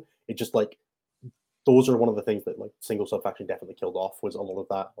opponent's movement. It just like those are one of the things that like single sub faction definitely killed off, was a lot of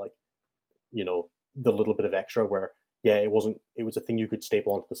that, like, the little bit of extra where it was a thing you could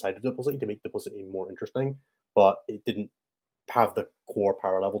staple onto the side of Duplicity to make Duplicity more interesting. but it didn't have the core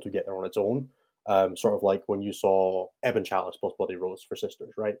power level to get there on its own. Sort of like when you saw Ebon Chalice plus Bloody Rose for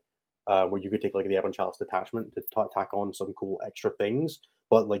Sisters, right? Where you could take like the Ebon Chalice detachment to tack on some cool extra things,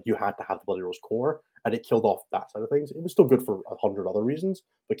 but like you had to have the Bloody Rose core, and it killed off that side of things. It was still good for 100 other reasons,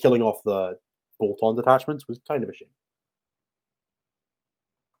 but killing off the bolt-on detachments was kind of a shame.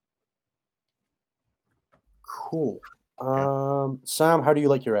 Cool. Sam, how do you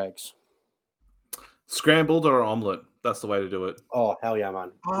like your eggs? Scrambled or omelet? That's the way to do it. Oh, hell yeah,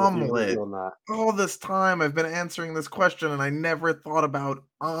 man. Omelet. On that. All this time I've been answering this question and I never thought about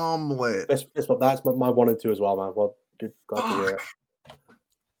omelet. That's my 1 and 2 as well, man. Well, good. Glad to hear it.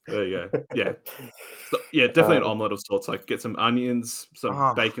 There you go. Yeah. So, yeah, definitely an omelet of sorts. Like get some onions,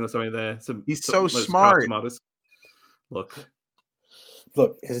 some bacon or something there. He's so smart. Tomatoes. Look,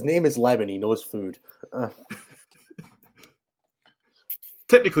 his name is Lemon. He knows food.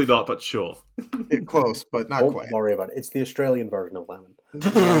 Technically not, but sure. Close, but not Don't quite. worry about it. It's the Australian version of lemon.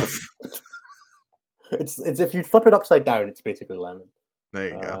 It's if you flip it upside down, it's basically lemon. There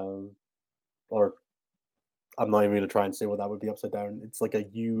you go. Or I'm not even going to try and say what that would be upside down. It's like a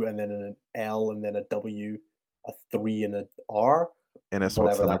U and then an L and then a W, a 3 and an R. Innes,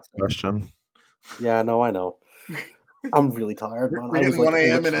 what's the next question? Yeah, no, I know. I'm really tired, man. We're getting 1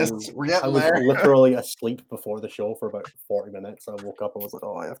 a.m. Innes. We're getting there. I was literally asleep before the show for about 40 minutes. I woke up and was like,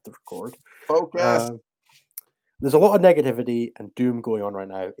 oh, I have to record. Focus. There's a lot of negativity and doom going on right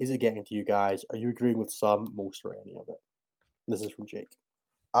now. Is it getting to you guys? Are you agreeing with some, most, or any of it? This is from Jake.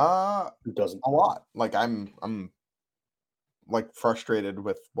 Who doesn't? A lot. Like I'm like frustrated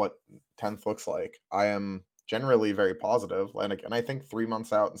with what 10th looks like. I am generally very positive. And I think 3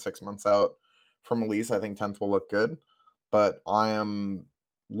 months out and 6 months out from release, I think 10th will look good. But I am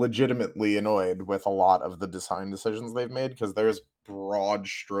legitimately annoyed with a lot of the design decisions they've made because there's broad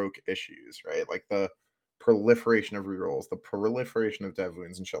stroke issues, right? Like the proliferation of rerolls, the proliferation of dev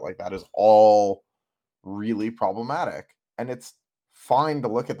wounds and shit like that is all really problematic. And it's fine to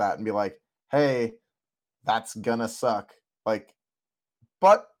look at that and be like, hey, that's gonna suck. Like,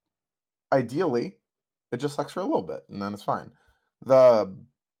 but ideally, it just sucks for a little bit and then it's fine. I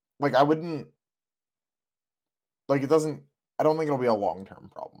wouldn't like it doesn't. I don't think it'll be a long-term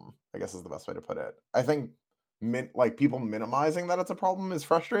problem, I guess is the best way to put it. I think people minimizing that it's a problem is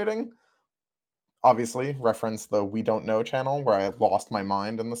frustrating. Obviously, reference the We Don't Know channel where I lost my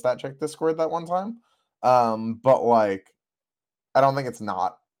mind in the Stat Check Discord that one time. But like, I don't think it's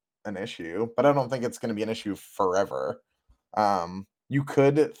not an issue, but I don't think it's going to be an issue forever. You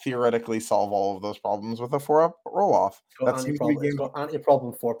could theoretically solve all of those problems with a 4-up roll-off. It's got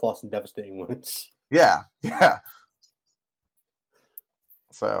anti-problem 4+ and devastating wounds. Yeah.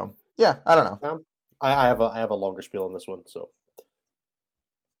 So yeah, I don't know. I have a longer spiel on this one, so.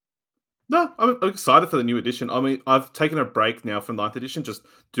 No, I'm excited for the new edition. I mean, I've taken a break now from 9th edition, just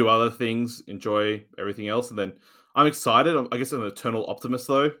do other things, enjoy everything else, and then I'm excited. I guess I'm an eternal optimist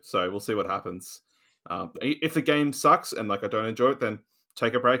though, so we'll see what happens. If the game sucks and like I don't enjoy it, then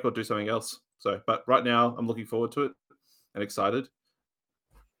take a break or do something else. So, but right now I'm looking forward to it and excited.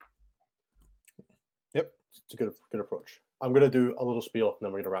 Yep, it's a good approach. I'm going to do a little spiel and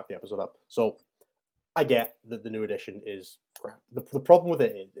then we're going to wrap the episode up. So I get that the new edition is crap. The problem with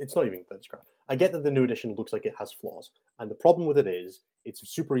it is, it's not even that it's crap. I get that the new edition looks like it has flaws. And the problem with it is, it's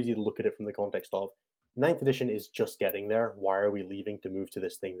super easy to look at it from the context of, 9th edition is just getting there. Why are we leaving to move to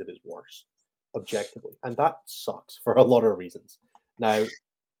this thing that is worse? Objectively. And that sucks for a lot of reasons. Now,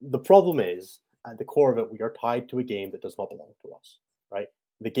 the problem is, at the core of it, we are tied to a game that does not belong to us, right?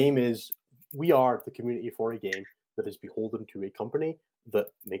 The game is, we are the community for a game that is beholden to a company that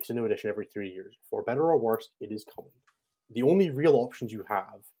makes a new edition every 3 years. For better or worse, it is coming. The only real options you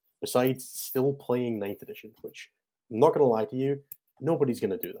have, besides still playing 9th edition, which I'm not going to lie to you, nobody's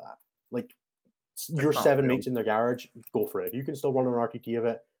going to do that. Like, your 7 mates in their garage, go for it. You can still run an RTT of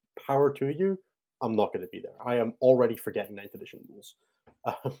it. Power to you. I'm not going to be there. I am already forgetting 9th edition rules.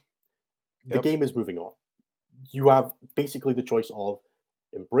 The game is moving on. You have basically the choice of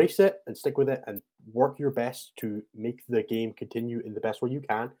embrace it and stick with it and work your best to make the game continue in the best way you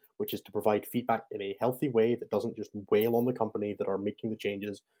can, which is to provide feedback in a healthy way that doesn't just wail on the company that are making the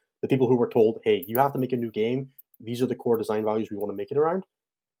changes. The people who were told, hey, you have to make a new game. These are the core design values we want to make it around.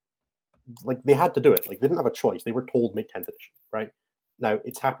 Like, they had to do it. Like, they didn't have a choice. They were told make 10th edition, right? Now,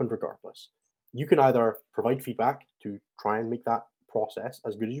 it's happened regardless. You can either provide feedback to try and make that process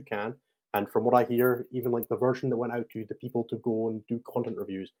as good as you can. And from what I hear, even like the version that went out to the people to go and do content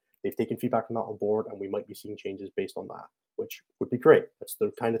reviews, they've taken feedback from that on board, and we might be seeing changes based on that, which would be great. That's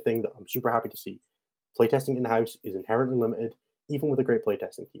the kind of thing that I'm super happy to see. Playtesting in-house is inherently limited, even with a great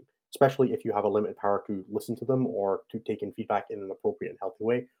playtesting team. especially if you have a limited power to listen to them or to take in feedback in an appropriate and healthy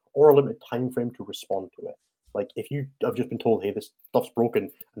way, or a limited time frame to respond to it. Like if you have just been told, hey, this stuff's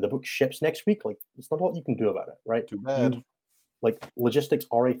broken and the book ships next week, like there's not a lot you can do about it, right? Too bad. Like logistics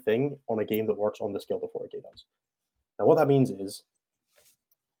are a thing on a game that works on the scale that 40k does. Now what that means is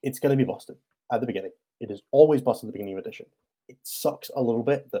it's going to be busted at the beginning. It is always busted at the beginning of edition. It sucks a little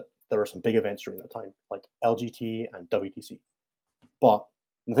bit that there are some big events during that time, like LGT and WTC. But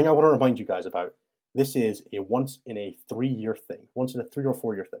the thing I want to remind you guys about, this is a once in a 3-year thing, once in a 3 or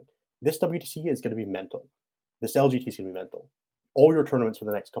 4 year thing. This WTC is going to be mental. This LGT is going to be mental. All your tournaments for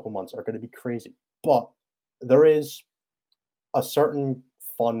the next couple months are going to be crazy. But there is a certain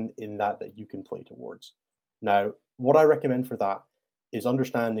fun in that you can play towards. Now, what I recommend for that is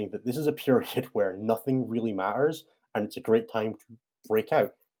understanding that this is a period where nothing really matters and it's a great time to break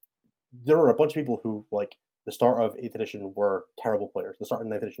out. There are a bunch of people who, like, the start of 8th edition were terrible players. The start of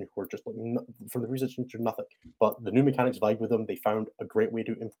 9th edition who were just, like, from the research to nothing. But the new mechanics vibe with them. They found a great way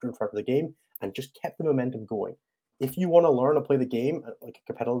to interact with the game and just kept the momentum going. If you want to learn to play the game at like a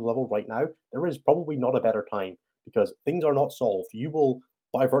competitive level right now, there is probably not a better time because things are not solved. You will,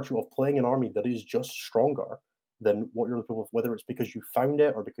 by virtue of playing an army that is just stronger than what you're looking for, whether it's because you found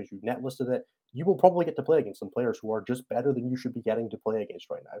it or because you net listed it, you will probably get to play against some players who are just better than you should be getting to play against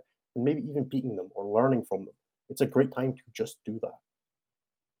right now, and maybe even beating them or learning from them. It's a great time to just do that.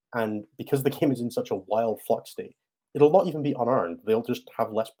 And because the game is in such a wild flux state, it'll not even be unearned. They'll just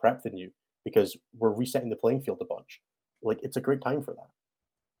have less prep than you because we're resetting the playing field a bunch. Like, it's a great time for that.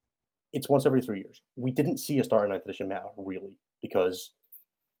 It's once every 3 years. We didn't see a start in 9th edition meta, really, because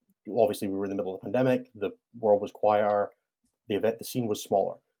obviously we were in the middle of the pandemic, the world was quieter, the scene was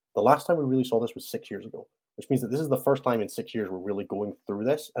smaller. The last time we really saw this was 6 years ago, which means that this is the first time in 6 years we're really going through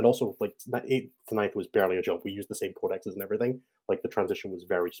this. And also, like, 8th to 9th was barely a jump. We used the same codexes and everything. Like, the transition was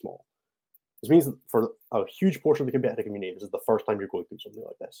very small. This means that for a huge portion of the competitive community, this is the first time you're going through something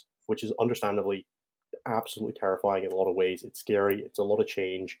like this, which is understandably absolutely terrifying in a lot of ways. It's scary. It's a lot of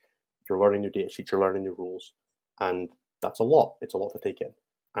change. You're learning new data sheets. You're learning new rules. And that's a lot. It's a lot to take in.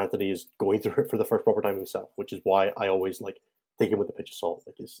 Anthony is going through it for the first proper time himself, which is why I always like take him with a pinch of salt.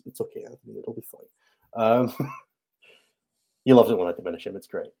 Like, it's okay, Anthony, it'll be fine. He loves it when I diminish him. It's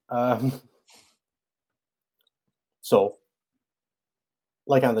great. So,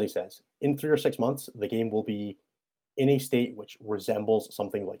 like Anthony says, in 3 or 6 months, the game will be in a state which resembles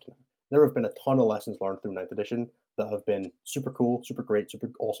something like now. There have been a ton of lessons learned through 9th edition that have been super cool, super great,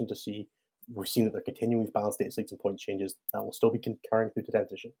 super awesome to see. We've seen that they're continuing to balance data states and point changes that will still be carrying through to 10th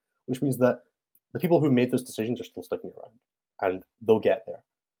edition, which means that the people who made those decisions are still sticking around, and they'll get there.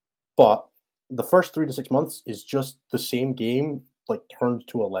 But the first 3 to 6 months is just the same game, like, turned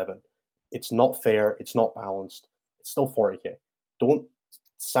to 11. It's not fair. It's not balanced. It's still 40k. Don't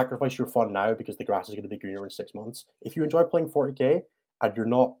sacrifice your fun now because the grass is going to be greener in 6 months. If you enjoy playing 40k and you're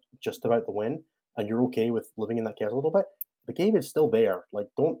not just about the win and you're okay with living in that chaos a little bit, the game is still there. Like,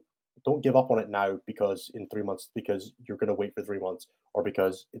 don't give up on it now because in 3 months, because you're going to wait for 3 months, or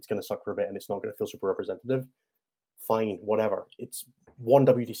because it's going to suck for a bit and it's not going to feel super representative. Fine, whatever. It's one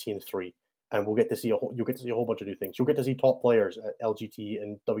WTC in 3, and you'll get to see a whole bunch of new things. You'll get to see top players at LGT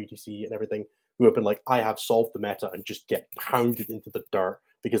and WTC and everything who have been like, I have solved the meta, and just get pounded into the dirt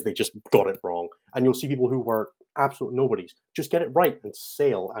because they just got it wrong. And you'll see people who were absolute nobodies just get it right and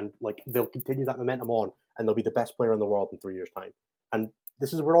sail, and like they'll continue that momentum on, and they'll be the best player in the world in 3 years' time. And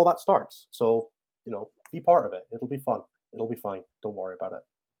this is where all that starts. So, be part of it. It'll be fun. It'll be fine. Don't worry about it.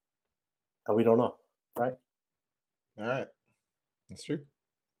 And we don't know, right? All right. That's true.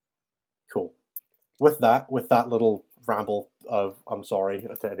 Cool. With that little ramble of I'm sorry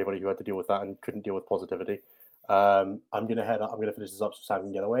to anybody who had to deal with that and couldn't deal with positivity, I'm gonna finish this up so Sam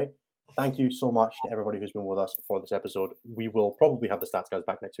can get away. Thank you so much to everybody who's been with us for this episode. We will probably have the stats guys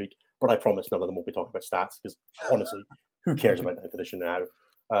back next week, but I promise none of them will be talking about stats because honestly, who cares about 9th edition now?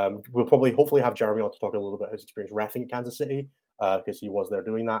 We'll hopefully have Jeremy on to talk a little bit about his experience reffing at Kansas City because he was there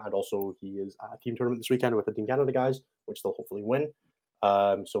doing that, and also he is at a team tournament this weekend with the Team Canada guys, which they'll hopefully win.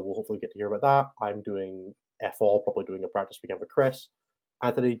 So we'll hopefully get to hear about that. I'm doing FL, probably doing a practice weekend with Chris.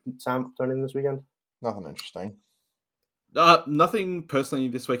 Anthony, Sam, turning this weekend? Nothing interesting. Nothing personally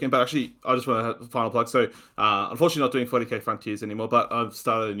this weekend, but actually, I just want to have a final plug. So, unfortunately, not doing 40k Frontiers anymore, but I've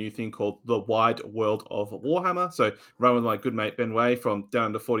started a new thing called the Wide World of Warhammer. So, run with my good mate Ben Way from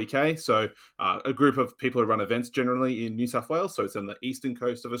Down to 40k. So, a group of people who run events generally in New South Wales. So, it's on the eastern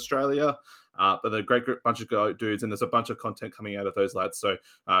coast of Australia. But they're a great bunch of dudes, and there's a bunch of content coming out of those lads. So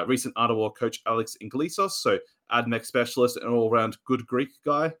recent Art of War coach Alex Ingelisos, so AdMech specialist and all-around good Greek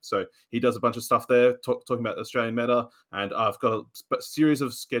guy. So he does a bunch of stuff there, talking about the Australian meta. And I've got a series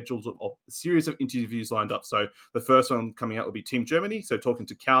of interviews lined up. So the first one coming out will be Team Germany. So talking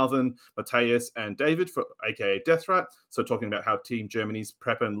to Calvin, Matthias, and David, aka Deathrat. So talking about how Team Germany's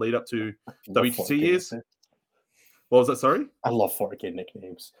prep and lead up to WTC years. What was that? Sorry? I love 40k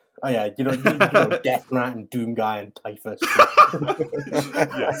nicknames. Oh yeah, Death Rat and Doom Guy and Typhus.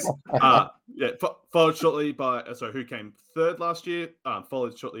 Yes. Followed shortly by who came third last year?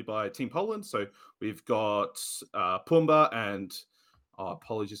 Followed shortly by Team Poland. So we've got Pumba and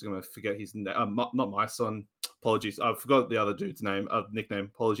apologies, I'm going to forget his name. Not my son. Apologies, I forgot the other dude's name,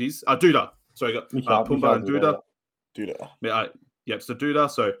 nickname. Apologies. Duda. So we got Pumba and Duda. Duda. Yep, so Duda.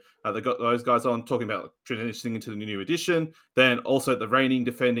 So they got those guys on talking about transitioning into the new edition. Then also the reigning,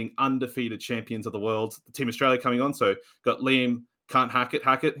 defending, undefeated champions of the world, the Team Australia coming on. So got Liam Can't Hack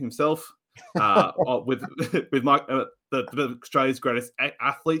It himself, with Mike, the Australia's greatest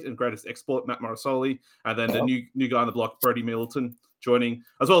athlete and greatest export, Matt Morrisoli, and then the new guy on the block, Brody Middleton, joining,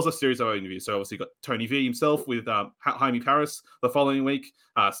 as well as a series of interviews. So obviously got Tony V himself with Jaime Paris the following week,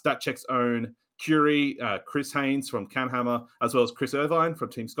 StatCheck's own Curie, Chris Haynes from Camhammer, as well as Chris Irvine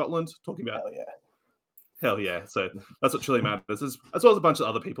from Team Scotland, talking about Hell yeah. So that's what truly matters, as well as a bunch of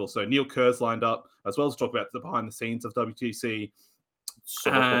other people. So Neil Kerr's lined up, as well as talk about the behind the scenes of WTC.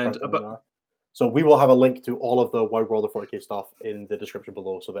 So we will have a link to all of the Wild World of 40k stuff in the description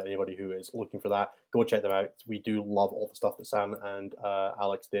below, so that anybody who is looking for that, go check them out. We do love all the stuff that Sam and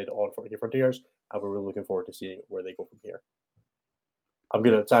Alex did on 40k Frontiers, and we're really looking forward to seeing where they go from here.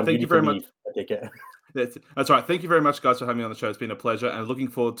 Sam, thank you very much. I take it. That's right. Thank you very much, guys, for having me on the show. It's been a pleasure, and looking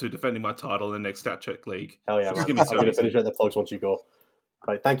forward to defending my title in the next StatCheck League. Hell yeah, man. I'm going to finish out the plugs once you go. All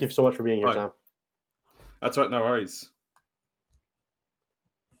right, thank you so much for being here, Sam. That's right, no worries.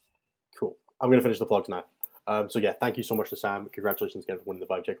 Cool. I'm going to finish the plugs now. Thank you so much to Sam. Congratulations again for winning the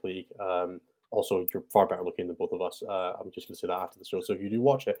StatCheck League. Also, you're far better looking than both of us. I'm just going to say that after the show. So if you do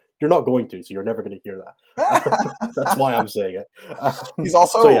watch it, you're not going to, so you're never going to hear that. That's why I'm saying it. He's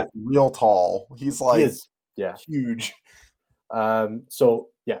also real tall. He's like huge.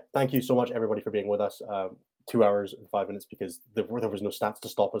 Thank you so much, everybody, for being with us. 2 hours and 5 minutes, because there was no stats to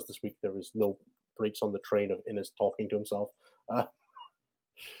stop us this week. There was no breaks on the train of Innes talking to himself.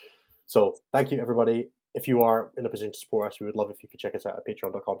 So thank you, everybody. If you are in a position to support us, we would love if you could check us out at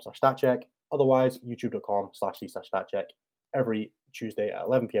patreon.com/statcheck. Otherwise, youtube.com/c/statcheck. Every Tuesday at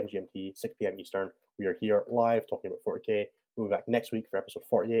 11 p.m. GMT, 6 p.m. Eastern, we are here live talking about 40k. We'll be back next week for episode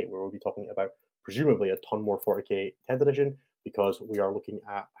 48, where we'll be talking about presumably a ton more 40k 10th edition, because we are looking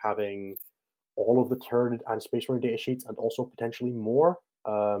at having all of the Tyranid and Space Marine data sheets, and also potentially more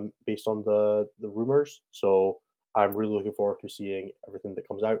based on the rumors. So I'm really looking forward to seeing everything that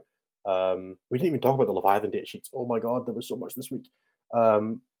comes out. We didn't even talk about the Leviathan data sheets. Oh my god, there was so much this week.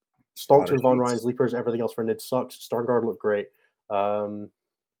 Stonks and Von Ryan's Leapers, everything else for Nid sucks. Stormguard looked great.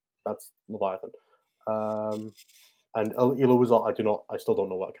 That's Leviathan. And Illuza, I still don't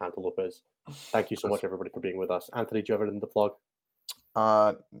know what a Cantaloupe is. Thank you so much, everybody, for being with us. Anthony, do you have anything to plug?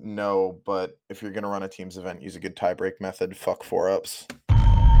 No, but if you're gonna run a teams event, use a good tiebreak method. Fuck 4-ups.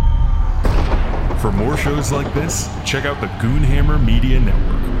 For more shows like this, check out the Goonhammer Media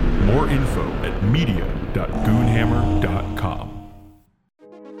Network. More info at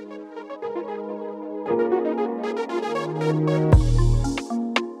media.goonhammer.com.